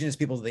indigenous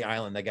peoples of the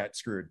island that got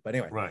screwed. But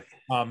anyway,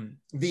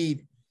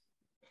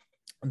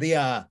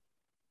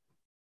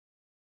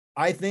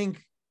 I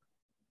think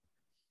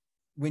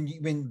when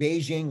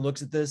Beijing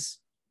looks at this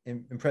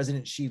and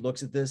President Xi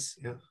looks at this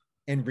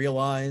and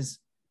realize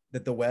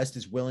that the West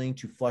is willing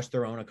to flush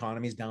their own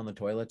economies down the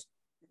toilet,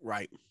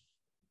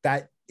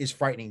 that is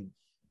frightening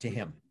to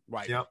him,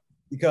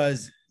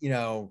 because, you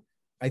know,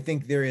 I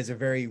think there is a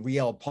very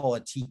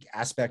realpolitik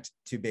aspect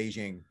to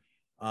Beijing,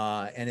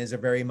 and is a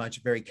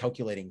very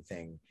calculating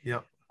thing.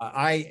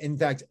 In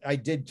fact, I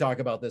did talk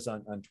about this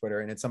on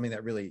Twitter, and it's something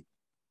that really,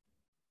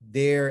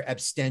 their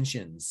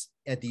abstentions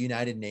at the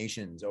United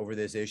Nations over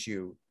this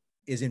issue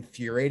is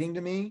infuriating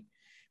to me,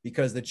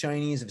 because the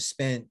Chinese have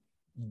spent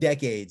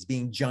decades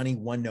being Johnny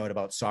One Note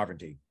about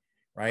sovereignty,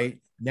 right?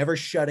 Never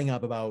shutting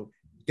up about,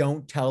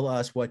 don't tell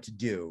us what to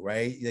do,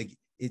 right? Like,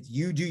 it's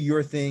you do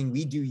your thing,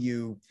 we do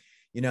you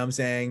know what I'm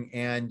saying?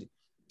 And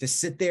to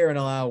sit there and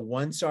allow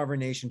one sovereign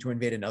nation to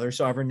invade another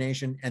sovereign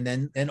nation, and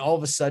then all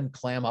of a sudden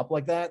clam up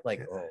like that,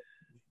 like,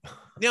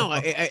 No,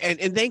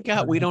 and thank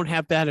God we don't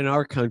have that in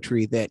our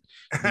country, that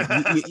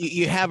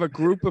you have a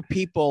group of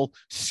people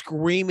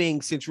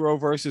screaming since Roe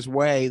versus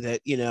Wade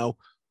that, you know,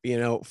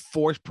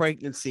 forced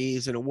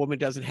pregnancies, and a woman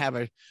doesn't have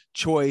a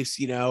choice,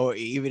 you know,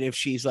 even if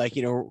she's like,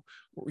 you know,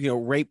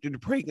 raped into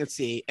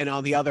pregnancy. And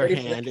on the other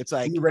hand, it's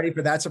like, are you ready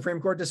for that Supreme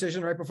Court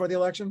decision right before the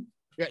election?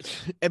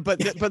 But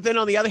then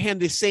on the other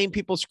hand, the same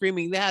people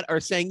screaming that are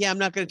saying, yeah, I'm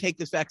not going to take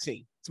this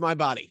vaccine. It's my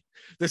body.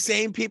 The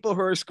same people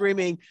who are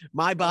screaming,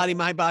 my body,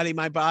 my body,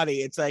 my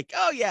body. It's like,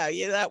 oh yeah,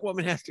 that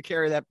woman has to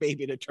carry that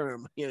baby to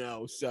term, you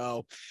know?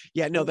 So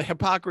yeah, no, the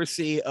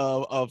hypocrisy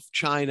of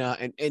China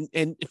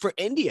and for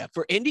India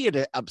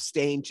to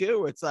abstain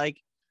too. It's like,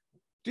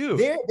 Dude,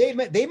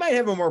 they might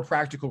have a more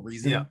practical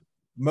reason. Yeah.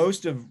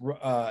 Most of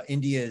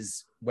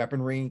India's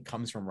weaponry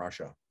comes from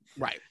Russia.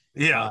 right.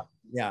 Yeah.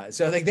 Yeah.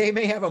 So like they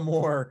may have a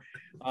more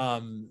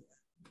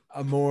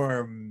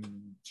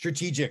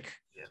strategic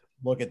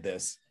look at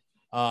this.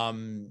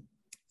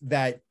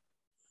 That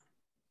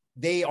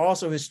they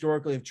also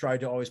historically have tried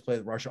to always play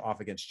Russia off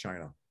against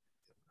China.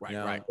 Right. You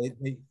know, Right.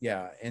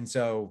 yeah. And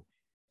so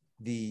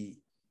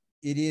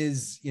it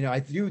is, you know,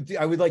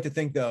 I would like to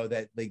think though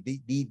that like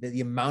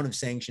the amount of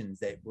sanctions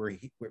that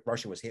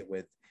Russia was hit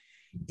with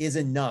is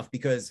enough,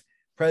 because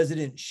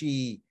President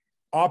Xi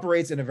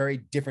operates in a very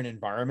different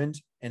environment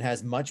and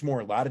has much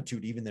more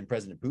latitude even than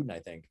President Putin, I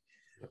think.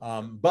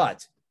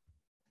 But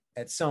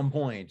at some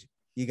point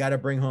you got to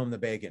bring home the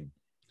bacon,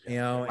 you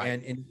know,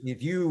 right. and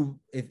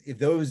if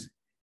those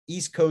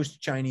East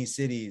Coast Chinese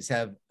cities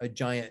have a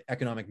giant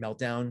economic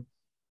meltdown,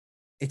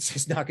 it's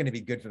just not going to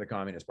be good for the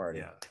Communist Party.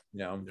 Yeah. You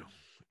know, No,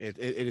 it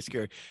is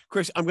scary.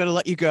 Chris, I'm going to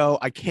let you go.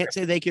 I can't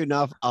say thank you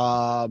enough.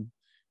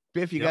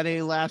 Biff, you got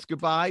any last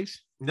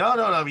goodbyes? No.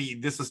 I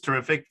mean, this was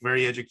terrific.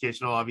 Very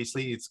educational.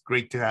 Obviously, it's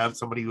great to have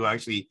somebody who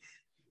actually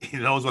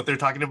knows what they're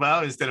talking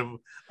about instead of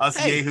us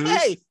yahoos.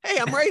 Hey,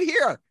 I'm right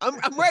here.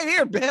 I'm right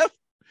here, Biff.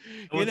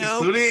 You know,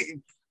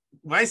 including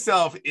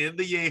myself in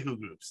the Yahoo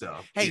group. So,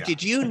 hey, yeah.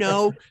 Did you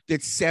know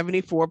that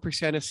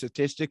 74% of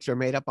statistics are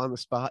made up on the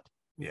spot?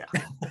 Yeah.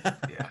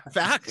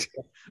 Fact.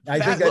 I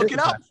think look it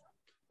up.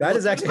 That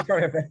is actually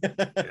part of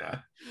it. Yeah.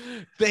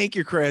 Thank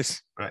you,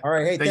 Chris. Right. All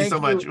right. Hey, thank you so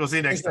much. We'll see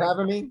you next time.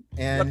 time. Thanks for having me.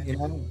 And you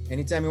know,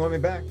 anytime you want me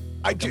back.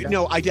 I do.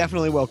 No, I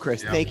definitely will,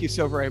 Chris. Yeah. Thank you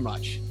so very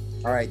much.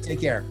 All right.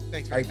 Take care.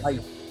 Thanks. All right. Bye.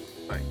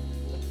 Bye.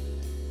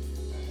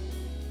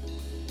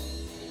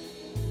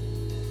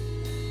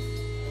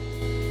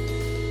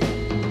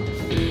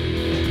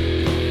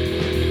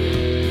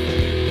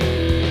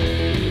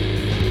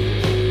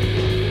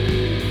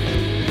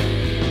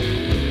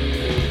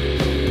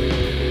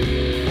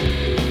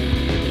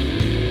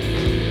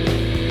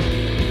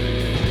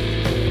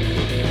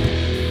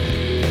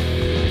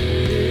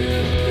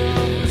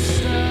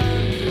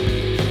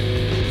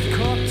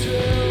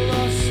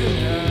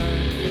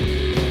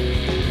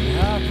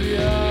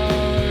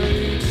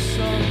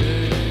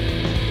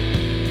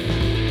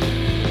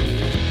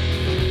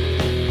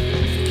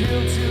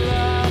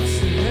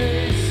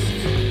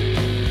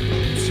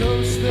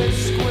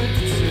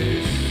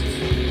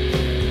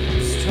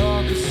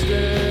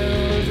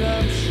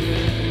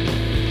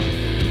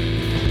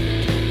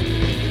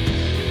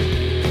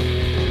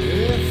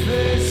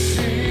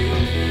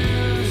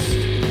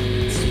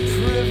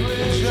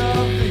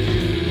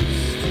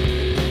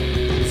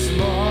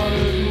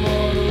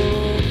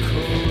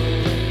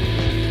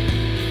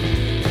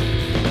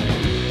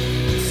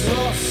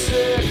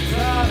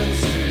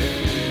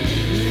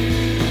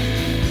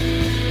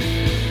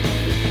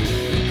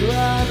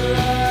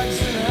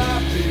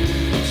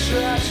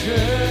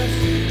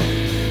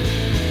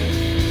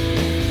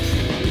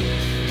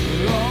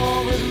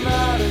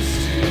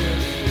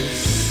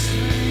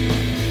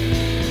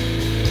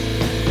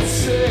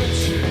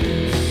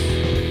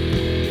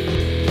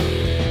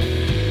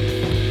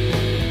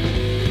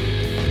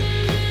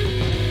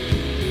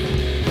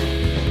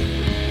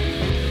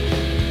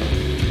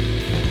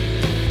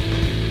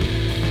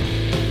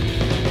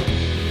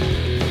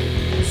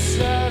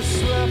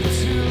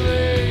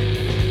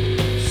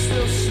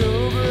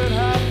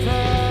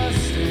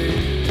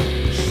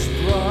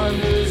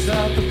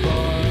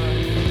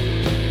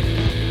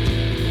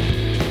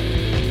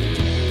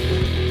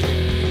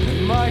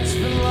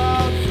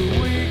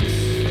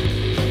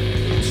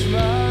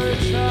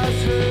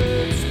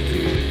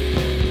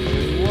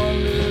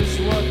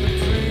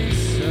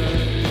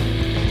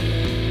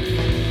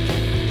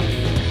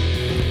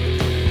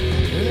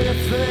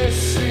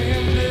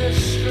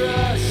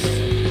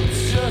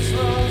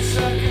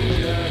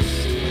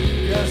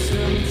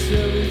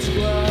 Until each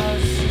glass